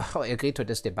 So, agreed to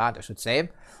this demand, I should say.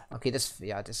 Okay,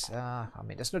 I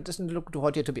mean, this doesn't look too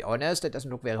hot here, to be honest. It doesn't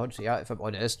look very hot, yeah, if I'm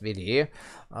honest, really.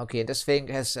 Okay, this thing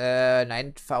has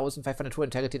 9,502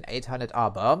 integrity and 800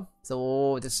 armor.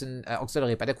 So, this is an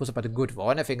auxiliary battlecruiser, but a good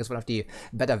one. I think it's one of the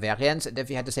better variants. And then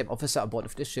we had the same officer aboard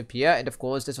of this ship here. And of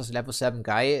course, this was a level 7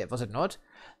 guy, was it not?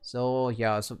 So,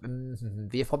 yeah, so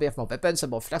we probably have more weapons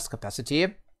and more flux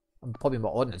capacity. And probably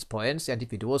more ordnance points. Yeah,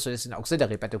 indeed we do. So, this is an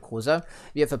auxiliary battlecruiser.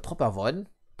 We have a proper one.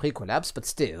 Pre-collapse, but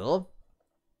still.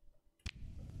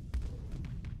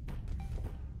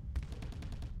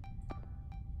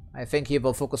 I think he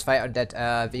will focus fire on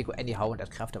that vehicle anyhow, on that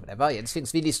craft or whatever. Yeah, this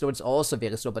thing's really slow. It's also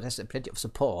very slow, but has plenty of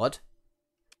support.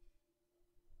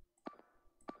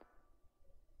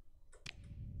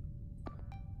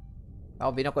 Oh,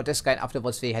 we knock out this guy, and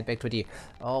afterwards we head back to the...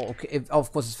 Oh, okay.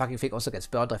 Of course, this fucking thing also gets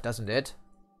burn drive, doesn't it?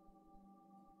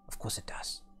 Of course it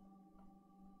does.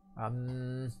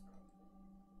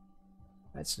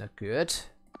 That's not good.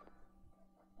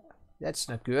 That's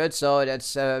not good. So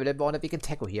that's a little more that we can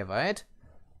tackle here, right?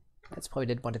 That's probably a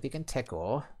little more that we can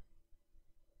tackle.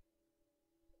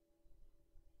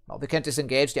 Well, we can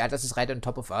disengage. The Atlas is right on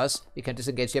top of us. We can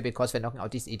disengage here because we're knocking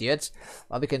out these idiots.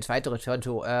 Or we can try to return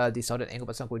to the southern angle,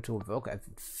 but it's not going to work, I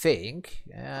think.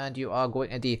 And you are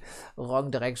going in the wrong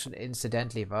direction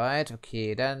incidentally, right?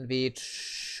 Okay, then we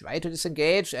try to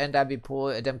disengage, and then we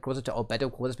pull them closer to our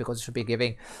battle cruisers because it should be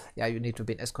giving... Yeah, you need to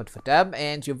be an escort for them.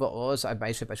 And you will also, on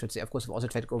my ship, I should say, of course, we'll also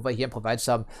try to go over here and provide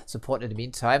some support in the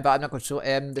meantime. But I'm not quite sure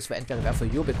this will end very well for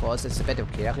you because it's a battle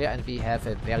carrier, and we have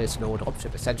a very slow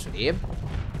dropship, essentially.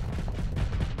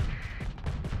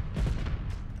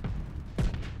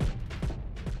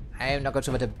 I'm not quite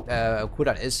sure what the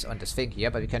cooldown is on this thing here,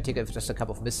 but we can take just a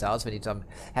couple of missiles. We need some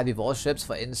heavy warships,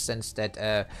 for instance, that,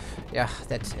 yeah,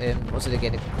 that also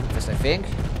again this, I think.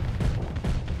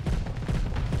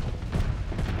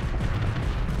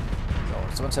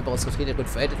 So once Cerberus is really good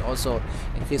for it, also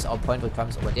increase our point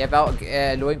requirements over there. Well,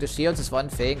 lowering the shields is one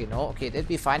thing, you know. Okay, did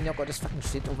we finally got this fucking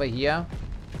shit over here?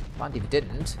 Apparently we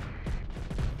didn't.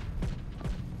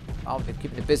 Oh, we're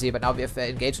keeping it busy, but now we have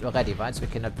engaged already, right? So we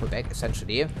cannot pull back,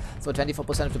 essentially. So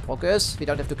 24% of the progress. We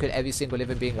don't have to kill every single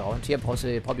living being around here.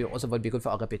 Probably also would be good for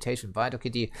our reputation, right? Okay,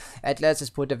 the Atlas is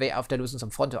pulled away after losing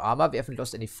some frontal armor. We haven't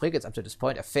lost any frigates up to this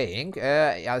point, I think.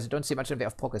 Yeah, so don't see much in the way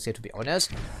of progress here, to be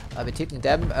honest. We're taking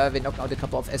them. We knocked out a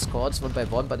couple of escorts one by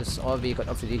one, but this is all we got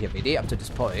off to do here, really, up to this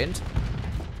point.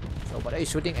 So what are you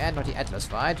shooting at? Not the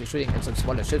Atlas, right? You're shooting at some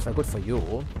smaller ships, but good for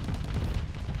you.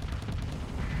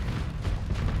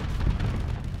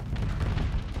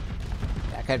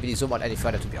 I can't really zoom out any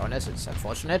further, to be honest. It's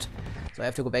unfortunate. So I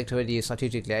have to go back to the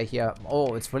strategic layer here.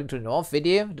 Oh, it's pulling to the north,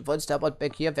 really. The one starboard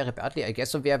back here very badly, I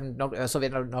guess. So we have knocked,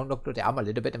 knocked out the armor a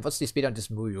little bit. And what's the speed on this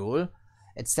mule?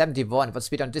 It's 71. What's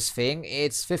speed on this thing?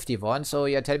 It's 51. So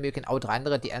you're telling me you can outrun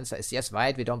it? The answer is yes,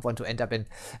 right? We don't want to end up in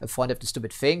front of the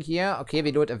stupid thing here. Okay,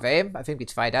 we load away. I think we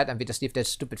try that, and we just leave that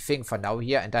stupid thing for now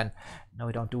here, and then no,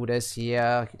 we don't do this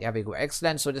here. There we go.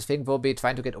 Excellent. So this thing will be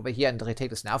trying to get over here and retake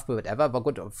this nav pool, whatever. But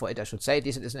good for it, I should say.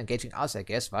 This isn't engaging us, I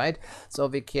guess, right? So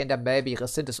we can then maybe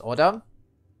rescind this order.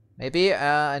 Maybe,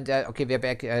 okay, we're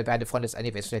back behind the front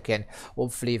anyway, so we can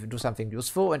hopefully do something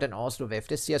useful, and then also wave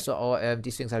this here, so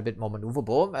these things are a bit more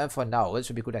maneuverable. For now, it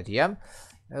should be a good idea.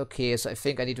 Okay, so I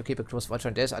think I need to keep a close watch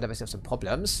on this, otherwise I have some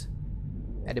problems.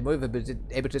 And the move will be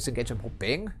able to disengage, I'm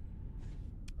hoping.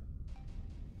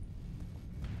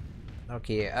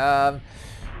 Okay,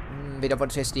 we don't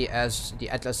want to chase the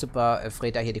Atlas Super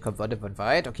Freighter here, the converted one,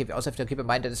 right? Okay, we also have to keep in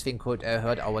mind that this thing could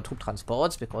hurt our troop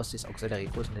transports because this auxiliary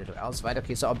goes a little else, right?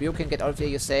 Okay, so our Bio can get out of here,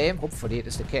 you say? Hopefully it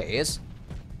is the case.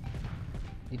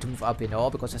 Need to move up, you know,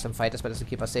 because there's some fighters, but it doesn't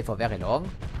keep us safe for very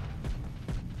long.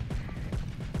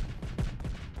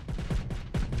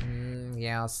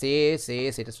 Yeah, see,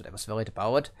 that's what I was worried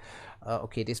about.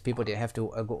 Okay, these people, they have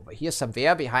to go over here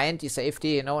somewhere behind the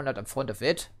safety, you know, not in front of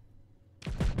it.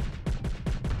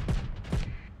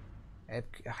 I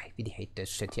really hate this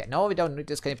shit here. No, we don't need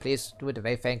this. Can you please do it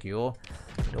away? Thank you.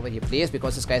 Get over here, please,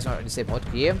 because this guy's not on the same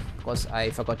hotkey. Because I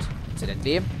forgot,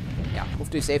 incidentally. Yeah, move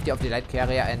to the safety of the light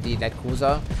carrier and the light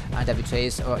cruiser. And then we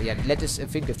chase, or yeah, let us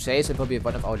think of chase. It will be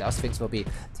one of our last things. Will be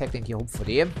tackling here,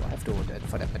 hopefully. We'll have to,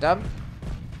 for that matter.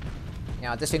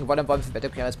 Yeah, this thing, one on one with the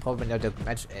battle carrier is probably not the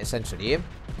match, essentially.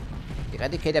 The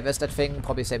Eradicator was that thing,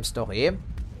 probably same story.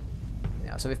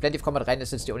 Yeah, so with plenty of combat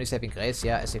readiness, it's the only saving grace,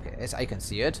 yeah, as I can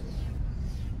see it.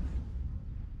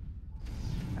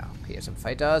 Okay, some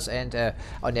fighters, and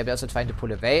on there we're also trying to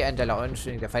pull away, and they're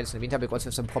launching the fighters in the meantime because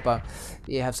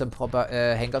we have some proper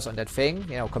hangars on that thing,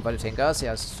 you know, converted hangars.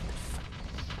 Yes.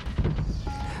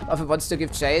 if it wants to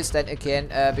give chase, then it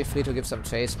can be free to give some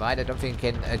chase, right? I don't think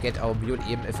it can get our mule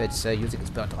even if it's using its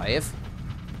burn drive.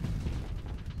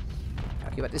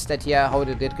 Okay, what is that here? How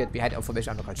did it get behind our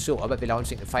formation? I'm not quite sure, but we're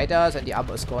launching the fighters and the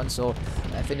armor is gone, so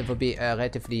I think it will be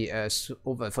relatively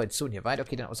over for it soon here, right?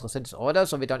 Okay, then also send this order,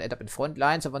 so we don't end up in front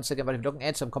line. So once again, what we're looking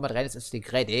at, some combat readiness is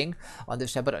degrading on the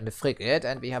Shepherd and the frigate,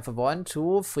 and we have 1,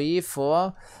 2, 3,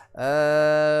 4,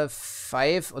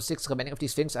 5 or 6 remaining of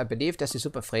these things, I believe. That's the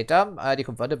super freighter, the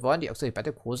converted one, the auxiliary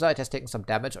battle cruiser. It has taken some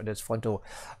damage on its frontal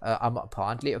armor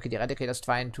apparently. Okay, the eradicator is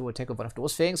trying to tackle one of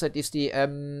those things. At least the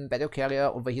battle carrier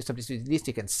over here, so at least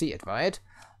you can see it, right?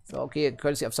 So okay,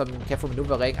 courtesy of some careful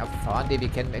maneuvering apparently we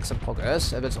can make some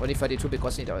progress. But it's only 32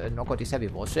 because we need to knock out these heavy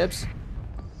warships.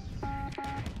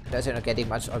 Guys are not getting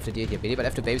much of the deal here, really, but I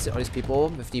have to babysit all these people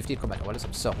with the fleet command orders,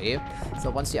 I'm sorry. So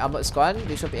once the armor is gone,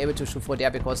 we should be able to shoot for there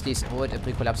because these old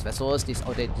pre-collapsed vessels, these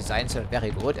outdated designs are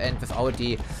very good, and without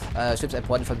the ships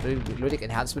imported from Luddic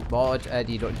enhancement mode,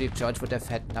 the Luddic Church would have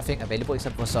had nothing available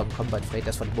except for some combat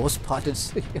freighters for the most part.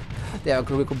 They are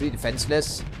completely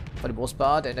defenseless for the most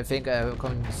part, and I think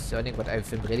concerning what I've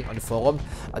been reading on the forum,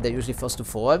 they're usually first to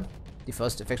fall. The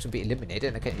first effect should be eliminated,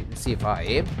 and I can even see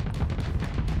why.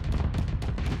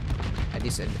 At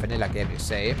least in vanilla game, you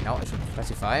say. Now I should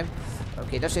specify.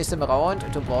 Okay, let's chase them around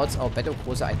towards our battle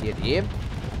cruiser ideally.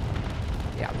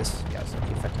 Yeah, this is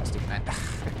okay, fantastic, man.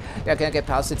 Yeah, I can get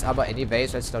past its armor anyway,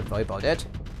 so let's don't worry about it.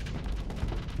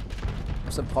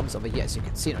 Have some problems over here, as you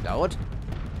can see, no doubt.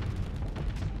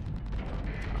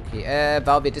 Okay,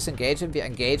 while we're disengaging, we're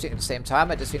engaging at the same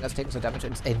time, and this thing has taken some damage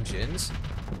on its engines.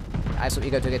 I'm so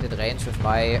eager to get in range with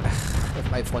my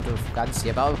frontal guns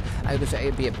here. But I'm going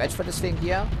to be a match for this thing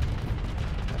here.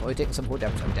 We're taking some wood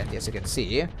damage on that, as you can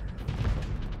see. I'm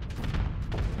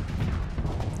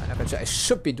not quite sure I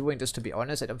should be doing this, to be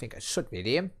honest. I don't think I should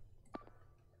really.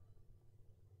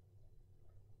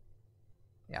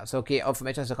 Yeah, so okay, our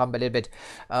formation has become a little bit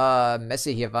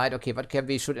messy here, right? Okay, what can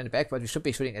we shoot in the back? What we should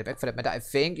be shooting in the back for that matter. I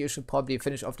think you should probably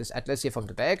finish off this Atlas here from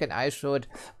the back, and I should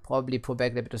probably pull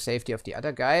back a little bit of safety of the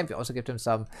other guy. We also give him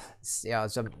some,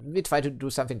 we try to do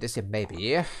something this here,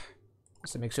 maybe.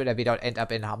 So make sure that we don't end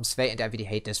up in harm's way, and I really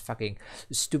hate this fucking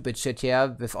stupid shit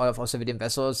here with all of our civilian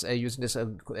vessels using this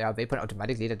waypoint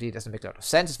automatically. That really doesn't make a lot of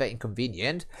sense. It's very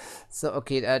inconvenient. So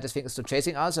okay, this thing is still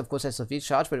chasing us. Of course, it has a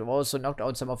recharge, but it also knocked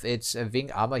out some of its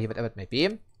wing armor here, whatever it may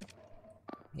be.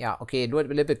 Yeah, okay, do it a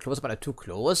little bit closer, but not too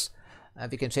close.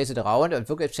 We can chase it around and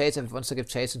look at chase if it wants to give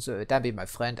chase, and so that be my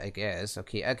friend, I guess.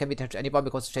 Okay, can we touch anyone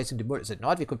because it's chasing the mule? Is it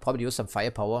not? We could probably use some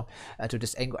firepower to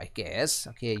this angle, I guess.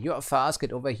 Okay, you are fast,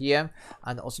 get over here,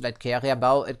 and also that carrier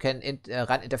bow, it can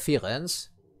run interference.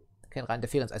 It can run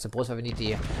interference, I suppose, but we need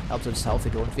the help to the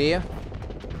south, don't we?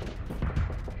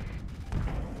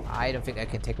 I don't think I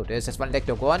can tackle this. There's one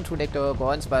Lector gone, 2 Lector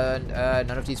guns, but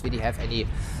none of these really have any,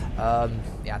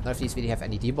 none of these really have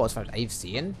any debuffs from what I've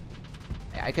seen.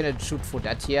 Yeah, I can shoot for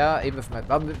that here, even with my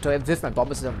bomb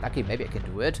is lucky, maybe I can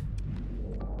do it.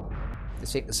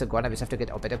 This thing is a gunner, we just have to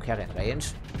get our battle carrier in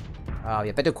range.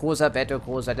 Yeah, battle cruiser,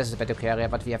 this is a battle carrier,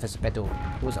 but we have this battle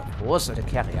cruiser, of course, or the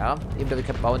carrier. Even though we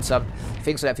can bounce some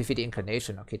things so that we feed the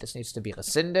inclination. Okay, this needs to be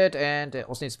rescinded, and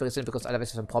also needs to be rescinded because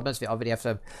otherwise we have some problems. We already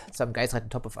have some guys right on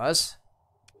top of us.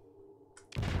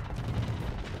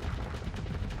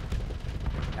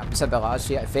 Yeah, Mr. Barrage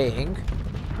here, I think.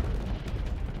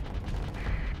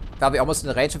 Now we're almost in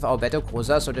the range of our battle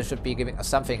cruiser, so they should be giving us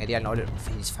something. And yeah, no,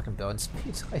 these fucking burns.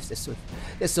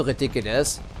 That's so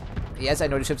ridiculous. Yes, I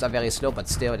know the ships are very slow, but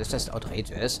still, it's just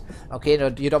outrageous. Okay,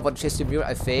 no, you don't want to chase the mule,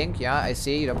 I think. Yeah, I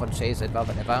see. You don't want to chase it, but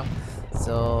whatever.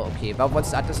 So, okay, but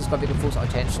once that is probably to focus our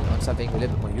attention on something a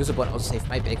little bit more usable and also save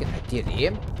my bacon,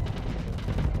 ideally.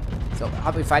 So,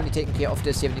 have we finally taken care of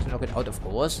this here? We need to knock it out, of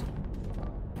course.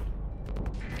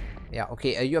 Yeah,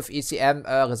 okay, you have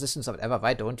ECM resistance or whatever,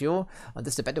 right, don't you? And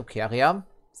this is the battle carrier.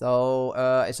 So,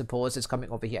 I suppose it's coming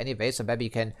over here anyway, so maybe you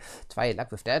can try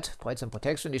luck with that. Provide some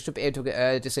protection. You should be able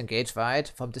to disengage, right,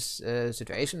 from this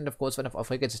situation. Of course, one of our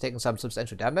frigates is taking some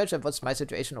substantial damage. And what's my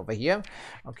situation over here?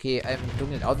 Okay, I'm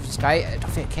doing it out with this guy. I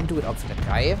don't think I can do it out with that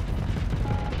guy.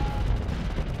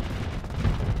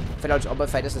 I fell out of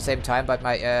fight at the same time, but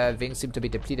my wings seem to be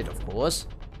depleted, of course.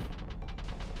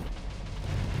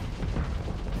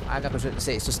 I'm not going to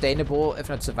say sustainable, if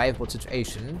not survivable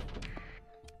situation.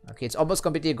 Okay, it's almost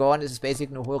completely gone. This is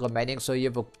basically no hole remaining. So here,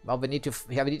 well, we need to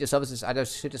service this other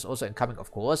shit is also incoming,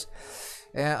 of course.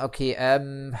 Okay,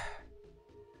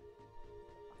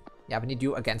 yeah, we need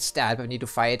you against that, but we need to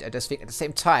fight this thing at the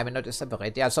same time and not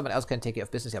separate. Yeah, someone else can take care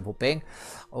of business, I'm hoping.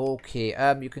 Okay,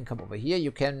 you can come over here.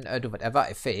 You can do whatever,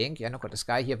 I think. Yeah, knock out this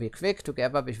guy here real quick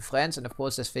together with your friends. And of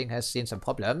course, this thing has seen some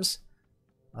problems.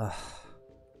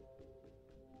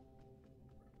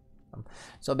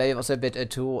 So maybe it was a bit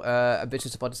too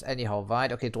ambitious about this anyhow,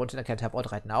 right? Okay, don't think I can tap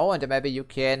out right now, and then maybe you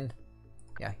can...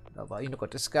 Yeah, well, you know,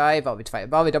 got this guy. Well, we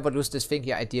don't lose this thing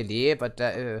here ideally, but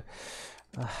it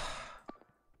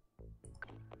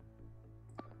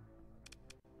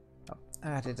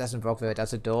doesn't work very,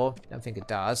 does it though? I don't think it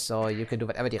does. So you can do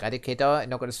whatever the eradicator,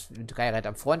 and now got this guy right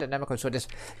up front, and then I'm going to show this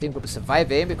thing will be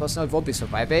surviving, because now it won't be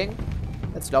surviving.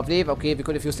 That's lovely. Okay, we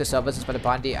could have used the services, but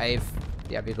apparently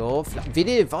there we go.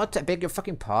 Really? What? I beg your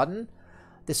fucking pardon?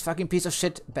 This fucking piece of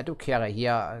shit battle carrier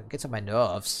here gets on my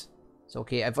nerves. So,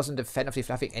 okay, I wasn't a fan of the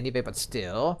fluffing anyway, but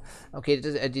still. Okay,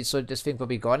 so this thing will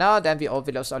be gone now. Then we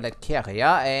lost our lead carrier,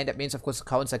 and that means, of course, it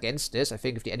counts against this. I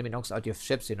think if the enemy knocks out your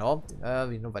ships, you know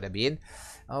what I mean.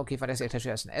 Okay, fantastic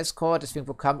attention as an escort. This thing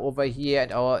will come over here,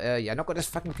 and our, yeah, knock out this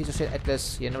fucking piece of shit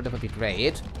Atlas, you know, that would be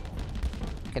great.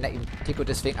 Can I even take out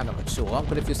this thing? I'm not sure. I'm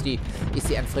gonna use the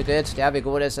ECM frigate. There we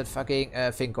go. There's that fucking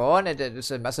thing gone, and there's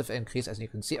a massive increase, as you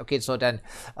can see. Okay, so then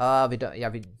so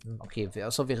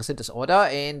we rescind this order,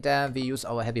 and we use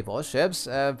our heavy warships.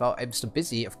 Well, I'm still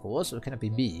busy, of course, so it cannot be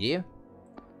me.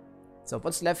 So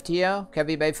what's left here? Can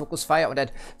we maybe focus fire on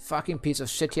that fucking piece of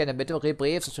shit here in the middle,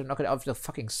 rebrief, so to knock it out of the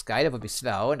fucking sky? That would be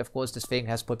slow. And of course, this thing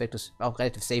has put back to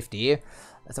relative safety.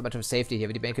 That's a bunch of safety here.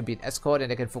 We make it be an escort,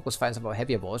 and they can focus fire on some of our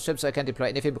heavier warships. So I can deploy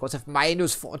anything because I have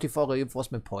minus 44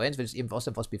 reinforcement points, which is even worse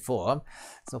than was before.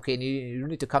 So okay, you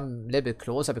need to come a little bit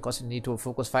closer because you need to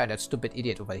focus fire on that stupid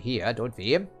idiot over here, don't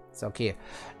we? So okay,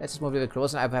 let's just move a little bit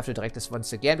closer. And I will have to direct this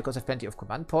once again because I have plenty of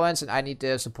command points, and I need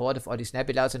the support of all these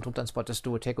nebulas and troop transporters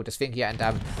to take out this thing here and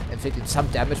inflicting some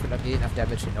damage, but not nearly enough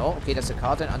damage, you know. Okay, that's a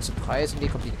card, and unsurprisingly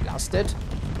completely blasted.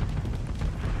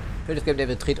 Could have given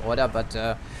a retreat order, but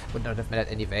would not have mattered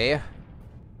anyway.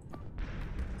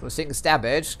 So this thing is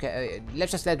damaged. Okay,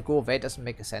 let's just let it go away. It doesn't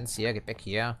make sense here. Get back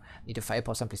here. Need to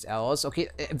firepower someplace else. Okay,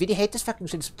 I really hate this fucking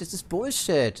shit. This is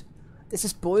bullshit. This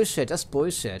is bullshit. That's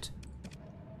bullshit.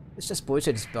 It's just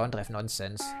bullshit. It's burn drive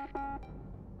nonsense.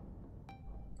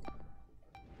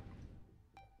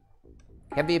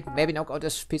 Can we maybe knock out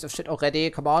this piece of shit already?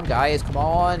 Come on, guys. Come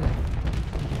on.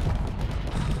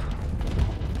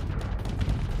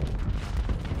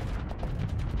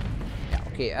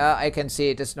 Okay, I can see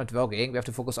it is not working. We have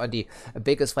to focus on the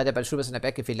biggest threat, but shooters in the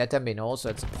back if we let them, you know, so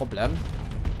it's a problem.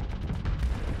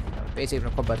 Basically,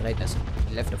 no combat readiness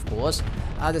left, of course.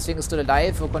 This thing is still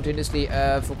alive. We'll continuously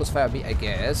focus fire on me, I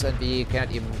guess, and we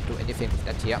cannot even do anything with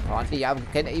that here, apparently. Yeah,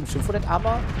 can I even shoot for that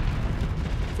armor?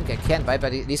 I think I can, but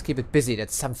at least keep it busy.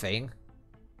 That's something.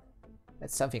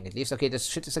 That's something at least. Okay, this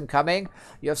shit isn't coming.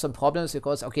 You have some problems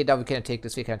because... Okay, now we cannot take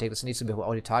this. We cannot take this. It needs to be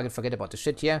our target. Forget about the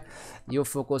shit here. You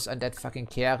focus on that fucking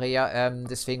carrier.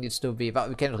 This thing needs to be... Well,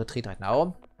 we cannot retreat right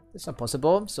now. It's not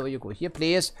possible. So you go here,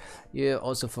 please. You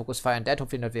also focus fire on that.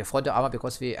 Hopefully not with frontal armor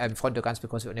because we... frontal guns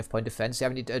because we only have point defense. Yeah,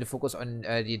 we need to focus on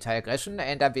the entire aggression.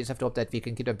 And then we just have to hope that we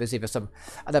can keep them busy with some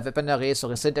other weaponry. So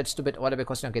rescind that stupid order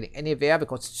because we're not getting anywhere.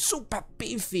 Because it's super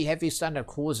beefy heavy standard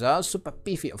cruiser. Super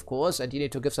beefy, of course. And you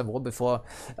need to give some room before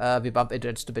we bump into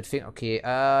that stupid thing. Okay,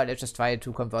 let's just try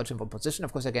to converge in one position.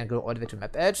 Of course, I can go all the way to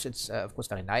map edge. It's, of course,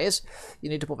 very nice. You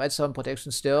need to provide some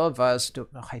protection still.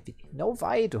 No,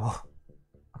 why though?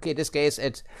 Okay, in this case,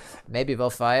 it may be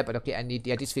worth fire, but okay, I need,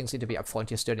 yeah, these things need to be up front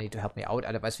here still, need to help me out,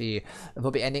 otherwise we will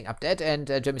be ending up dead, and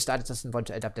Germany Stardust doesn't want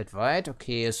to end up dead, right?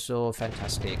 Okay, so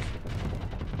fantastic.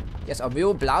 Yes, our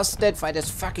mule blasted by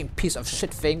this fucking piece of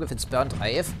shit thing with its burn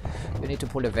drive. You need to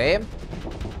pull away.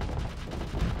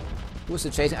 Who's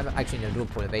the chasing? I'm actually no, do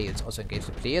pull away, it's also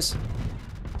engaged, please.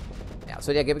 Yeah,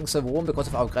 so they're giving some room because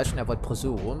of our aggression, I would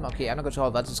presume. Okay, I'm not sure how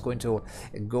that is going to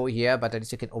go here, but at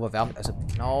least you can overwhelm it as a...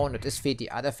 No, not this feed, the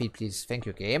other feed, please. Thank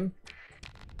you, game.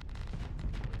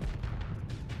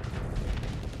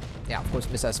 Yeah, of course,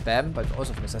 Mr. Spam, but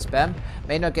also Mr. Spam.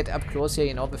 May not get up close here,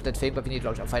 you know, with that thing, but we need to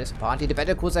launch our fighters apparently. The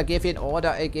battle cruiser gave you an order,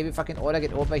 I gave you fucking order,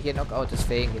 get over here, knock out this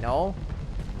thing, you know.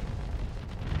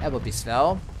 That would be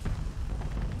slow.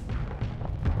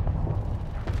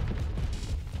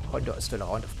 Fronto is still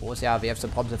around, of course. Yeah, we have some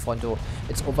problems with Fronto.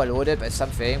 It's overloaded by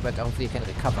something, but hopefully it can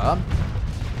recover.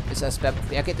 Mr. Spam,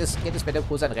 yeah, get this battle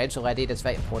cruiser in range already, that's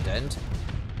very important.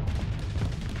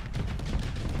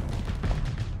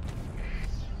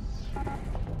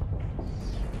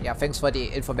 Yeah, thanks for the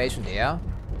information there.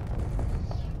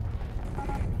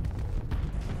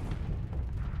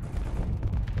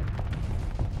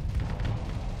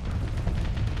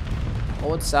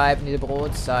 Broadside, need a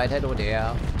broadside, hello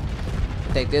there.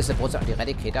 Take this, the broadside on the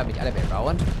eradicator, with the other way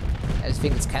around. I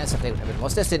think it's kind of something.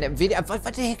 What's this in video? What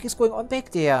the heck is going on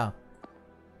back there?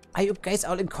 Are you guys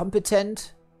all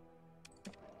incompetent?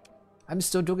 I'm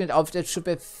still doing it off that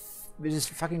stupid with this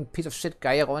fucking piece of shit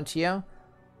guy around here.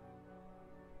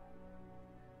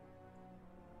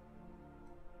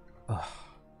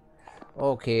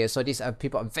 Okay, so these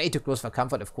people are way too close for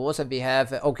comfort, of course, and we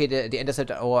have, okay, the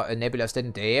interceptor or nebulas,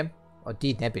 didn't they? Or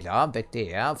die Nebula, back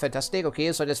there. Fantastic,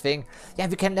 okay, so deswegen, yeah,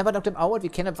 we can never knock them out, we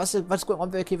cannot, what's going on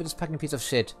back here with this fucking piece of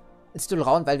shit? It's still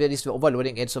around, weil wir nicht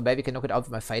overloading it, so maybe we can knock it out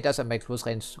with my fighters and my close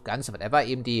range guns or whatever,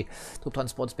 eben die troop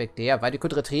transports back there, weil we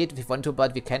could retreat if we want to,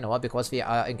 but we cannot, because we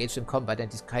are engaged in combat, and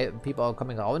these people are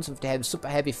coming around, so they have super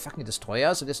heavy fucking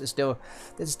destroyers, so this is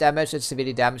damage, it's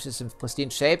severely damaged, it's in pristine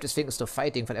shape, deswegen ist still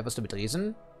fighting, von etwas mit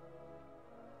Riesen.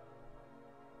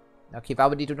 Okay, why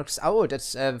would we need to knock this out?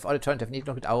 That's with all alternative, we need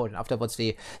to knock it out, and afterwards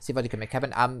we see what we can make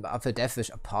happen. After Deathwish,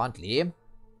 apparently.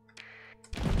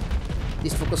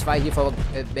 Please focus fire here for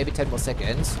maybe 10 more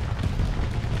seconds.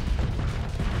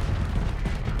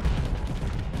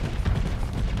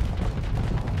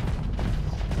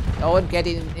 Don't get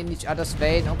in each other's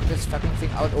way. Knock this fucking thing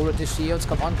out over the shields.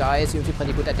 Come on, guys. You're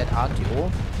pretty good at that, aren't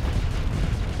you?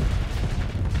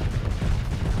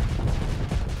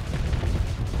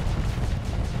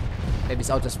 Maybe it's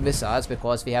out of missiles,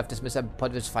 because we have this missile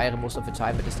pod which fire most of the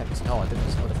time, but this time it's not.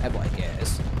 It's out of ammo, I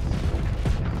guess.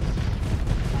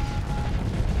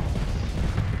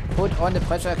 Put on the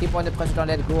pressure, keep on the pressure, don't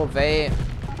let it go away.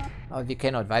 Oh, we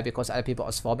cannot, why? Because other people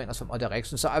are swarming us from all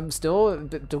directions. So I'm still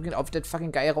looking off that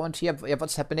fucking guy around here. Yeah,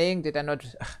 what's happening? Did I not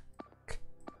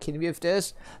kill me with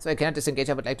this? So I cannot disengage.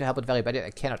 I would like to help it very badly.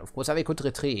 I cannot, of course. I could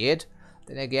retreat.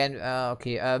 Then again,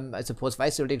 okay, I suppose why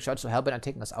is the shots to help and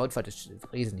taking us out for this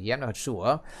reason here? I'm not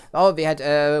sure. Oh, we had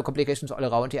complications all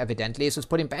around here, evidently. So let's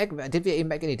put him back. Did we even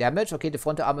make any damage? Okay, the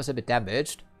frontal armor is a bit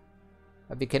damaged.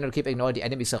 But we cannot keep ignoring the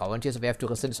enemies around here, so we have to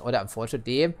resist this order,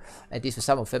 unfortunately. At least for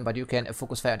some of them, but you can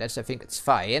focus fire on that, so I think it's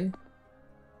fine.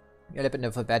 You're in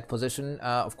a bad position.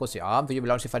 Of course you are. You will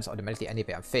launch your fighters automatically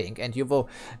anyway, I think. And you will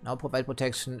now provide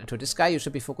protection to this guy. You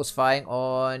should be focus firing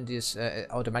on this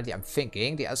automatically, I'm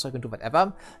thinking. The others can do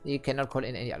whatever. You cannot call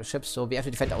in any other ships, so we have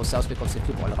to defend ourselves because there are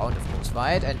people all around, of course,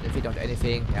 right? And if we don't do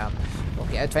anything, yeah.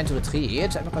 Okay, I'm trying to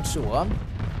retreat. I'm not quite sure.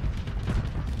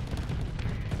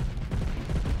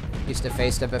 Use the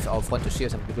face them with our frontal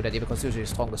shields. That would be a good idea because usually the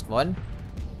strongest one.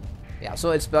 Yeah,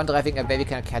 so it's burn driving and maybe we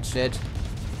can catch it.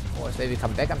 Or maybe we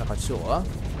come back, I'm not quite sure.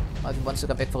 If he wants to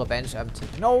come back for revenge,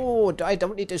 no, I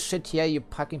don't need this shit here, you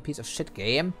fucking piece of shit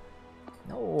game.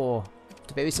 No.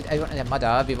 To babysit everyone and their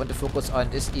mother, we want to focus on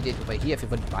this idiot over here if we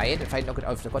want to buy it and try and knock it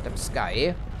out of the goddamn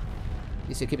sky. At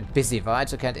least we keep it busy, right?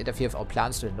 So can't interfere with our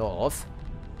plans to the north.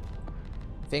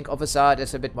 I think, officer,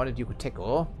 there's a bit more that you could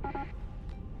tackle.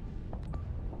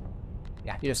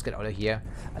 Yeah, you just get out of here.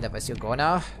 Otherwise you're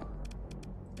gonna.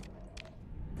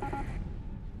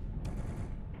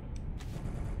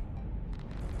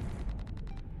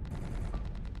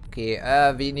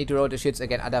 Okay, we need to roll the shields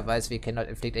again, otherwise we cannot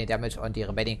inflict any damage on the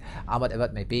remaining armor, whatever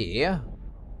it may be.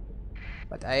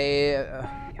 But yeah.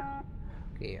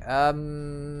 Okay,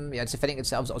 yeah, it's defending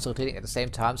itself, is also retreating at the same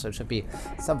time, so it should be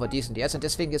somewhat decent. Yes, and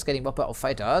this thing is getting more of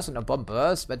fighters and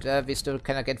bombers, but we still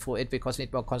cannot get through it because we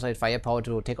need more concentrated firepower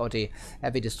to take out the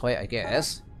heavy destroyer, I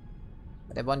guess.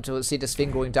 But I want to see this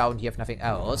thing going down here if nothing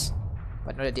else.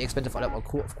 But not at the expense of all of our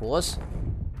crew, of course.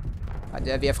 And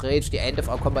we have reached the end of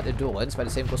our combat endurance, but the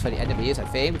same goes for the enemies, I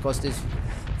think, because this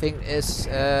thing is,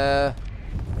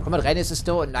 combat readiness is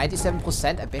still at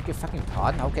 97%, I beg your fucking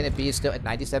pardon, how can it be still at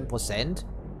 97%?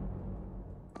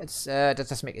 It's, that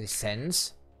doesn't make any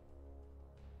sense.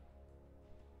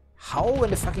 How in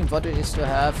the fucking world do it still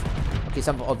have? Okay,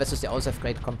 some of our vessels, they also have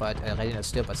great combat readiness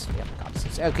still, but still,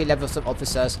 yeah, okay, level some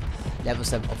officers,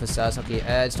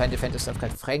 okay, it's trying to defend itself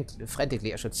quite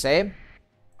frantically, I should say.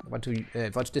 I want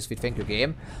to watch this with thank you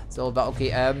game. So, but okay,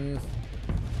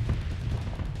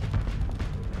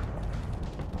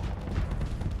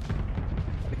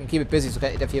 we can keep it busy, so we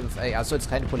can interfere with, yeah, so it's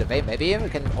trying to pull away, maybe. We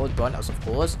can hold burn us, of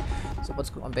course. So, what's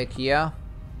going on back here?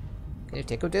 Can you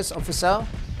tackle this, officer?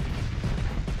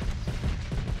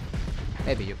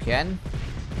 Maybe you can.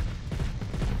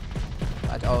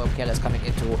 But our carrier is coming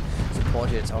in to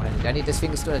support it, it's our handy dandy. This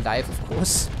thing is still alive, of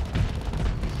course.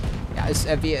 Yeah, it's,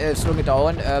 we slowing it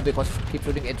down because we keep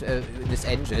shooting it in these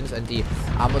engines and the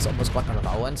armor's almost gone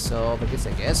around, so but this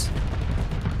I guess.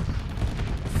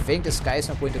 I think this guy is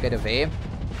not going to get away.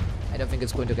 I don't think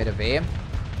it's going to get away.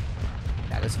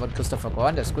 Yeah, that's what Christopher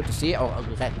gone. That's good to see. Our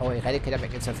Eradicator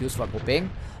making itself useful for grouping.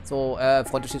 So,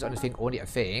 frontal shields on this thing only, I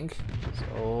think.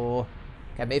 So,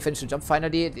 can may finish the job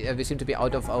finally. We seem to be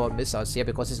out of our missiles here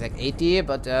because it's like 80,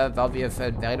 but well, we have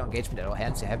very long engagement at our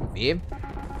hands here, haven't we?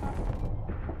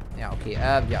 Yeah, okay,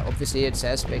 yeah, obviously it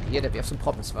says back here that we have some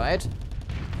problems, right?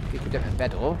 We put them in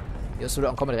battle. Your solo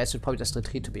on combat rest would probably just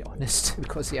retreat, to be honest.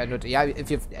 Because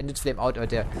if you ended flame out or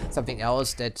something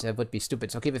else, that would be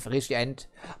stupid. So, okay, we've reached the end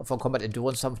of our combat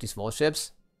endurance, some of these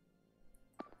warships.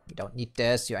 You don't need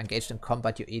this. You're engaged in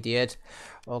combat, you idiot.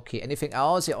 Okay, anything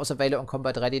else? You're also available on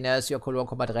combat readiness. You're cool on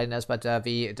combat readiness, but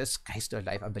this guy's still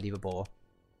alive. Unbelievable.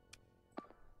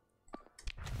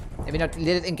 Let me not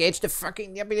let it engage the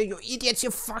fucking... You idiots,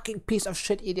 you fucking piece of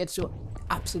shit idiots. You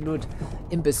absolute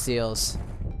imbeciles.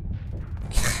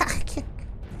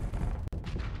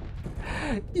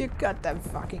 You goddamn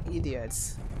fucking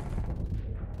idiots.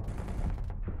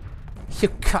 You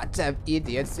goddamn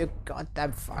idiots. You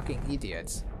goddamn fucking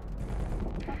idiots.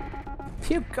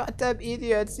 You goddamn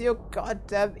idiots. You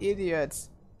goddamn idiots.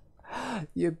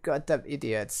 You goddamn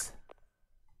idiots.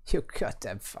 You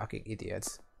goddamn fucking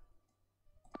idiots.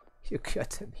 You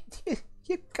goddamn idiots.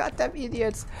 You goddamn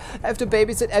idiots. I have to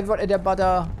babysit everyone in their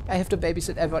mother. I have to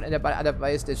babysit everyone in their mother.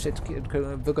 Otherwise, this shit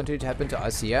will continue to happen to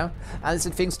us here. And is the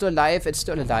thing still alive? It's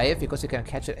still alive because you can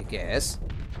catch it, I guess.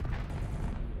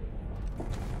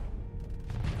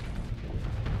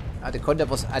 The Condor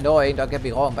was annoying, don't get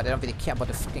me wrong, but I don't really care about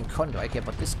the fucking Condor. I care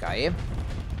about this guy.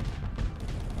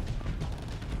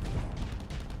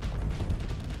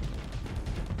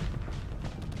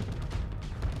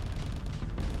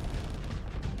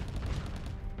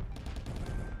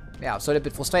 Yeah, so a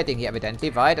bit frustrating here,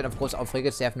 evidently, right? And of course, our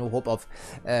frigates, they have no hope of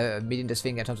meeting this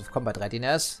thing in terms of combat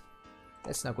readiness.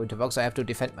 That's not going to work, so I have to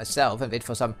defend myself and wait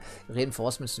for some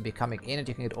reinforcements to be coming in, and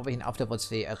you can get over here and afterwards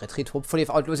the retreat, hopefully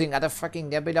without losing another fucking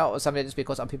nebula or something. Just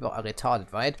because some people are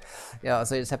retarded, right? Yeah,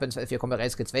 so this happens if your combat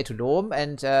readiness gets way too low.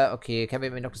 And okay, can we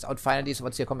knock this out finally? So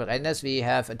what's your combat readiness? We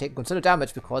have taken considerable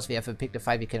damage because we have picked a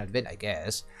fight we cannot win, I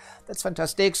guess. That's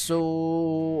fantastic.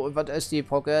 So what is the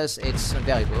progress? It's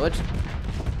very good.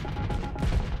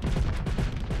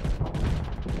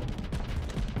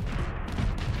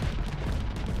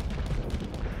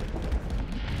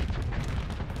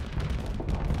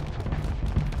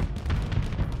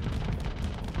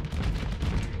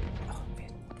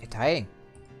 Dying.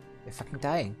 They're fucking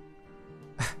dying.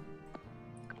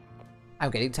 I'm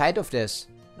getting tired of this.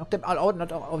 Knock them all out,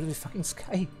 not out of the fucking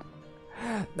sky.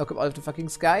 Knock them out of the fucking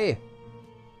sky.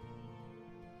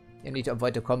 You need to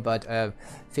avoid the combat.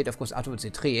 Fate, of course, afterwards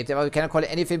retreat. But we cannot call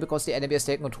it anything because the enemy has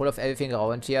taken control of everything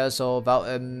around here. So, well,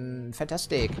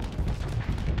 fantastic.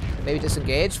 Maybe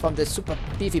disengage from the super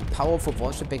beefy, powerful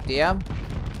warship back there.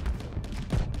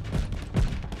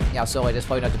 Yeah, sorry, that's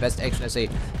probably not the best action as a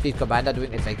fleet commander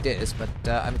doing it like this, but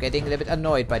I'm getting a little bit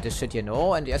annoyed by this shit, you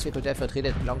know, and yes, we could have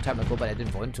retreated a long time ago, but I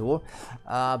didn't want to,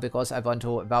 because I want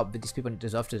to, well, these people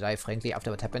deserve to die, frankly, after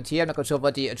what happened here. I'm not quite sure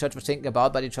what the church was thinking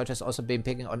about, but the church has also been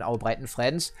picking on our Brighton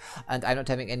friends, and I'm not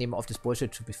having any more of this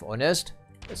bullshit, to be honest.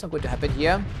 That's not going to happen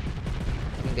here.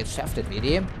 I can get shafted,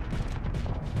 really.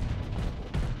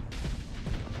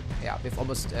 Yeah, we've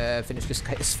almost finished this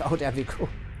guy as well. There we go.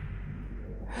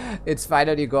 It's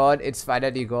finally gone. It's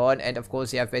finally gone. And of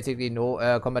course, you have basically no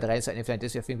combat readiness or anything like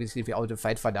this. I think we're out of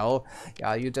fight for now.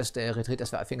 Yeah, you just retreat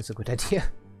as well. I think it's a good idea.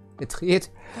 Retreat.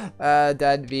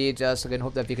 Then we just can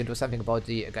hope that we can do something about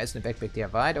the guys in the backpack there,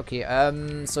 right? Okay,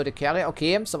 so the carrier,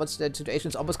 okay. So what's the situation?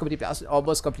 It's almost completely blasted.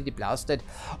 Almost completely blasted.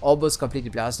 Almost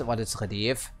completely blasted. What is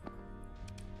relief?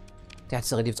 That's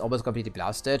the relief. It's almost completely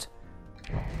blasted.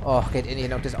 Oh, get in here,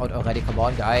 knock this out already. Come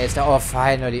on, guys. Oh,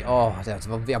 finally. Oh, that's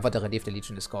what the relief. The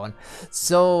Legion is gone.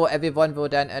 So, everyone will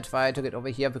then try to get over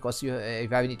here because you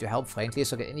very need to help, frankly.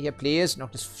 So, get in here, please.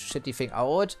 Knock this shitty thing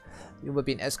out. You will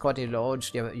be an escort. You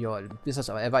launch your business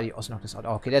or whatever. You also knock this out.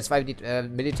 Oh, okay, that's why we need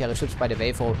military ships, by the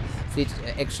way, for fleet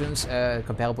actions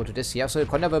comparable to this here. So, the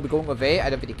Condor will be going away. I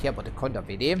don't really care about the Condor,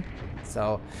 really.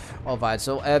 So, alright.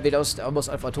 So, we lost almost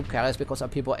all of our troop carriers because our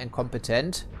people are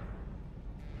incompetent.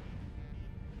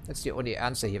 That's the only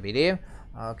answer here, really.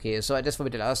 Okay, so this will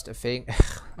be the last thing.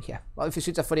 Yeah, well, if your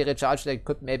shields are fully recharged, they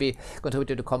could maybe contribute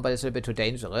to the combat. It's a little bit too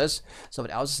dangerous. So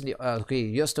what else is in the... okay,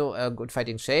 you're still good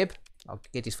fighting shape. I'll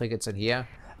get these frigates in here.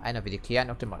 Einer will clear,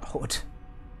 knock them all out.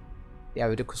 Yeah,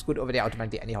 we do good over there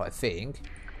automatically anyhow, I think.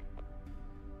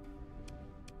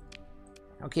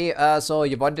 Okay, so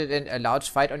you wanted a large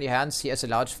fight on your hands. Here's a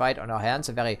large fight on our hands.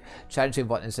 A very challenging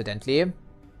one, incidentally.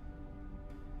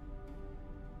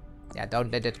 Yeah,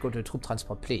 don't let it go to troop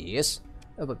transport, please.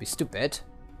 That would be stupid.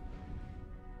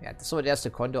 Yeah, so there's the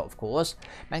Condor, of course.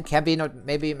 Man, can we not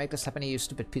maybe make this happen here, you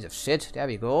stupid piece of shit? There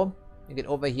we go. You get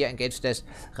over here, engage this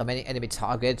remaining enemy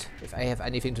target, if I have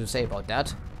anything to say about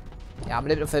that. Yeah, I'm a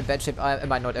little bit of a bad shape,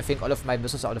 am I not? I think all of my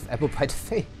missiles are out of ammo, by the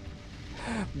way.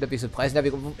 Would be surprised. There we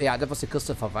go. Yeah, that was the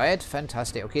Christopher, right?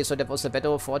 Fantastic. Okay, so that was the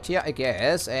battle fort here, I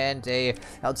guess. And they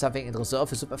held something in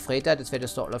reserve, a super freighter. That's where they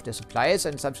store all of their supplies,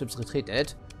 and some ships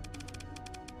retreated.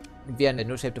 We are in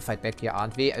no shape to fight back here,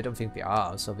 aren't we? I don't think we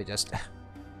are, so we just...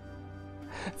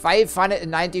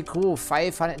 590 crew,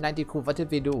 590 crew, what did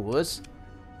we lose?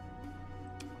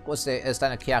 Was the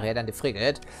standard carrier, then the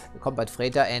frigate, the combat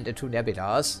freighter, and the 2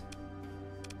 nebulas.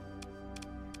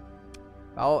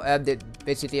 Well,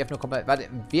 basically have no combat, but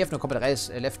we have no combat race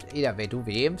left either way, do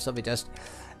we? So we just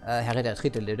had a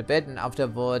retreat a little bit, and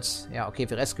afterwards, yeah, okay,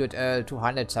 we rescued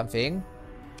 200 something.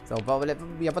 So, well,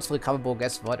 we have what's recoverable,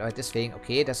 guess what? This thing,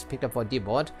 okay, that's picked up for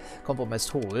D-Mod, compromised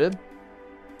tool.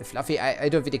 The Fluffy, I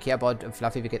don't really care about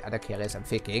Fluffy, we get other carriers, I'm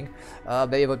thinking.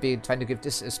 Maybe I would be trying to give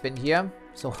this a spin here.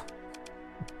 So,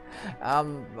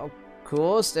 of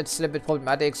course, that's a little bit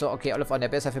problematic. So, okay, all of our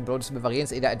nebulous have been blown to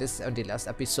Marines either at this or the last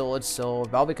episode. So,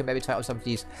 well, we can maybe try out some of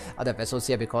these other vessels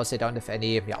here because they don't have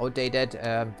any outdated.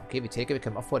 Okay, we take it, we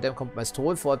can offer them compromised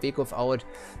tool for a week without.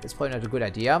 That's probably not a good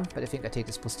idea, but I think I take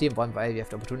this pristine one while we have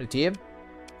the opportunity.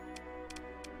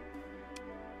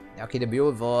 Okay, the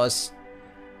mule was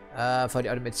for the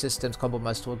automated systems,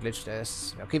 compromised tool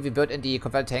glitched. Okay, we built in the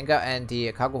converted tanker and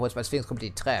the cargo holds, but things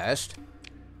completely trashed.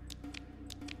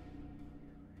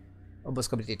 Almost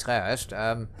completely trashed.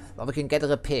 But we can get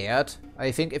repaired.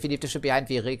 I think if we leave the ship behind,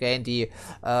 we regain the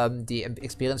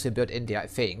experience we built in there. I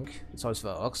think that's how it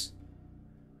works.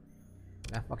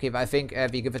 Yeah, okay, but I think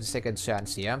we give it a second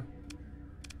chance here.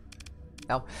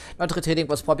 Now, not retreating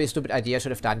was probably a stupid idea. I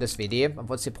should have done this really. And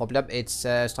what's the problem? It's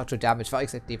structural damage for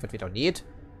exactly what we don't need.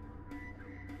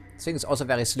 This thing is also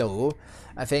very slow.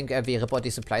 I think we report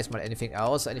these supplies more than anything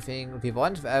else. Anything we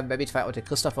want. Maybe try out the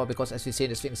Christopher, because as we see,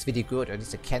 this thing is really good, or at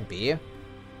least it can be.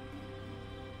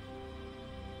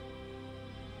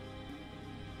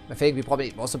 I think we probably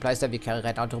need more supplies that we carry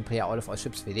right now to repair all of our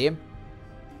ships really.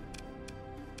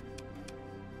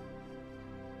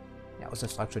 Yeah, also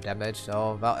structural damage.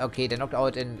 So, well, okay, they knocked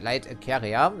out in light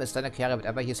carrier. A standard carrier,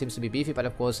 whatever, here seems to be beefy, but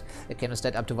of course, it cannot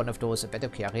stand up to one of those battle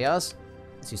carriers.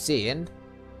 As you see.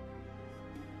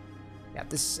 Yeah,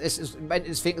 this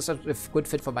thing is not a good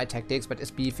fit for my tactics, but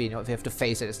it's beefy, you know, if you have to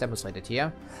face it, it's demonstrated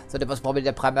here. So that was probably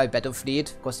the primary battle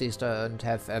fleet, because these don't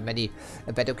have many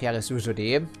battle carriers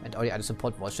usually, and all the other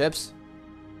support warships.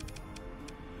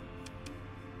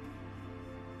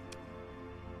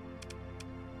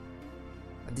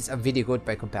 And these are really good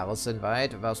by comparison,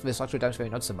 right? Well, with structural damage,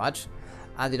 maybe not so much.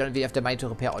 And they don't really have the money to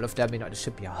repair all of them, you know, at the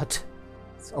shipyard.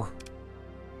 So,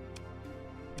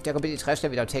 if they're completely trashed,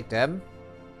 then we don't take them.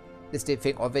 This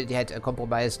thing already had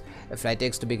compromised flight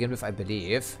decks to begin with, I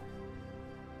believe.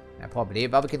 Yeah, probably.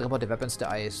 But we can report the weapons there,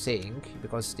 I think,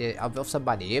 because they are worth some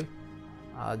money.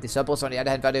 The Cerberus, on the other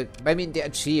hand, I mean, they are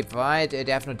cheap, right? They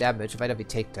have no damage. Why don't we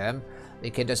take them? We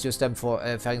can just use them for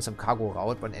ferrying some cargo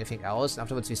route, but anything else. And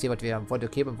afterwards, we see what we want to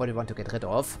keep and what we want to get rid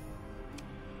of.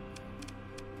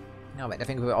 Alright, I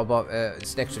think we're over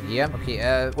selection here.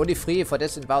 Okay, only 3 for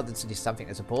this inbound, it's at least something,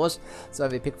 I suppose. So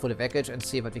we pick for the package and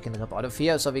see what we can rip out of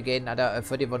here. So we gain another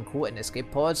 31 crew and escape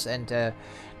pods and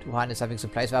 200 something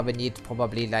supplies, where we need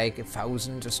probably like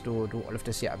 1,000 just to do all of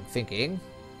this here, I'm thinking.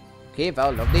 Okay,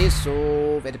 well, lovely.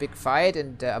 So we had a big fight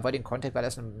and avoiding contact, but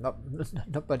there's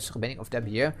not much remaining of them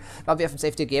here. But we have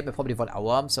saved the game in probably 1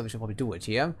 hour, so we should probably do it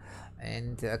here.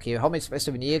 And okay, how much space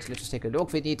do we need? Let's just take a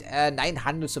look. We need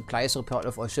 900 supplies to repair all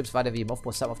of our ships, while we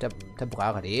mothball some of them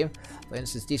temporarily. For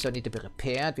instance, these don't need to be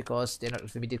repaired because they're not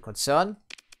of immediate concern.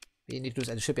 We need to lose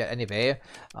at the shipyard anyway.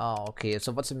 Okay,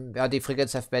 so what's the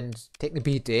frigates have been taking a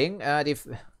beating.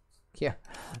 Yeah,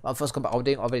 our first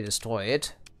compounding already destroyed.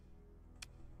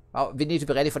 Well, we need to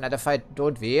be ready for another fight,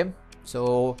 don't we?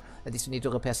 So, at least we need to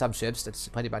repair some ships. That's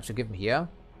pretty much a given here.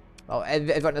 Well,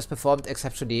 everyone has performed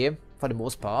exceptionally, for the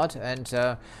most part. And,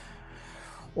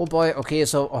 oh boy, okay,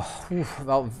 so,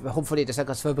 well, hopefully the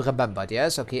Sackers will be remembered,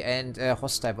 yes? Okay, and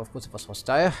hostile, of course it was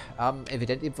hostile.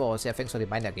 Evidently it was, yeah, thanks for the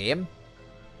minor game.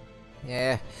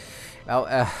 Yeah,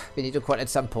 well, we need to call at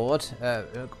some port,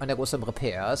 undergo some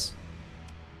repairs.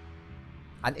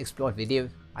 Unexplored, really?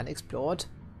 Unexplored?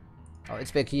 Oh,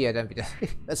 it's back here, then wieder.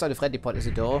 That's not a friendly port, is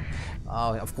it though?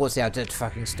 Oh, of course, yeah, that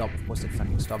fucking stop. Of course, that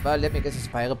fucking stop. Let me guess, it's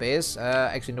pirate base.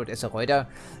 Actually, no, there's a Reuter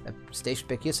station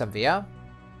back here somewhere.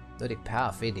 Ludd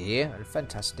path, really.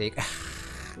 Fantastic.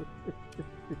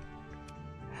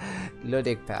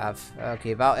 Ludd path.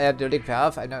 Okay, well, Ludd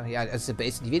path, I know, yeah, it's a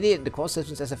base. Really, in the core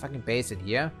sections, there's a fucking base in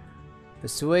here.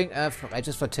 Pursuing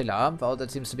righteous flotilla. Well,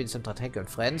 that seems to be some Strategic and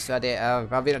friends. They are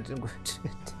not in good.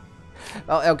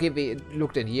 Well, okay, we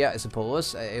looked in here, I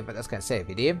suppose, but that's can't say,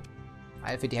 really.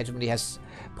 I think the hegemony has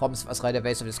problems with us right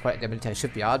away, so we just call it the military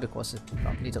shipyard, because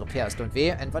we need repairs, don't we?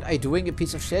 And what are you doing, you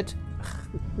piece of shit?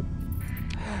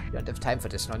 We don't have time for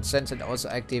this nonsense, and also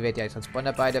activate the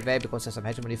transponder, by the way, because there's some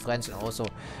hegemony friends, and also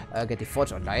get the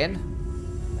forge online.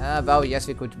 Well, yes,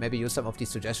 we could maybe use some of these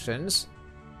suggestions.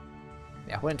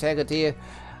 Yeah, whole integrity.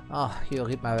 Oh, you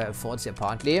read my thoughts here,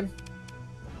 apparently.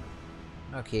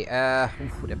 Okay,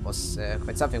 that was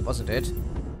quite something, wasn't it?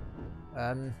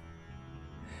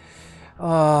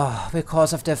 Oh,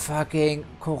 because of the fucking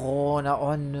corona.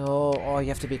 Oh no. Oh, you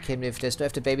have to be kidding me with this. Do I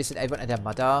have to babysit everyone and their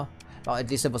mother? Well, at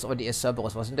least it was only a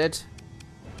Cerberus, wasn't it?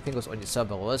 I think it was only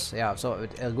Cerberus. Yeah, so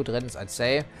a good riddance, I'd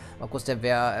say. Of course, there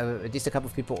were at least a couple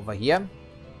of people over here.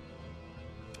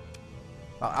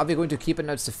 Well, are we going to keep it?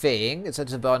 No, it's the thing. It's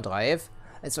not a burn drive.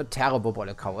 It's not terrible by all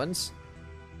accounts.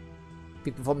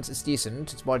 Peak performance is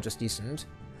decent. It's more just decent.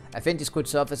 I think this could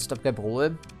serve as a stopgap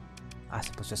rule. I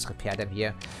suppose just repair them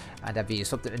here. And then we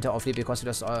swapped them into off-fleet because it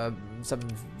was some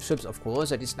ships, of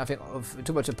course. At least nothing of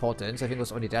too much importance. I think it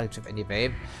was only direct ship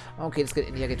anyway. Okay, let's get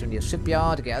in here, get to the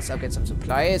shipyard, get some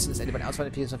supplies. Does anyone else want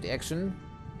a piece of the action?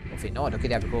 Hopefully not. Okay,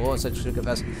 there we go. So it should give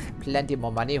us plenty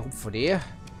more money, hopefully.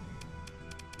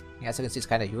 Yeah, so you can see it's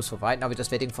kind of useful, right? Now we're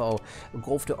just waiting for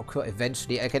growth to occur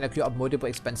eventually. I can occur up multiple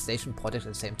expansion projects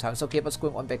at the same time. So, okay, what's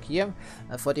going on back here?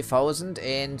 40,000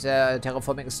 and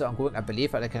terraforming is still ongoing, I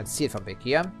believe, but I cannot see it from back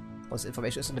here. Because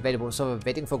information isn't available. So, we're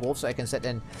waiting for growth so I can set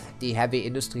in the heavy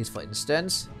industries, for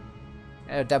instance.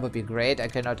 That would be great. I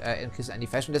cannot increase any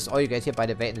fashion. This is all you get here, by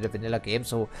the way, in the vanilla game.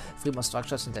 So, 3 more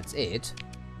structures and that's it.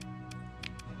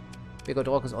 Bigger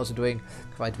Dog is also doing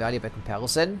quite well by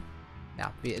comparison. Yeah,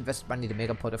 we invest money in the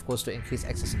Megaport, of course, to increase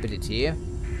accessibility.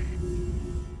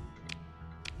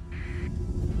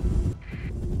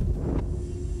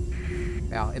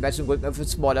 Yeah, imagine going with a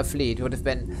smaller fleet. It would have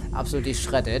been absolutely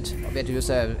shredded. We had to use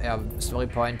a story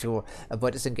point to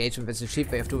avoid disengagement with the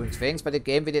cheap way of doing things. But the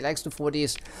game really likes to throw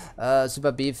these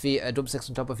super beefy doomsticks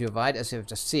on top of your right, as you've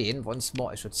just seen. Once more,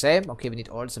 I should say. Okay, we need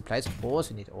all the supplies, of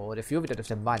course. We need all the fuel. We don't have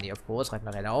the money, of course, right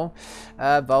now.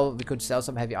 Well, we could sell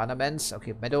some heavy ornaments.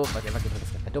 Okay, meadow. Whatever, get rid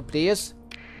of the meadow, please.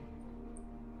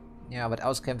 Yeah, what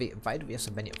else can we... Why do we have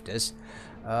so many of this?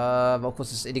 Well, of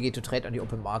course, it's illegal to trade on the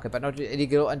open market, but not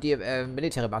illegal on the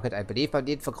military market, I believe. But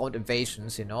we need for ground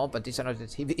invasions, you know. But these are not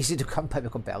easy to come by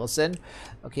comparison.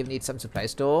 Okay, we need some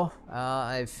supplies, though.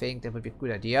 I think that would be a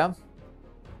good idea.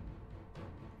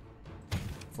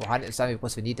 400 is something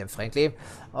because we need them, frankly.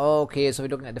 Okay, so we're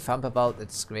looking at the farm about.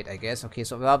 That's great, I guess. Okay,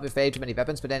 so we have very too many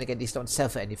weapons, but then again, these don't sell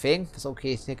for anything. So,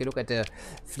 okay, take a look at the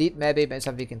fleet, maybe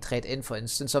something we can trade in, for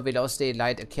instance. So, we lost the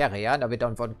light carrier. Now we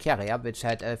don't want carrier, which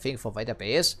had a thing for wider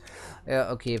base.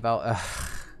 Okay, well,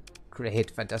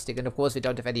 great, fantastic. And of course, we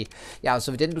don't have any. Yeah,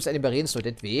 so we didn't lose any marines, so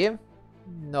did we?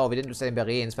 No, we didn't lose any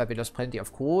marines, but we lost plenty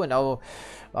of crew. And now,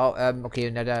 well, okay,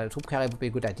 another troop carrier would be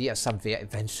a good idea somewhere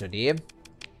eventually.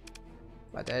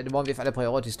 But the moment we have other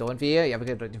priorities, don't we? Yeah, we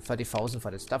get 30,000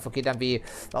 for that stuff. Okay, then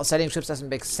well, selling ships doesn't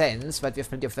make sense, but we have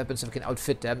plenty of weapons so we can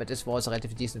outfit them. And this was a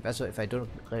relatively decent vessel, if I don't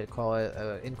recall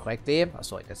incorrectly. Oh,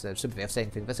 sorry, that's a simple way of saying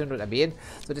things. That's what I mean.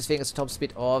 So this thing is a top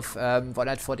speed of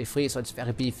 143, so it's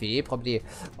very beefy. Probably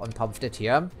on par with that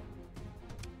here.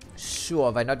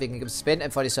 Sure, why not? We can give a spin,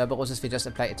 and for the Cerberuses we just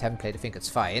apply a template. I think it's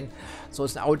fine. So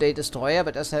it's an outdated destroyer,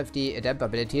 but does have the damp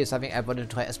ability. Something I wanted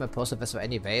to try as my personal vessel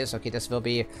anyways. Okay, this will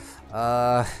be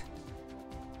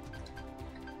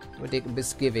Ludic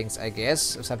Misgivings, I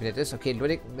guess, or something like this. Okay,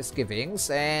 Ludic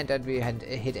Misgivings, and then we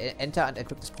hit enter and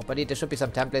equip this properly. There should be some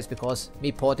templates because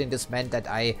me porting this meant that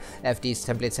I have these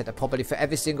templates set up properly for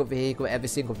every single vehicle, every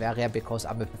single variant, because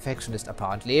I'm a perfectionist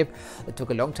apparently. It took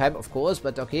a long time, of course,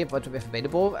 but okay, what do we have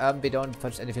available? We don't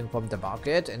purchase anything from the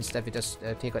market. Instead, we just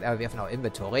take whatever we have in our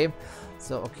inventory.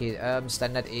 So, okay,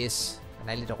 standard is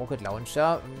Annihilator rocket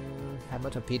launcher, hammer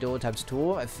torpedo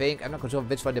 ×2. I think, I'm not sure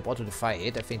which one they brought to the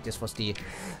fight. I think this was the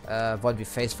one we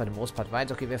faced for the most part,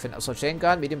 right? Okay, we have an assault chain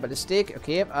gun, medium ballistic.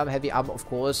 Okay, heavy armor, of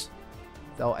course.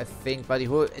 So I think, but the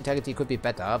whole integrity could be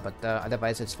better, but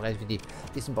otherwise it's relatively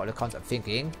decent by all accounts, I'm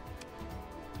thinking.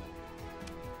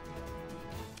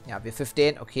 Yeah, we're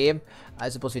 15, okay. I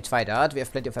suppose we try that. We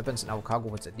have plenty of weapons in our cargo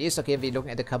goods at least. Okay, we're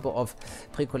looking at a couple of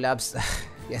pre-collapse.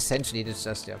 Essentially, this is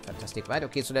just fantastic, right?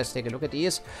 Okay, so let's take a look at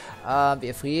these. We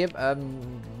are free. You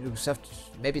have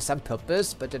maybe some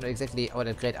purpose, but they're not exactly all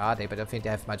that great, are they? But I don't think they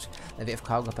have much. And we have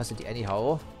cargo capacity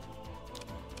anyhow.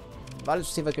 Well, let's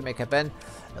see what we can make happen.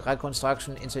 Rail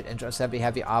construction, insert engine assembly,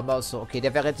 heavy armor. So, okay,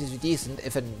 they're relatively decent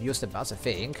if I use them as, I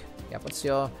think. Yeah, what's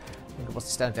your... I think what's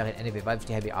the standard variant anyway, right, with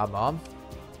the heavy armor?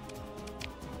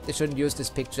 They shouldn't use this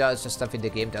picture, it's just something the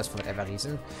game does for whatever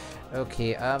reason.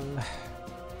 Okay, yeah,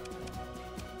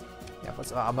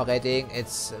 what's our armor rating?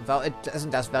 It's, well, it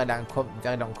doesn't last very long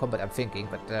combat, I'm thinking,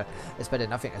 but it's better than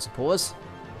nothing, I suppose.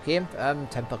 Okay,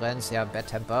 temperance, yeah, bad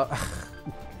temper.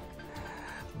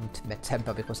 Bad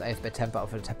temper, because I have bad temper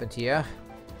of what happened here.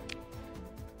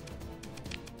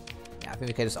 Yeah, mean,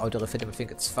 we can just auto refit him. I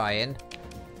think it's fine.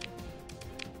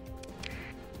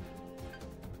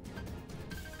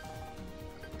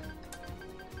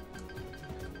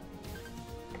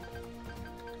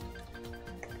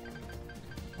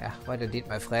 Yeah, what indeed,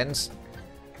 my friends.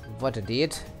 What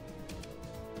indeed.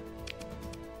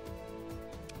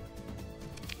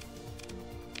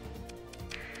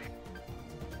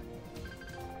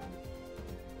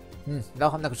 No,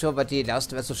 I'm not sure what the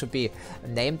last vessel should be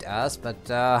named as, but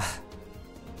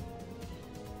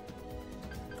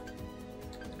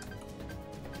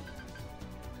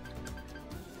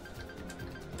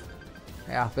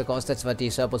yeah, because that's what the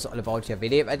server's all about here,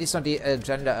 really. At least on the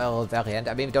gender variant.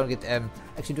 I mean, we don't get,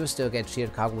 actually do still get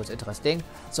shield cargo, which is interesting.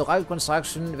 So, route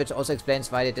construction, which also explains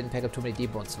why they didn't pack up too many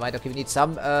depots, right? Okay, we need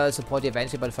some support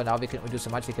eventually, but for now we can only do so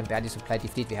much. We can barely supply the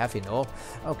fleet we have, you know.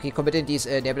 Okay, committing these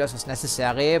nebulas was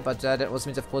necessary, but that also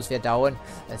means, of course, we are down,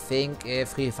 I think,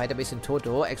 3 fighter bases in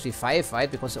total. Actually 5,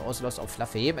 right? Because they also lost our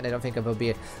Fluffy, and I don't think I will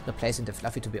be replacing the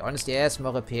Fluffy, to be honest. Yes,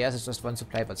 more repairs, it's just one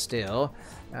supply, but still.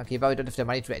 Okay, but we don't have the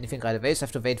money to do anything right away.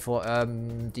 Have to wait for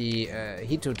the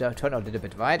heat to turn out a little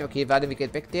bit, right? Okay, why don't we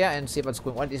get back there and see what's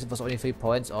going on? This was only 3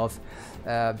 points of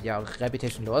yeah,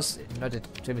 reputation loss. Not that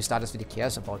Jimmy Stardust really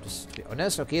cares about this, to be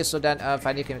honest. Okay, so then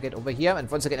finally can we get over here,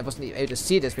 and once again I wasn't able to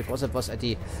see this because it was at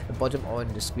the bottom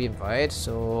on the screen, right?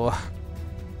 So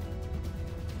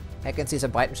I can see some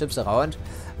Brighton ships around.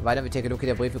 Why don't we take a look at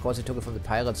the brief, because we took it from the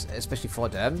pirates, especially for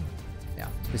them. Yeah,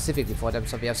 specifically for them.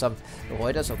 So we have some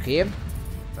Reuters, okay.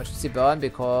 Emergency burn,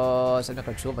 because I'm not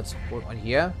quite sure what's going on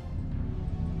here.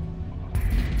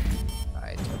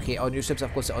 Right, okay, our new ships,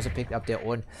 of course, also picked up their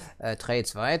own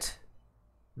trades, right?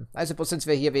 I suppose since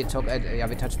we're here, we talk, yeah,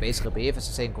 we touch base rebrief, as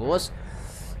the saying goes.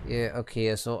 Yeah,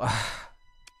 okay, so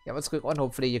yeah, what's going on?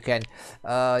 Hopefully you can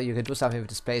do something with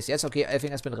this place. Yes, okay,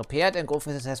 everything has been repaired and Growth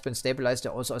has been stabilized. They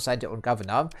also assigned their own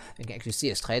governor. You can actually see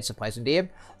his trade, surprisingly.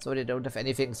 So they don't have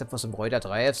anything except for some Reuter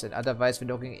drives, and otherwise we're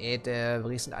looking at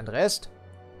recent unrest,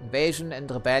 invasion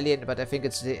and rebellion, but I think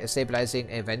it's stabilizing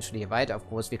eventually, right? Of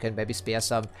course, we can maybe spare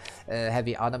some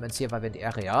heavy armaments here while we're in the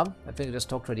area. I think we just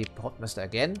talk to the portmaster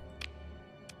again.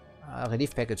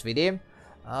 Relief package, really.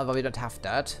 But we don't have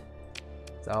that.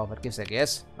 So, what gives I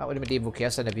guess? Ultimately, who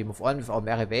cares then? We move on with our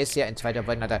merry ways here, and try to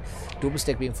avoid another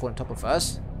doomsday being thrown on top of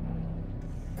us.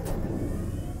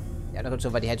 Yeah, not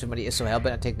sure why the hegemony is so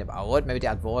hellbent on taking them out. Maybe they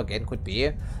are at war again, could be.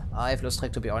 I've lost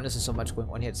track, to be honest. There's so much going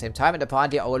on here at the same time. And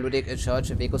apparently our Luddic Church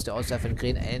and Vehicles, they also have a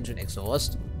green engine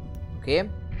exhaust. Okay.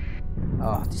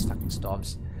 Oh, these fucking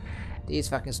storms. These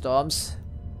fucking storms.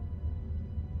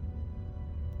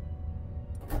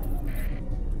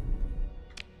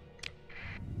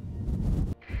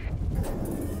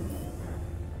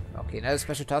 Okay, another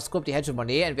special task group, the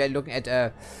hegemony, and we're looking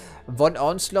at one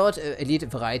onslaught, elite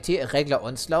variety, a regular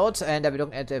onslaught, and we're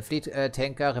looking at a fleet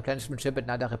tanker, replenishment ship,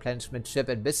 another replenishment ship,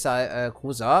 and missile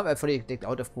cruiser, fully decked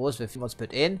out, of course, with mods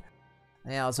put in.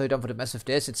 Yeah, also you don't want to mess with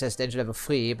this. It says danger level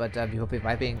 3, but we will be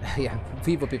wiping, yeah,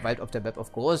 we will be wiped off the map,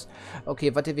 of course. Okay,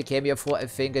 what did we came here for? I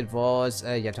think it was,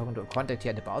 yeah, talking to a contact here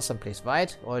at the bar someplace,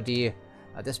 right? Or the,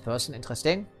 this person,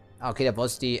 interesting. Okay, that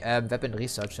was the weapon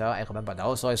researcher, I remember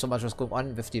now. Sorry, so much was going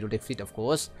on with the Luddic fleet, of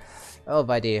course. Oh,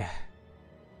 by the...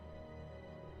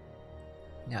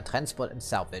 yeah, transport and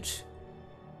salvage.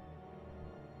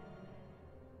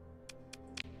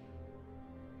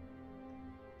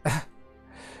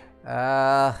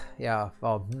 yeah,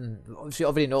 well, she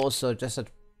already knows, so just not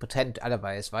pretend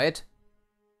otherwise, right?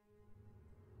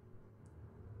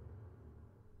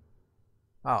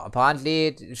 Oh,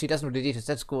 apparently she doesn't know the details.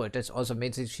 That's good. That also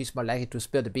means that she's more likely to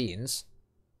spill the beans.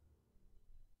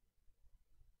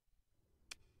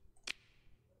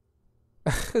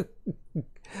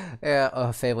 Yeah,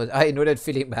 oh, favorite. I know that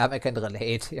feeling, ma'am. I can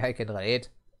relate. Yeah, I can relate.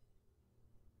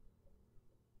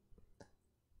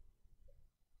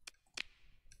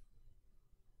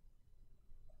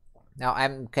 Now,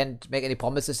 I can't make any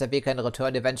promises that we can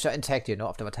return the venture intact, you know,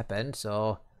 after what happened,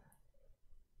 so...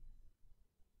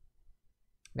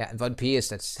 yeah, in one piece,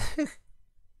 that's...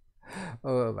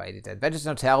 oh, right. The advantage is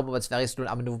not terrible, but it's very slow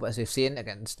and maneuverable, as we've seen,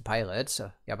 against the pirates.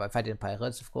 So, yeah, by fighting the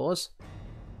pirates, of course.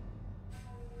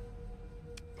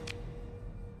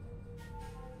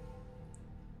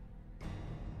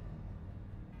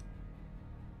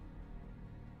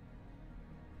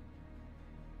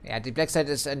 Yeah, the black side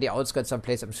is in the outskirts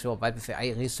someplace, I'm sure, right with the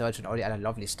AI research and all the other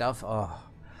lovely stuff. Oh.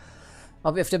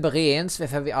 But with the Marines,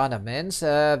 with heavy armaments,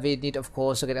 we need, of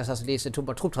course, to get us at least a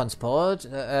troop transport,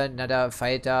 another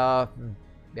fighter,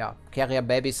 yeah, carrier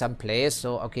maybe someplace.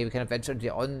 So, okay, we can venture into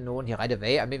the unknown here right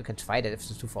away. I mean, we can try that if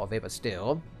it's too far away, but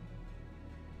still.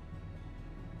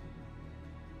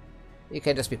 You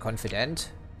can just be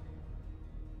confident.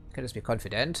 Can just be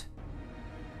confident.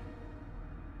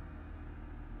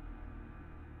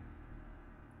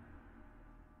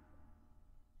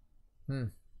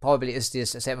 Probably is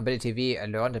this same ability we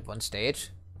learned at one stage.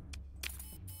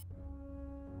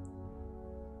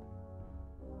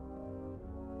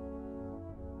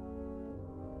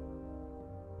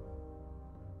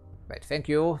 Right, thank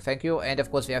you, and of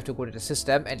course we have to go to the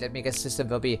system, and let me guess, the system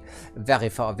will be very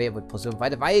far away, I would presume.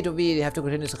 Why do we have to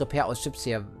continue to repair our ships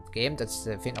here game? That's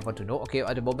the thing I want to know. Okay,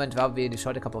 at the moment we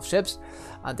shot a couple of ships,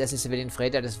 and there's a civilian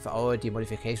freighter. This is for the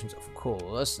modifications, of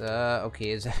course.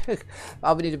 Okay, so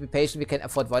we need to be patient. We can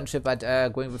afford one ship, but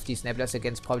going with these nebulas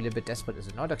against probably a bit desperate, is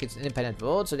it not? Okay, it's an independent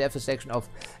world, so they have a section of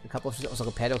a couple of ships, also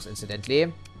repair dogs,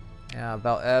 incidentally. Yeah,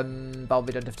 but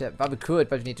we don't have to, well, we could,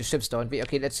 but we need the ships, don't we?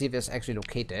 Okay, let's see where it's actually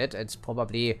located. It's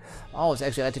probably, oh, it's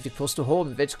actually relatively close to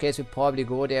home, in which case we probably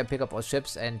go there, pick up our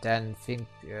ships, and then think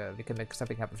we can make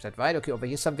something happen with that, right? Okay, over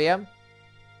here somewhere.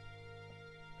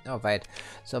 Oh, right.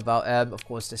 So, well, of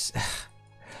course, this...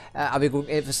 are we going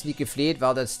in for sneaky fleet?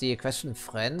 Well, that's the question,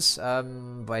 friends.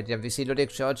 But yeah, we see Ludd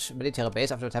Church military base.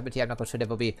 After what happened here, I'm not quite sure they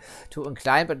will be too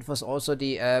inclined, but it was also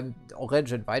the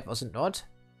origin, right? Was it not?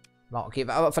 Well, okay,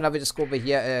 aber von da wird es go over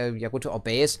here, yeah, go to our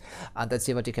base, and let's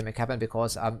see what can make happen,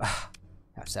 because, yeah,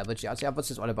 salvage yards, yeah, what's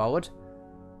this all about?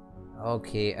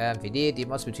 Okay, we need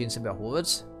demos between some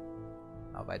holds.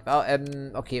 Alright, well,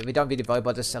 okay, we don't really worry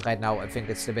about this right now. I think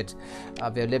it's a bit, we're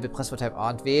a little bit pressed for time,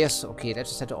 aren't we? So, okay,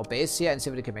 let's just head to our base here and see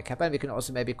what can make happen. We can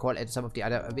also maybe call in some of the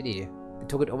other, we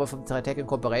took it over from Tech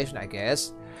Corporation, I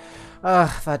guess.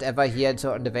 Whatever, here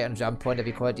so on the way on jump point that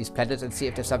we call these planets and see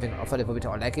if there's something offered that will be to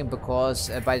our liking, because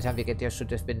by the time we get there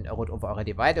should have been rolled over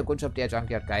already. Right, a good job there,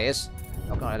 junkyard guys.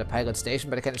 Working on the pirate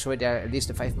station, but I can show you there are at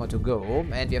least 5 more to go,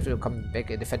 and we have to come back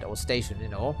and defend our station, you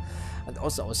know, and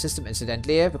also our system,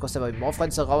 incidentally, because there will be more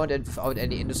friends around, and without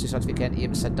any industry shots we can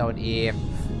even send down a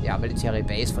military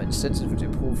base, for instance. It would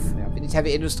improve. Yeah, we need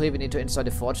heavy industry, we need to install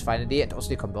the forge finally, and also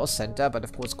the commerce center, but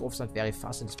of course growth's not very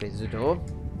fast in this place, you know.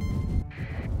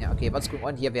 Yeah, okay, what's going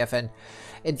on here? We have an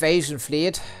invasion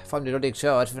fleet from the Ludd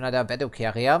Church with another battle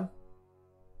carrier,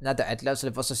 another Atlas, so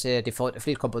that was just the default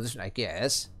fleet composition, I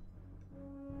guess.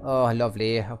 Oh,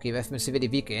 lovely. Okay, we have been severely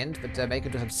weakened, but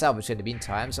making do some salvage in the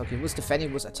meantime. So, okay, who's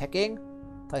defending, who's attacking?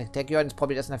 Tech units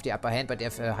probably doesn't have the upper hand, but they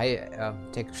have high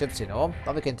tech ships, you know.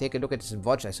 Now we can take a look at this in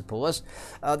watch, I suppose.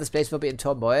 This place will be in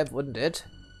turmoil, wouldn't it?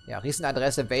 Yeah, recent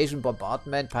address, invasion,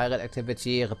 bombardment, pirate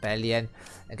activity, rebellion.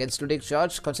 Against Ludd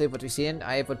Church, considering what we've seen,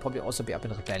 I would probably also be up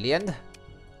in rebellion.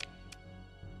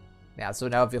 Yeah, so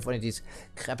now we have only these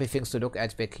crappy things to look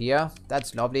at back here.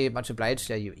 That's lovely, much obliged,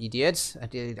 yeah, you idiots.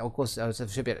 And of course, there's a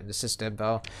shipyard in the system,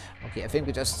 but okay, I think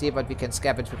we just see what we can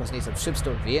scavenge, because we need some ships,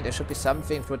 don't we? And there should be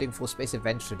something floating through space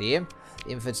eventually, even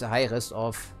if it's a high risk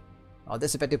of... Oh,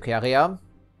 there's a battle carrier,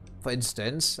 for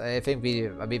instance. I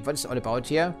mean, what is it all about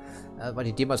here? What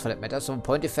the demos for that matter. So,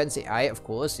 point defense AI, of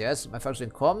course, yes. My function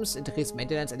comms, increased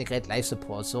maintenance, and a great life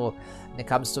support. So, when it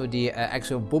comes to the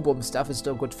actual boom stuff, it's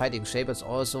still good fighting shape. It's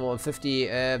also 50,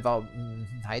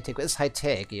 high tech. It's high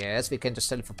tech, yes. We can just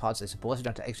sell it for parts, I suppose. We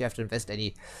don't actually have to invest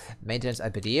any maintenance, I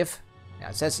believe. Yeah,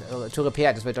 it says to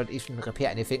repair this. We don't even repair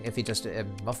anything if we just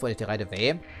mothball it right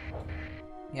away.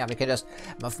 Yeah, we can just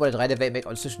mothball it right away, make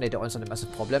all decision later on is not a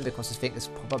massive problem, because this thing is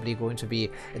probably going to be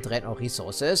a drain on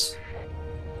resources.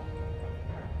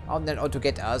 And then to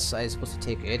get us, I'm supposed to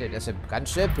take it. There's a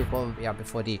gunship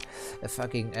before the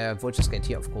fucking vultures get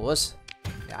here, of course.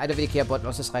 Yeah, I don't really care about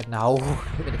losses right now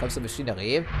when it comes to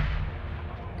machinery.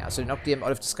 Yeah, so they knocked them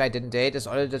out of the sky, didn't they? That's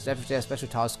all that's left of their special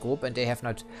task group, and they have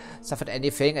not suffered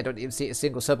anything. I don't even see a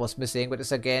single Cerberus missing, but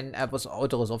this again was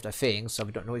auto-resolved, I think, so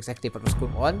we don't know exactly what was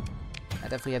going on.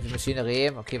 And then we have the machinery,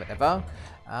 okay, whatever.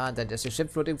 And then there's a ship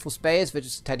floating through space, which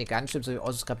is a tiny gunship, so we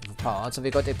also scrap it for parts. So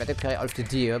we got a battle carrier out of the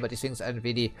deal, but these things aren't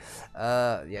really,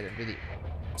 don't really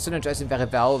synergizing very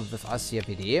well with us here,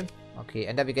 PD. Okay,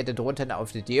 and then we get the drone tender out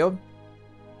of the deal.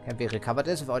 Can we recover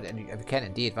this without any? We can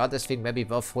indeed. Well, this thing may be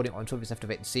worth holding on to. We just have to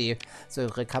wait and see. So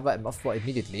recover and mothball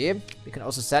immediately. We can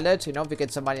also sell it. You know, we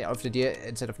get some money out of the deal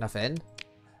instead of nothing.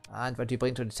 And what we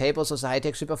bring to the table, so it's a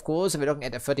high-tech ship, of course. And we're looking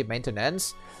at a 30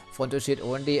 maintenance. Frontal shield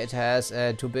only. It has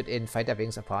 2 built-in fighter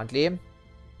wings, apparently.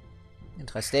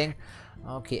 Interesting.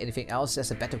 Okay, anything else?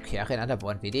 There's a battle carrier, another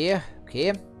one, really.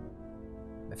 Okay.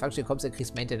 The function comes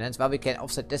increased maintenance. Well, we can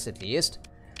offset this at least.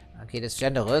 Okay, that's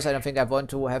generous. I don't think I want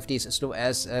to have these slow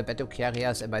as battle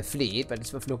carriers in my fleet, but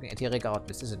it's worth looking at here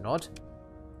regardless, is it not?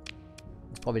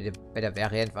 It's probably the better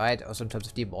variant, right? Also in terms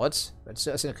of D-mods. But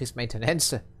still has increased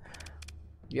maintenance.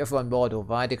 We have one more though,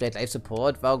 right? The great life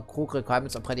support. Well, crew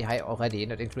requirements are pretty high already,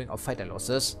 not including our fighter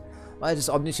losses. Well, this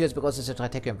omniscience is because it's a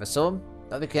tritechnium vessel.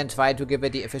 But we can try to give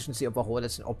it the efficiency overhaul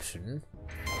as an option.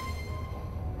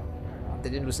 They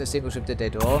didn't lose a single ship, did they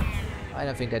though? I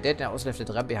don't think they did. They also left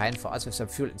the ram behind for us with some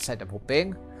fuel inside. I'm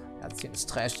hoping. That thing is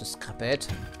trash, just scrap it.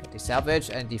 Get the salvage,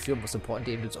 and the fuel was important.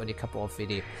 The includes only a couple of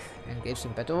really engaged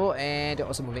in battle. And they're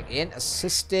also moving in,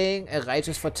 assisting a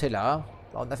righteous flotilla.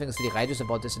 Well, nothing is really righteous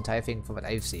about this entire thing from what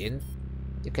I've seen.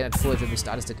 You cannot fool it when we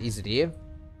Stardust it easily.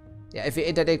 Yeah, if we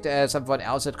interdict someone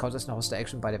else that causes no hostile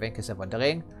action by the bank, is they're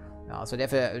wondering. So they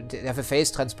have a phase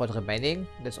transport remaining.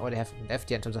 That's all they have left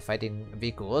here in terms of fighting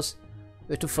vehicles.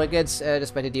 With 2 frigates,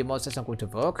 despite the demos, that's not going to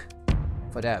work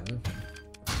for them.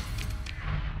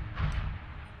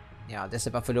 Ja, there's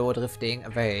a Buffalo drifting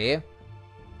away.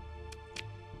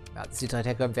 Ja, die 3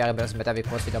 Attacker wäre das matter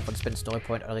because we don't spend story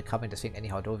point or recovering this thing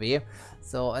anyhow, do we?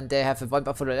 So, and they have 1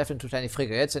 Buffalo left and 2 tiny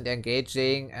frigates, and they're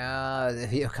engaging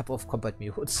a couple of combat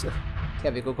mutes.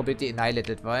 Yeah, we go completely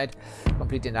annihilated, right?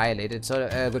 Completely annihilated. So,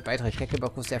 goodbye, 3 Attacker,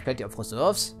 because they have plenty of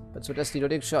reserves. But so does the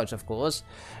Ludd Church, of course.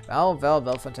 Well,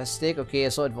 fantastic. Okay,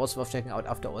 so it was worth checking out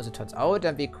after all, as it turns out.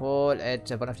 And we call at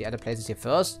one of the other places here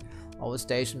first. Our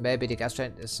station, maybe the gas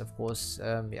giant is, of course,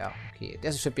 yeah, okay.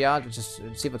 There's a shipyard, which is,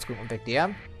 see what's going on back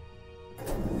there.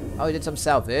 Oh, he did some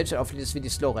salvage. Hopefully it's really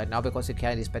slow right now because he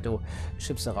carry these battle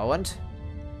ships around.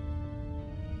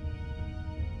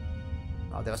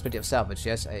 Oh, there was plenty of salvage,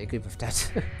 yes, I agree with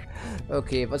that.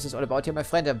 Okay, what's this all about here, my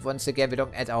friend? And once again, we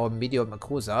don't add our medium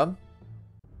cruiser.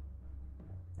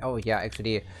 Oh, yeah,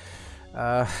 actually.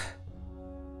 Yeah,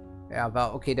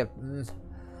 well, okay, the...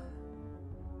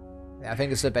 yeah, I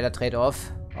think it's a better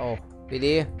trade-off. Oh,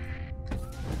 really?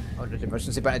 Oh, the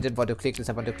emergency button. I didn't want to click this.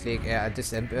 I want to click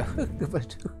disable.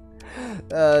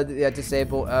 Yeah,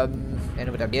 disable. You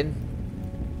know what I mean?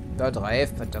 Don't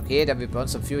drive, but okay. Then we burn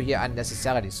some fuel here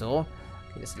unnecessarily. So,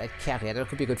 okay, this light carrier that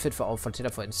could be a good fit for our flotilla,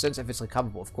 for instance, if it's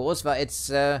recoverable, of course. But it's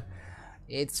for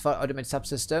automated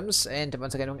subsystems, and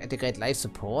once again, integrate life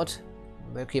support.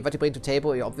 Okay, what you bring to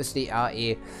table, you obviously are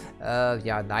a,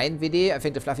 yeah, 9 really. I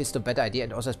think the Fluffy is still a better idea,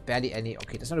 and also has barely any,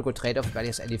 okay, that's not a good trade-off, barely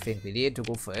has anything really to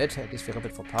go for it, at least we rip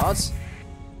it for parts.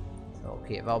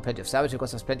 Okay, well, plenty of salvage,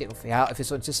 because there's plenty of, yeah, if you're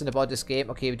so insistent about this game,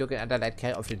 okay, we do get another light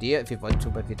carrier of the deal if you want to,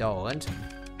 but we don't.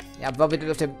 Yeah, but we don't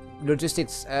have the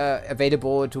logistics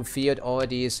available to field all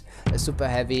these super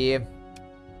heavy,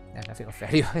 yeah, nothing of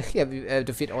value, yeah,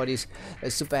 to feed all these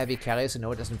super heavy carriers, so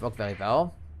no, it doesn't work very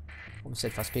well.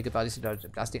 Homestead fast pick about this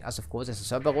blasting us, of course, as a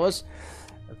Cerberus.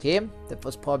 Okay, that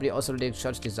was probably also the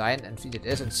church design, and it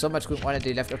is, and so much going on at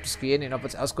the left of the screen. You know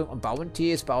what's else going on?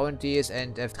 Bounties,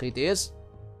 and F3Ds.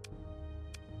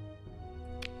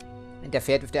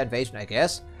 Interfered with the invasion, I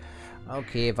guess.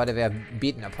 Okay, but they were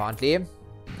beaten apparently.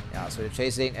 Yeah, so they're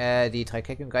chasing the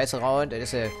Trikekun guys around. It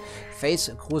is a phase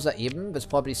cruiser even. It's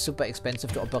probably super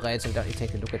expensive to operate, so we don't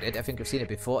take a look at it. I think we've seen it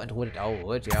before and ruled it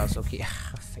out. Yeah, so okay.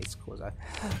 Phase cruiser.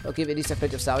 Okay, we at least have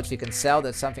plenty of salvage we can sell.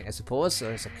 That's something, I suppose. So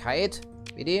it's a kite.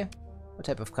 Really? What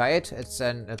type of kite? It's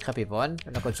a crappy one.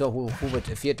 I'm not quite sure who would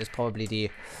fear it. It's probably the...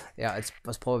 Yeah, it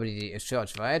was probably the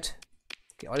church, right?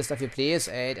 Okay, all the stuff you please.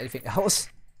 And anything else?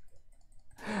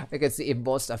 I can see even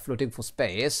more stuff floating for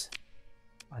space.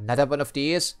 Another one of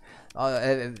these.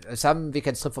 Some we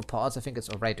can strip for parts. I think it's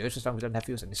alright, as long as we don't have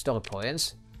to use any story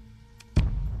points.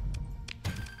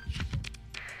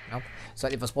 No. So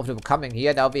it was profitable coming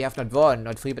here. Now we have not 1,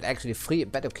 not 3, but actually 3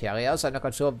 battle carriers. I'm not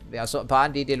quite sure. Yeah, so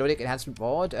apparently the Ludd enhancement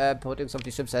board, putting some of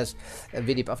the ships as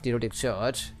really buff the Ludd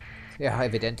church. Yeah,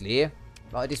 evidently.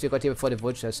 Well, at least we got here before the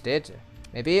vultures did.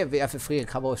 Maybe we have a free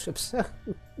recover ships.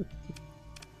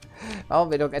 Oh,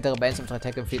 we look at the remains of the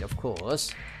attack fleet, of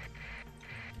course.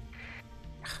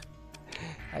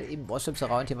 Even more ships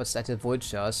around here, what's that? The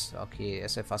vultures. Okay,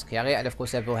 there's a fast carrier, and of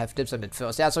course they will have dibs on it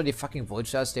first. Yeah, so the fucking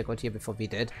vultures, they got here before we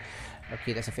did.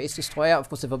 Okay, there's a phase destroyer. Of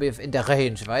course, they will be in the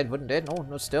range, right? Wouldn't they? No,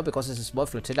 not still, because it's a small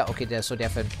flotilla. Okay, so they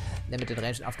have a limited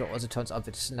range, and after all, it turns out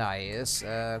it's nice.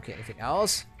 Okay, anything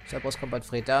else? Cerberus combat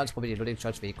freighter, it's probably the Ludd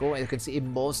church vehicle. And you can see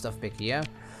even more stuff back here.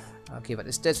 Okay, but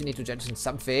is this? We need to jettison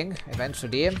something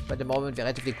eventually. But at the moment, we're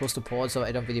relatively close to port, so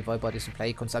I don't really worry about the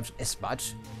supply consumption as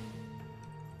much.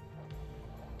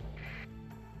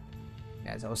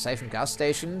 Yeah, so Siphon gas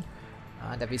station.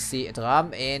 And we see a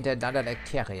drum and another like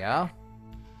carrier.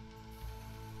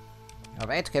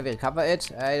 Alright, can we recover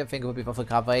it? I don't think it will be worth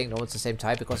recovering. No, it's the same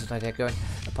type because it's not going.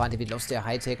 Apparently, we lost their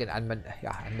high-tech and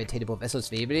unmaintainable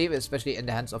vessels, we believe, especially in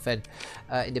the hands of an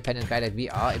independent guy like we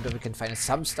are. Even though we can find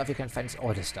some stuff, we can find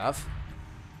all the stuff.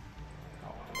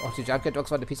 Oh, the junkyard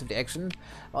dogs want a piece of the action.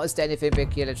 Or is there anything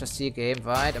back here? Let's just see a game,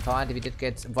 right? Apparently, we did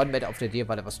get 1 medal of the deal,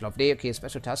 but it was lovely. Okay,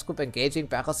 special task group engaging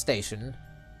Barra Station.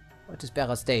 What is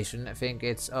Barra Station? I think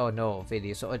it's... Oh, no,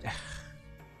 really. So,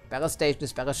 Barrel Station,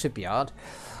 this Barrel Shipyard.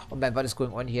 Und man, what is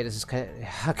going on here? This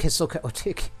is so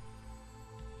chaotic.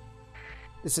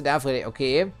 This is definitely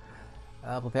okay.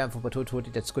 Prepare for Battle,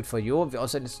 that's good for you. We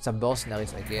also need some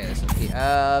mercenaries, I guess. Okay,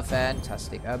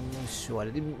 fantastic. Sure.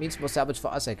 That means more salvage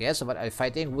for us, I guess. So what are you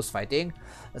fighting? Who's fighting?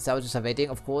 The salvages are waiting,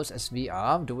 of course, as we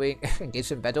are doing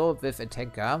engaged in battle with a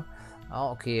tanker.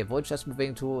 Oh, okay. We're just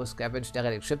moving to scavenge the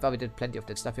relic ship. Well, we did plenty of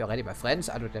that stuff here already, my friends.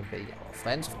 I don't have our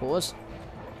friends, of course.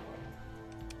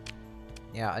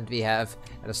 Yeah, and we have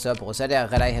the Cerberus. They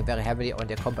rely very heavily on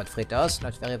their combat freighters.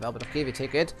 Not very well, but okay, we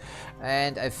take it.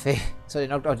 And I think so they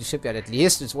knocked out the shipyard at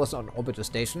least. This was on orbital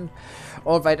station.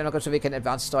 Alright, I'm not sure we can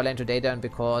advance Starline today then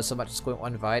because so much is going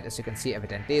on, right, as you can see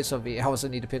evidently. So we also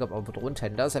need to pick up our drone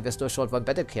tenders, and we're still short one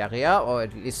battle carrier, or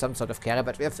at least some sort of carrier,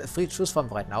 but we have 3 to choose from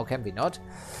right now, can we not?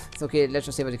 So okay, let's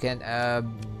just see what we can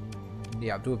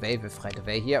yeah, do away with right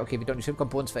away here. Okay, we don't need ship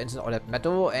components, for instance, all that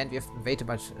metal, and we have way too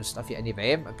much stuff here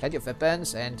anyway. Plenty of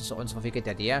weapons, and so on, so we get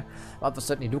the idea. But was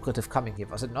certainly lucrative coming here,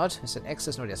 was it not? Is it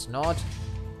access? No, there's not.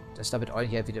 Just stop it all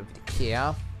here, we don't really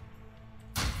care.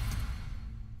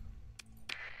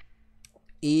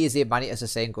 Easy money, as the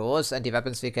saying goes, and the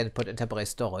weapons we can put in temporary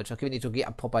storage. Okay, we need to gear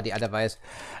up properly, otherwise.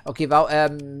 Okay, well,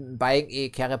 buying a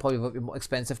carrier probably will be more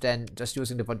expensive than just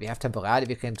using the one we have temporarily.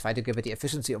 We can try to give it the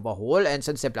efficiency overhaul, and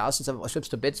since they're blasting some of our ships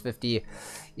to bits with the...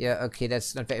 Yeah, okay,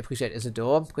 that's not very appreciated, is it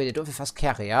though? Okay, they do have a fast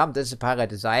carrier. This is a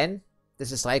pirate design.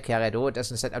 This is 3 carrier though. It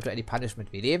doesn't set up to any punishment,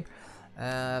 really.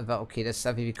 Well, okay, that's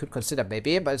something we could consider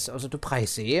maybe, but it's also too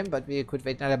pricey. But we could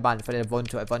wait another month for the want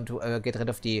to get rid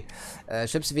of the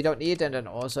ships we don't need, and then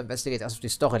also investigate us of the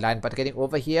storyline. But getting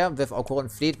over here with our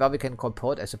current fleet, well, we can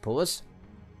comport, I suppose.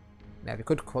 Yeah, we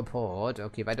could comport.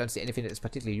 Okay, but I don't see anything that is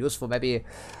particularly useful. Maybe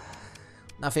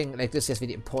nothing like this is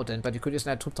really important, but we could use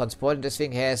another troop transport, and this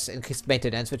thing has increased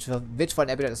maintenance, which for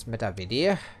Nebula doesn't matter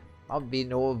really. We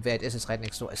know where it is. It's right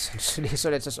next door, essentially. So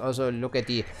let's just also look at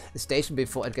the station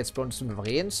before it gets blown to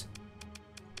Marines.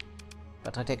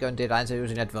 But I take on the lines are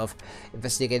usually not worth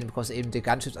investigating because even the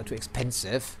gunships are too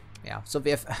expensive. Yeah, so we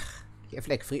have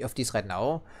like 3 of these right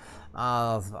now.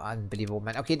 Unbelievable,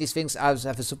 man. Okay, these things have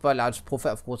a super large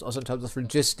profile, of course, also in terms of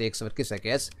logistics, so it gives, I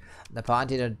guess. And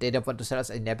apparently, they don't want to sell us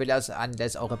any nebulas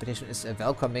unless our reputation is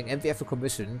welcoming, and we have a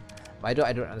commission. Why do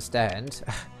I don't understand?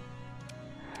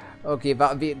 Okay,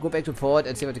 but we go back to port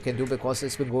and see what we can do, because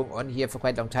it's been going on here for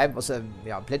quite a long time. Also,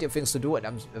 yeah, plenty of things to do,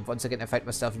 and once again I find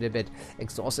myself a little bit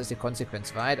exhausted as the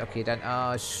consequence, right? Okay, then,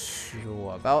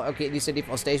 sure. Well, okay, at least I leave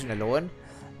our station alone,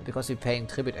 because we're paying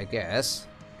tribute, I guess.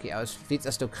 Okay, our fleets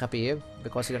are still crappy,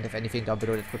 because we don't have anything down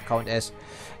below that could count as,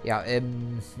 yeah,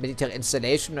 military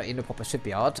installation or in a proper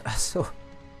shipyard. So,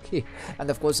 okay.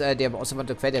 And of course, they also want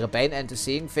to create a rebellion and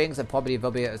seeing things, and probably will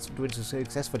be doing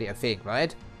successfully, I think,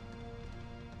 right?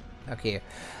 Okay,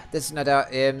 this is another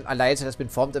alliance that has been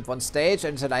formed at one stage,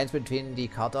 and it's an alliance between the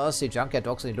Carters, the Junkyard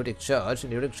Dogs, and the Luddic Church.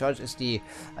 And the Luddic Church is the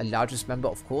largest member,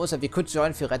 of course, and we could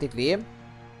join theoretically,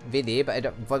 really, but I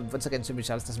don't, once again, Jimmy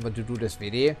Charles doesn't want to do this,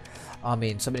 really. I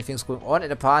mean, so many things going on,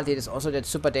 and apparently there's also that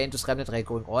super dangerous remnant raid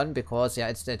going on, because, yeah,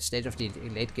 it's that stage of the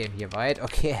late game here, right?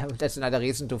 Okay, that's another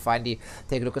reason to finally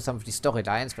take a look at some of the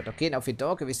storylines, but okay, now if we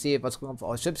talk, we see what's going on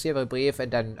for our ships here very brief,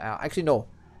 and then, actually, no.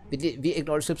 We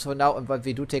ignore ships for now, and what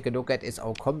we do take a look at is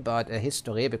our combat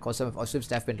history, because some of our ships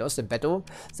that have been lost in battle,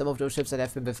 some of those ships that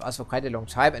have been with us for quite a long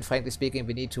time, and frankly speaking,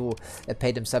 we need to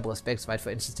pay them some respects, right? For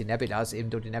instance, the Nebulas, even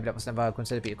though the Nebula was never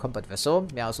considered to be a combat vessel.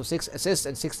 Yeah, so 6 assists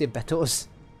and 16 battles.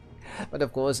 But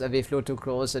of course, we flew too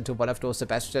close into one of those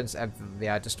Sebastians, and we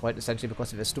are destroyed essentially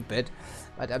because we were stupid.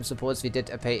 But I suppose we did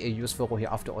pay a useful role here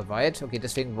after all, right? Okay,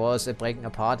 this thing was breaking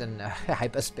apart in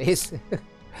hyperspace.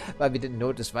 But we didn't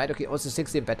notice, right? Okay, also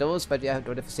 16 battles, but we don't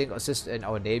have a single assist in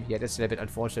our name here. That's a little bit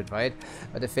unfortunate, right?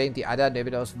 But I think the other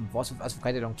Nebula was with us for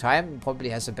quite a long time, probably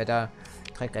has a better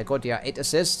track record. Yeah, 8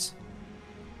 assists.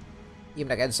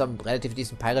 Even against some relatively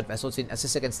decent pirate vessels, an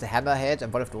assist against the Hammerhead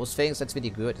and one of those things. That's really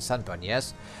good. The Sunburn,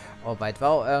 yes. Alright,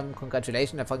 well,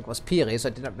 congratulations. I think it was Piri, so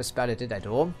I did not misspell it, did I,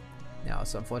 though? Yeah,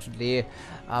 so unfortunately,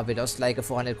 we lost like a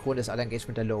 400 kroner this other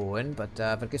engagement alone.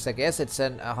 But what gives, I guess, it's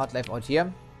a hard life out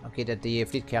here. Okay, that the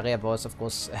fleet carrier was, of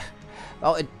course,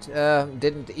 well, it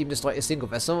didn't even destroy a single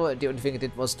vessel. The only thing it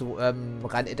did was to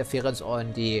run interference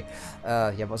on the,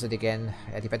 yeah, what was it again?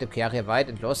 Yeah, the battle carrier, right,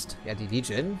 and lost, yeah, the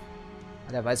Legion.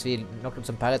 Otherwise, we knocked out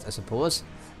some pirates, I suppose.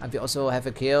 And we also have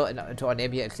a kill to our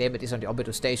name here and claim it is on the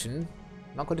orbital station.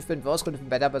 One could have been worse, could have been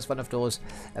better, but it's one of those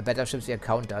better ships we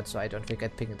encountered, so I don't think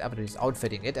I'd pick it up, at least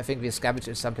outfitting it. I think we scavenged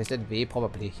it someplace, didn't we?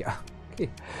 Probably, yeah. Okay.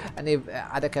 Any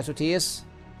other casualties?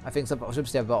 I think some of our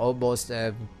ships there were almost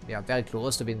yeah, very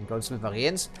close to being blown to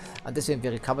Marines. And this thing we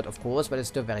recovered, of course, but it's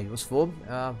still very useful.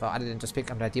 But other than just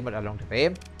picking up that demon along the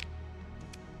way.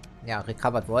 Yeah,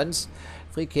 recovered once.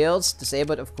 3 kills,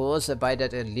 disabled of course by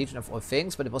that Legion of all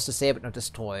things, but it was disabled, not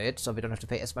destroyed, so we don't have to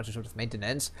pay as much of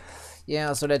maintenance.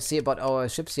 Yeah, so let's see about our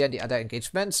ships here and the other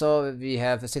engagement. So we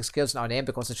have 6 kills in our name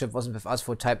because the ship wasn't with us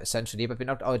full time essentially, but we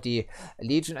knocked out the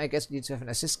Legion. I guess needs to have an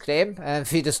assist claim, and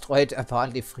we destroyed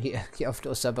apparently 3 of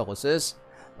those Cerberuses.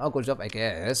 Oh, good job I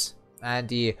guess. And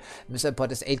the missile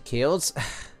pod is 8 kills.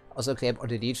 Also claim on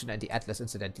the Legion and the Atlas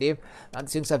incidentally. And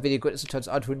things are really good as it turns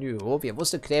out. Who knew? We have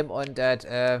also claim on that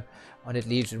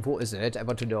Legion. Who is it? I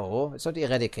want to know. It's not the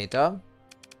Eradicator.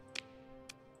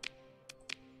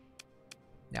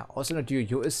 Yeah, also not you.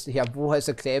 You is, yeah, who has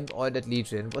a claim on that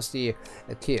Legion? Was the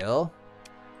kill?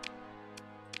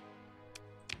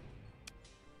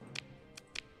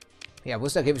 Yeah,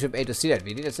 was the game ship A to see that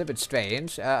really? That's a bit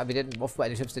strange. We didn't move by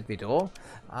any ships that we do.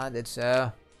 And it's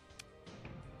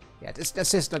yeah, this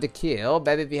assist not a kill.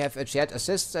 Maybe we have a shared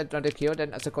assist and not a kill,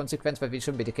 then as a consequence, but it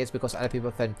shouldn't be the case because other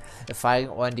people have been firing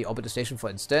on the orbital station,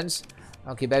 for instance.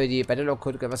 Okay, maybe the battle log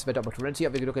could give us a better opportunity, or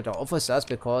we can look at our officers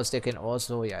because they can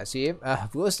also, yeah, see,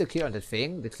 who is the kill on that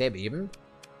thing? The claim even.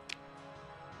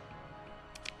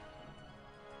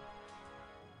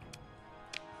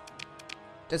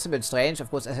 That's a bit strange. Of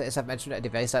course, as I've mentioned at the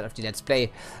very start of the Let's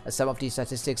Play, some of these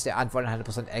statistics, they aren't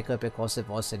 100% accurate because it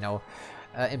was, you know,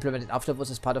 implemented afterwards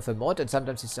as part of a mod, and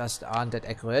sometimes it just aren't that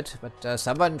accurate. But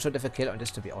someone should have a kill on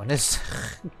this, to be honest.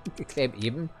 Claim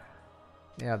even.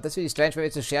 Yeah, that's really strange. Maybe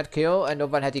it's a shared kill and no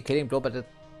one had the killing blow, but it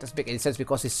doesn't make any sense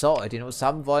because he saw it. You know,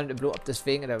 someone blew up this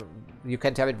thing, and you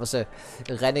can tell it was a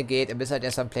renegade, a missile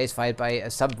there someplace fired by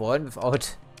someone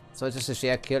without. So it's just a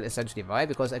shared kill, essentially. Why?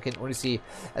 Because I can only see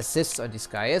assists on these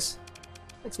guys.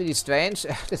 That's really strange.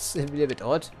 That's a little bit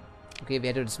odd. Okay, we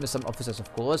had to dismiss some officers,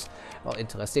 of course. Oh,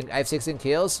 interesting. I have 16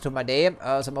 kills to my name.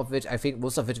 Some of which, I think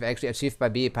most of which were actually achieved by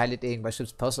me piloting my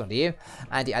ships personally.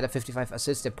 And the other 55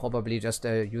 assists, they're probably just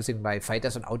using my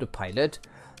fighters on autopilot.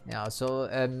 Yeah, so,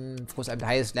 of course, I'm the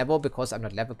highest level because I'm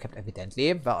not level capped,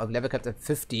 evidently. Well, I'm level capped at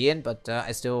 15, but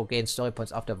I still gain story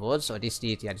points afterwards. Or at least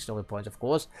the story points, of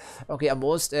course. Okay, our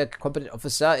most competent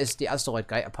officer is the asteroid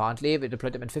guy, apparently. We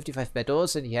deployed him in 55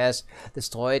 battles, and he has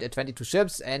destroyed 22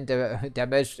 ships and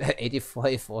damaged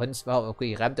 85 ones. Well, okay,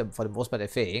 he rammed them for the most part, I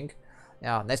think.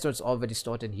 Yeah, next one's already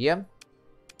stored in here.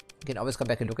 You can always come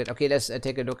back and look at. Okay, let's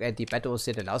take a look at the battles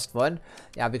here, the last one.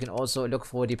 Yeah, we can also look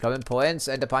for deployment points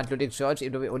and apparently looting church,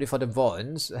 even though we only for them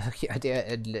once. Yeah, they're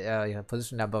in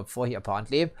position number 4 here,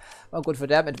 apparently. Well, good for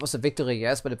them. It was a victory,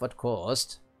 yes, but at what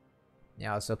cost?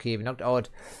 Yeah, it's okay. We knocked out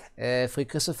 3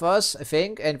 Christophers, I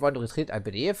think, and 1 retreat, I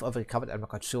believe. Or we recovered, I'm not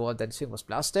quite sure. Then this thing was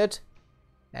blasted.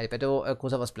 Yeah, the battle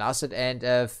cruiser was blasted, and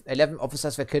 11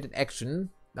 officers were killed in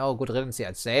action. No, good riddance here,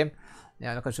 I'd say. Yeah,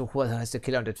 I'm not quite sure who has the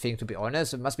kill on that thing, to be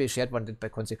honest. It must be a shared one by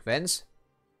consequence.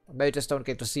 Maybe just don't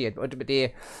get to see it.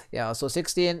 Ultimately, yeah, so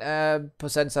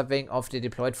 16% something of the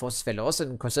deployed forces were lost,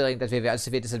 and considering that we were at a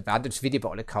severe disadvantage really by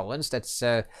all accounts, that's,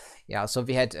 yeah, so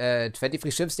we had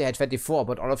 23 ships, they had 24,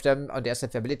 but all of them on their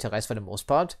side were militarized for the most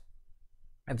part.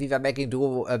 And we were making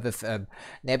do with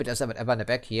neighbors and whatever in the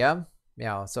back here.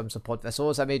 Yeah, some support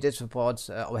vessels. I mean, we did support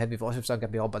our heavy warships, don't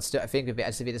get me wrong, but still, I think we were at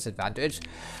a severe disadvantage.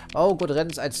 Oh, good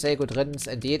riddance, I'd say, good riddance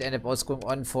indeed, and it was going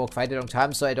on for quite a long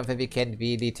time, so I don't think we can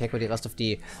really tackle the rest of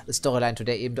the storyline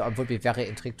today, even though I would be very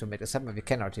intrigued to make this happen, but we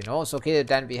cannot, you know. So, okay,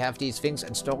 then we have these things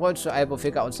in storage, so I will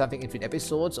figure out something in 3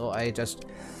 episodes, or I just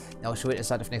now show it at the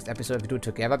start of next episode if we do it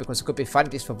together, because it could be fun,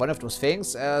 at least for one of those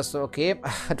things. So, okay,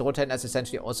 drone tender is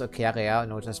essentially also a carrier,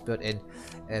 no, just built in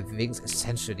wings,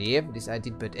 essentially. These I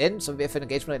did built in, so we have an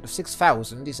engagement rate of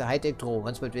 6,000. These are high-tech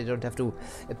drones, but we don't have to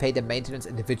pay the maintenance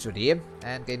individually.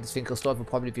 And getting this thing restored will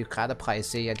probably be rather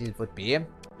pricey, yeah, it would be.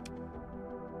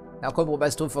 Now,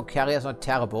 compromise tool for carrier is not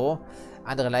terrible.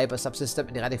 Unreliable subsystem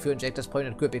in the erratic fuel injector is probably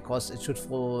not good because it should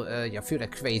throw your fuel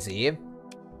like crazy.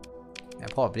 Yeah,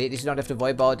 probably. At least you don't have to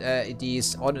worry about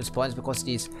these ordnance points because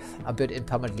these are built in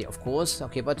permanently, of course.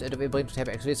 Okay, what do we bring to the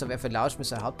table actually? So we have a large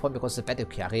missile hard point because it's a battle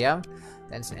carrier.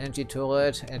 Then it's an energy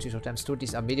turret, energy turret times 2.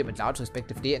 These are medium and large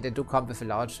respectively, and they do come with a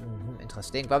large.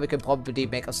 Interesting. But we can probably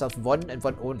make ourselves one and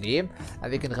one only. And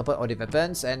we can repair all the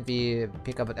weapons and we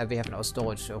pick up whatever we have in our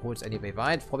storage holds anyway,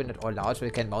 right? Probably not all large, but we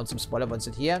can mount some smaller ones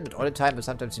in here. Not all the time, but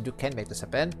sometimes you can make this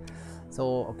happen.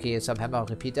 So, okay, some hammer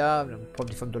repeater,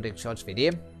 probably from Looting Church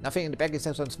really. Nothing in the back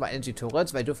except some small energy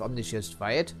turrets, but I do have Omni Shields,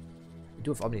 right? We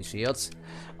do have Omni Shields.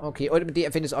 Okay, ultimately, I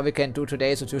think that's all we can do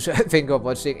today. So, thank you for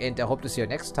watching, and I hope to see you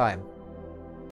next time.